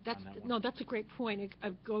 That's a great point.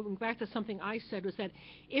 Going back to something I said was that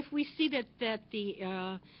if we see that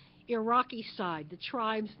the Iraqi side, the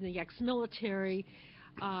tribes and the ex-military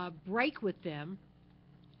break with them,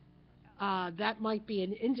 that might be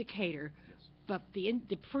an indicator. But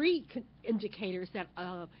the pre-indicator is that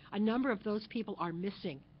a number of those people are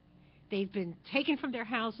missing. They've been taken from their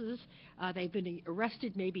houses. They've been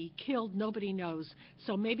arrested, maybe killed. Nobody knows.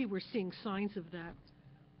 So maybe we're seeing signs of that.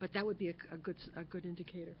 But that would be a good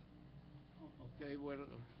indicator. Okay, we'll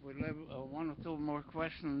have one or two more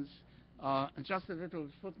questions. Just a little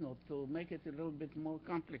footnote to make it a little bit more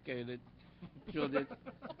complicated, Judith,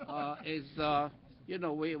 is, you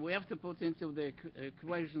know, we have to put into the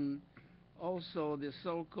equation also the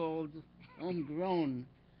so-called homegrown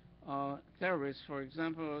terrorists, for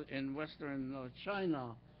example, in Western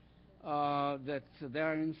China, that they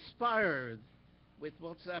are inspired with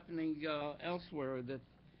what's happening elsewhere, that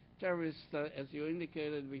terrorists, as you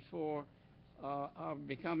indicated before, are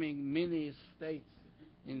becoming mini-states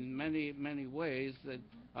in many ways. That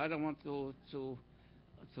I don't want to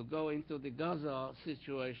go into the Gaza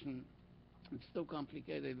situation. It's too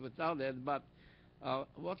complicated without that. But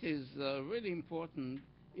what is really important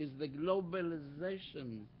is the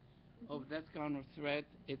globalization of that kind of threat.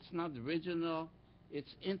 It's not regional,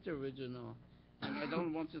 it's interregional. And I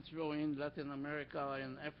don't want to throw in Latin America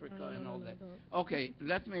and Africa and all that. Okay,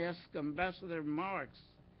 let me ask Ambassador Marks.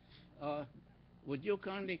 Would you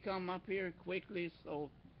kindly come up here quickly so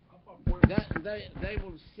that they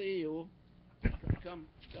will see you? Come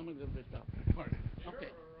a little bit up. Okay.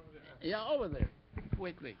 Yeah, over there,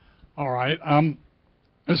 quickly. All right.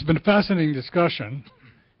 This has been a fascinating discussion,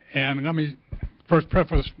 and let me first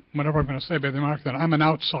preface whatever I'm going to say by the remark that I'm an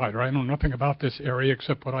outsider. I know nothing about this area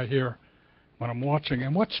except what I hear when I'm watching.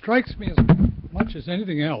 And what strikes me as much as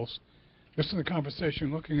anything else, just in the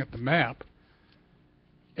conversation looking at the map,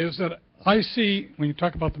 is that I see, when you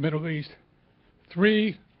talk about the Middle East,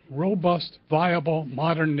 3 robust, viable,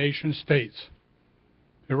 modern nation states: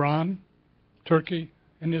 Iran, Turkey,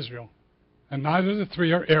 and Israel. And neither of the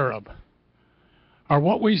 3 are Arab. Are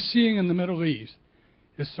what we're seeing in the Middle East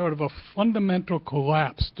is sort of a fundamental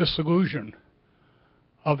collapse, dissolution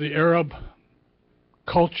of the Arab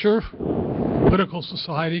culture, political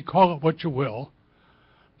society, call it what you will,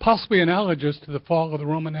 possibly analogous to the fall of the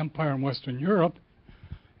Roman Empire in Western Europe.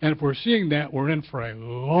 And if we're seeing that, we're in for a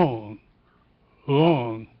long,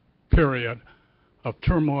 long period of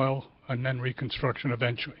turmoil and then reconstruction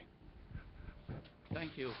eventually.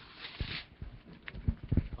 Thank you.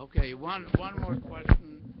 Okay, one more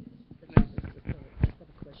question, please.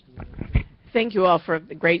 Thank you all for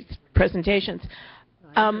the great presentations.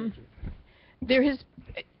 There has,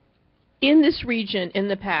 in this region in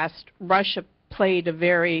the past, Russia played a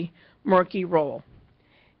very murky role.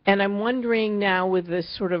 And I'm wondering now, with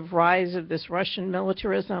this sort of rise of this Russian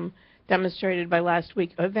militarism demonstrated by last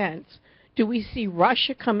week's events, do we see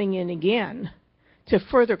Russia coming in again to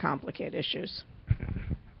further complicate issues?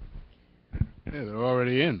 Yeah, they're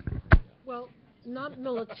already in. Well, not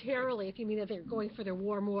militarily. If you mean that they're going for their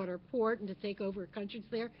warm water port and to take over countries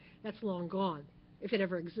there, that's long gone. If it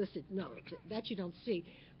ever existed, no, that you don't see.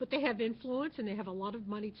 But they have influence and they have a lot of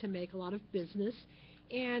money to make, a lot of business.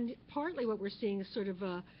 And partly what we're seeing is sort of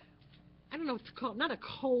a, I don't know what to call it, not a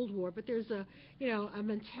Cold War, but there's a, a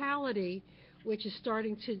mentality which is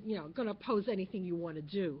starting to, going to oppose anything you want to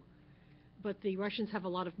do. But the Russians have a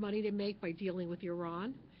lot of money to make by dealing with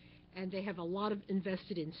Iran, and they have a lot of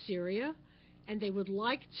invested in Syria, and they would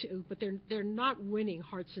like to, but they're not winning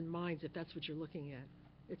hearts and minds, if that's what you're looking at.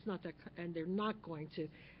 It's not that, and they're not going to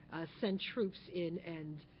send troops in,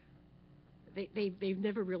 and they've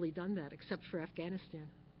never really done that except for Afghanistan.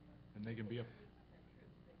 And they can be a...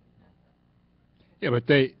 Yeah, but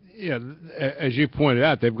as you pointed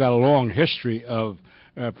out, they've got a long history of,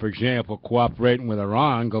 for example, cooperating with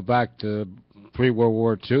Iran. Go back to pre-World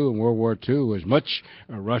War II, and World War II was much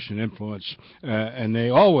Russian influence, and they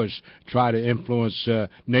always try to influence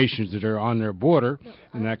nations that are on their border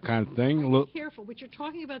and that kind of thing. Be careful. What you're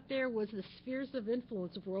talking about there was the spheres of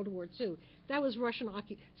influence of World War II. That was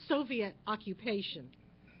Soviet occupation.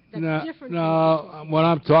 That's different. No, what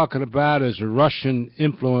I'm talking about is a Russian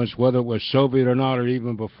influence, whether it was Soviet or not, or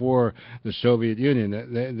even before the Soviet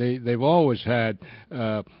Union. They've always had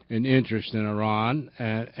an interest in Iran,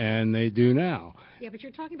 and they do now. Yeah, but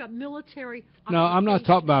you're talking about military. No, I'm not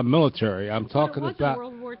talking about military. I'm talking about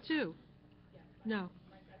World War II. No.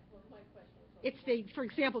 It's for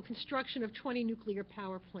example, construction of 20 nuclear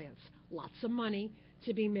power plants. Lots of money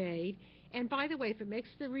to be made. And by the way, if it makes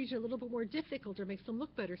the region a little bit more difficult or makes them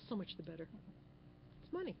look better, so much the better.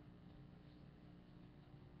 It's money.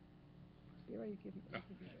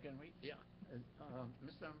 Can we? Yeah.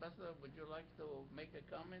 Mr. Ambassador, would you like to make a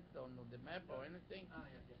comment on the map or anything?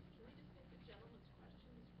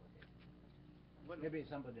 Maybe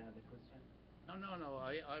somebody has a question. No.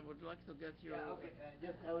 I would like to get your... Yeah, okay.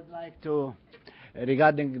 I would like to,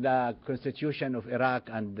 regarding the constitution of Iraq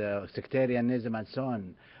and sectarianism and so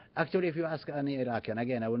on. Actually, if you ask any Iraqi, and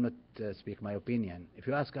again, I will not speak my opinion, if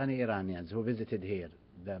you ask any Iranians who visited here,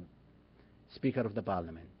 the Speaker of the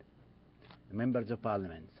Parliament, the members of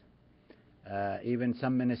Parliament, even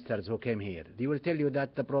some ministers who came here, they will tell you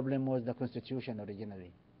that the problem was the constitution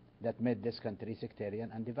originally that made this country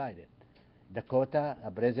sectarian and divided. The quota,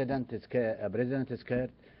 a president is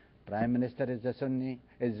Kurd, Prime Minister is a Sunni,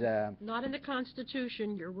 not in the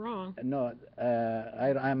Constitution. You're wrong. No,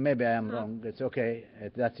 maybe I am wrong. It's okay.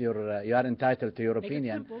 That's your. You are entitled to your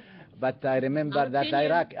opinion. But I remember that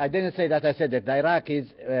Iraq. I didn't say that. I said that the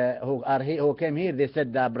Iraqis who came here, they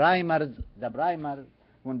said the primers,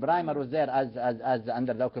 when Primer was there as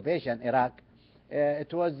under the occupation, Iraq.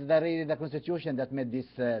 It was really the Constitution that made these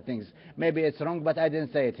things. Maybe it's wrong, but I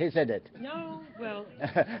didn't say it. He said it. No, well.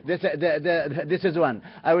 This is one.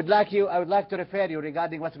 I would like to refer you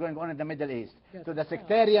regarding what's going on in the Middle East to the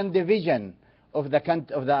sectarian division of the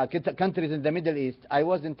countries in the Middle East. I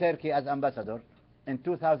was in Turkey as ambassador in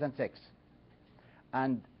 2006,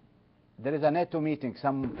 and there is a NATO meeting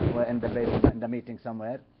somewhere in the meeting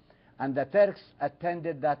somewhere, and the Turks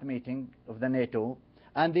attended that meeting of the NATO.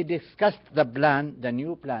 And they discussed the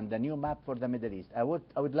new map for the Middle East. I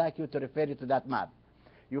would like you to refer you to that map.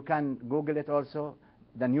 You can Google it also,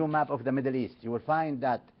 the new map of the Middle East. You will find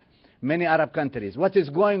that many Arab countries. What is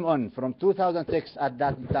going on from 2006 at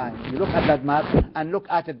that time? You look at that map and look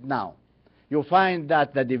at it now. You find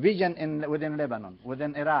that the division within Lebanon,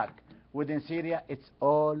 within Iraq, within Syria, it's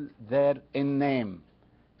all there in name.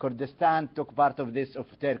 Kurdistan took part of this of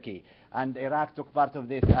Turkey, and Iraq took part of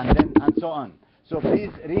this, and so on. So please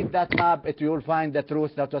read that map. You will find the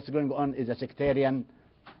truth that what's going on is a sectarian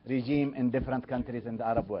regime in different countries in the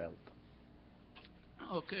Arab world.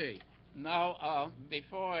 Okay. Now,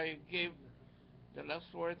 before I give the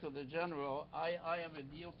last word to the general, I have a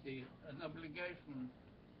duty, an obligation,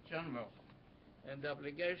 general. And the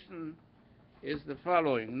obligation is the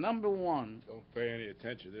following. Number one. Don't pay any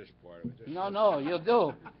attention to this part of it. No, you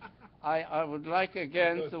do. I would like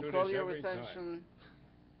again to call your attention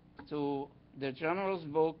to the general's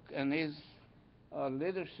book and his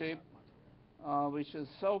leadership, which is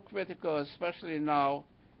so critical, especially now.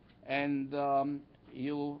 And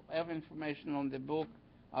you have information on the book.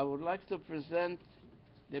 I would like to present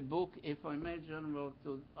the book, if I may, General,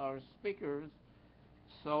 to our speakers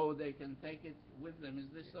so they can take it with them. Is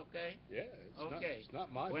this okay? Yeah, it's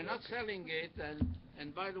not my We're book. not selling it,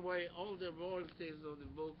 and by the way, all the royalties of the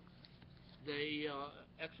book, they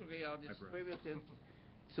actually are distributed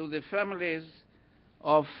to the families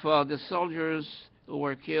of the soldiers who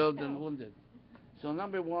were killed and wounded. So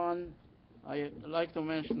number one, I'd like to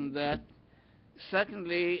mention that.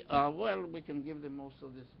 Secondly, well, we can give them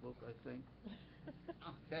also this book, I think.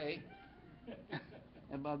 Okay.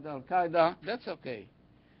 About Al-Qaeda, that's okay.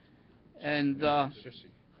 And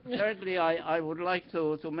thirdly, I would like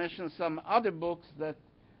to mention some other books that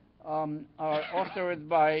are authored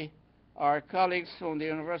by our colleagues from the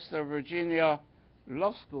University of Virginia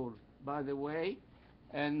Law School, by the way,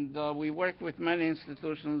 and we work with many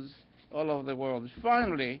institutions all over the world.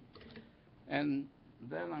 Finally, and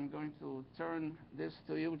then I'm going to turn this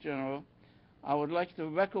to you, General, I would like to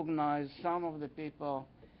recognize some of the people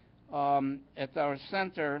at our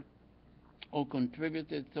center who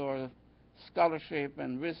contributed to our scholarship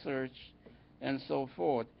and research and so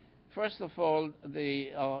forth. First of all,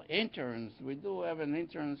 the interns. We do have an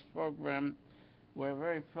interns program. We're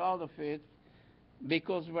very proud of it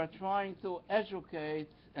because we're trying to educate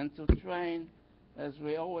and to train, as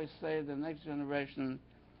we always say, the next generation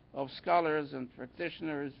of scholars and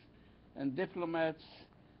practitioners and diplomats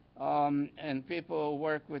and people who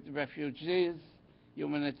work with refugees,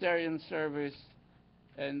 humanitarian service,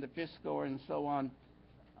 and the Peace Corps and so on.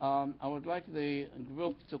 I would like the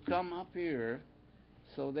group to come up here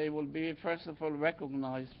so they will be, first of all,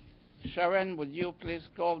 recognized. Sharon, would you please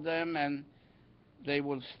call them and they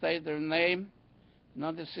will state their name,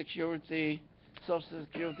 not the social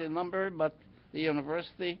security number, but the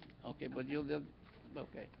university. Okay, but you did,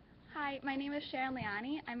 okay. Hi, my name is Sharon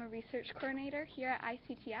Leani. I'm a research coordinator here at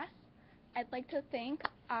ICTS. I'd like to thank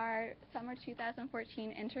our summer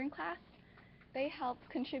 2014 intern class. They helped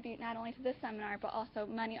contribute not only to this seminar, but also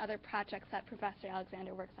many other projects that Professor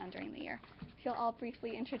Alexander works on during the year. If you'll all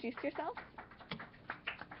briefly introduce yourselves.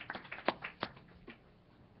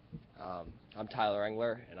 I'm Tyler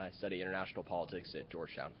Engler, and I study international politics at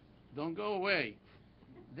Georgetown. Don't go away.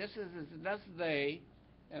 This is his last day,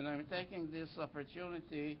 and I'm taking this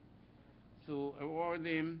opportunity to award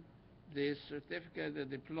him the certificate, the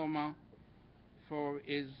diploma for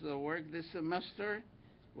his work this semester.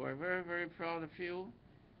 We're very, very proud of you,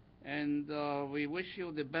 and we wish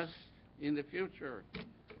you the best in the future.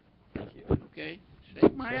 Thank you. Okay?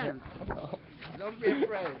 Shake my hand. Don't be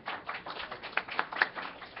afraid.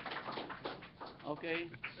 Okay?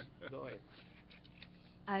 Go ahead.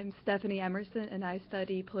 I'm Stephanie Emerson, and I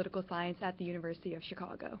study political science at the University of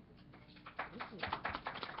Chicago.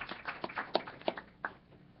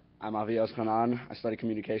 I'm Avios Khanan. I study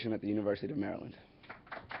communication at the University of Maryland.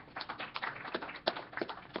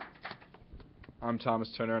 I'm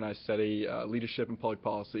Thomas Turner, and I study leadership and public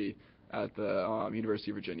policy at the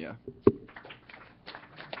University of Virginia.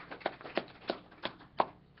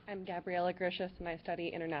 I'm Gabriella Grishas, and I study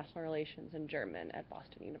international relations and German at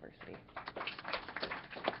Boston University.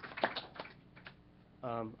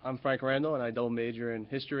 I'm Frank Randall, and I double major in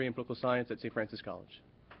history and political science at St. Francis College.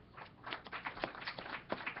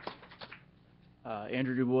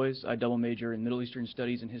 Andrew Du Bois. I double major in Middle Eastern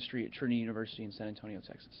Studies and History at Trinity University in San Antonio,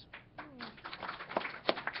 Texas.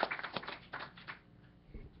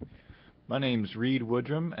 My name's Reed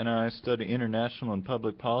Woodrum, and I study international and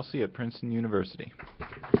public policy at Princeton University.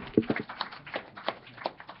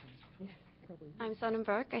 I'm Sonam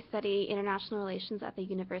Burke. I study international relations at the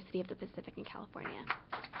University of the Pacific in California.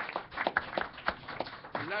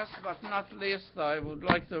 Last but not least, I would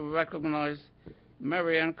like to recognize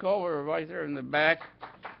Marianne Cover, right there in the back.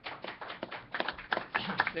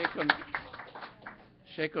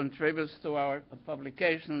 She contributes to our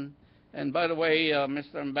publication. And by the way,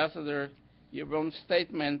 Mr. Ambassador, your own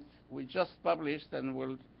statement we just published, and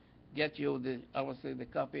we'll get you obviously the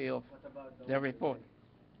copy of the report.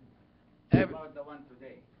 What about the one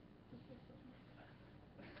today?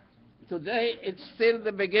 Today, it's still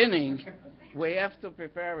the beginning. We have to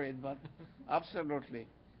prepare it, but absolutely,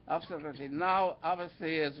 absolutely. Now,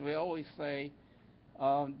 obviously, as we always say,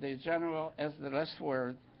 the General has the last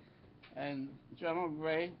word. And General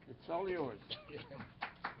Gray, it's all yours.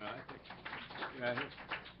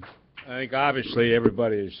 I think obviously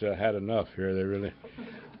everybody's had enough here. They really.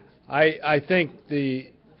 I think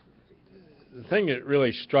the thing that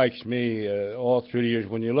really strikes me all through the years,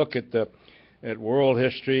 when you look at world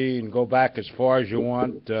history and go back as far as you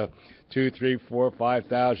want, 2, 3, 4,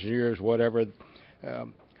 5,000 years, whatever.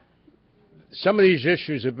 Some of these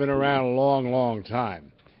issues have been around a long, long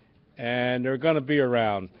time, and they're going to be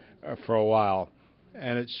around for a while.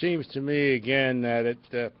 And it seems to me again that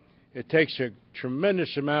it takes a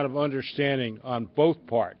tremendous amount of understanding on both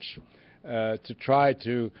parts to try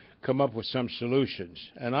to come up with some solutions.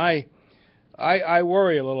 And I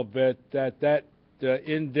worry a little bit that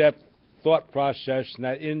in-depth thought process and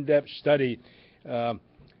that in-depth study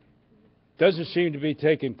doesn't seem to be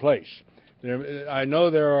taking place. I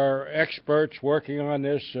know there are experts working on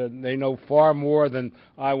this, and they know far more than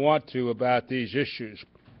I want to about these issues.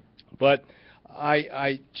 But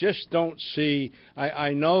I just don't see.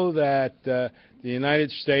 I know that the United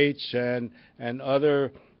States and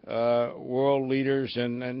other world leaders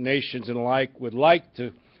and nations and alike would like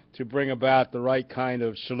to bring about the right kind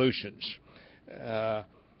of solutions.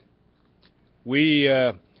 We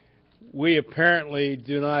apparently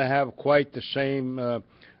do not have quite the same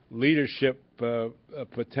leadership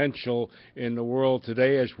potential in the world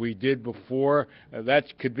today as we did before.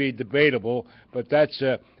 That could be debatable, but that's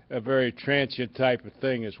a very transient type of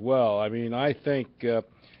thing as well. I mean, I think the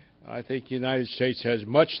United States has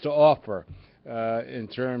much to offer in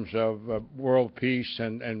terms of world peace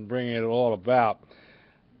and bringing it all about.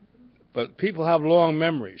 But people have long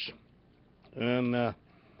memories, and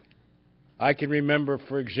I can remember,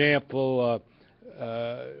 for example,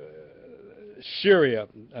 Syria,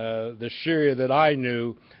 the Syria that I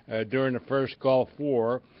knew during the first Gulf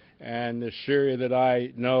War, and the Syria that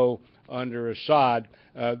I know under Assad.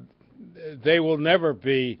 They will never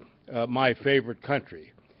be my favorite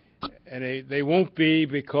country. And they won't be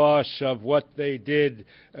because of what they did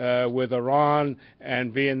with Iran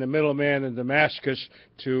and being the middleman in Damascus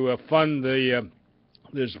to fund the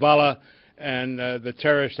Hezbollah and the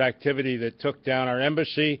terrorist activity that took down our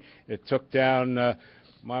embassy. It took down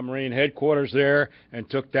my Marine headquarters there and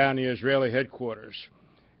took down the Israeli headquarters.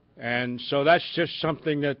 And so that's just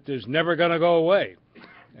something that is never going to go away.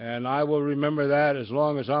 And I will remember that as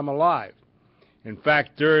long as I'm alive. In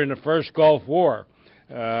fact, during the first Gulf War,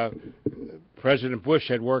 President Bush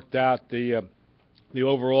had worked out the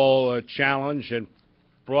overall challenge and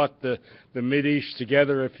brought the Mideast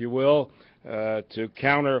together, if you will, to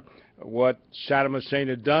counter what Saddam Hussein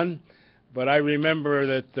had done. But I remember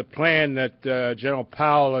that the plan that General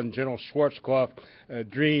Powell and General Schwarzkopf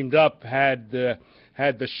dreamed up had the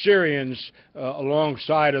Syrians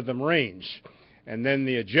alongside of the Marines, and then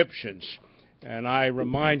the Egyptians. And I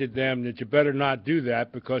reminded them that you better not do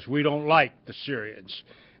that because we don't like the Syrians.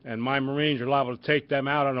 And my Marines are liable to take them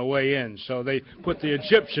out on the way in. So they put the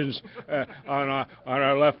Egyptians on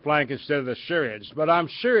our left flank instead of the Syrians. But I'm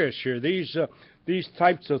serious here. These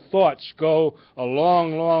types of thoughts go a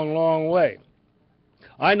long, long, long way.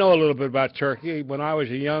 I know a little bit about Turkey. When I was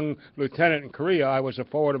a young lieutenant in Korea, I was a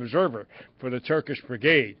forward observer for the Turkish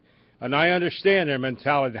Brigade. And I understand their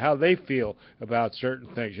mentality, how they feel about certain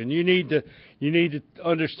things. And you need to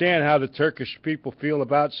understand how the Turkish people feel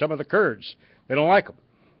about some of the Kurds. They don't like them.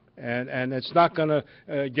 And it's not going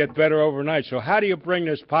to get better overnight. So how do you bring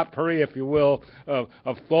this potpourri, if you will,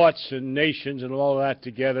 of thoughts and nations and all that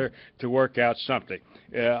together to work out something?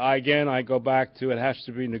 Again, I go back to it has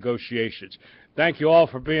to be negotiations. Thank you all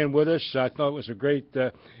for being with us. I thought it was a great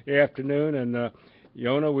afternoon. And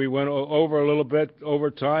Yonah, we went over a little bit over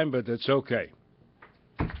time, but it's okay.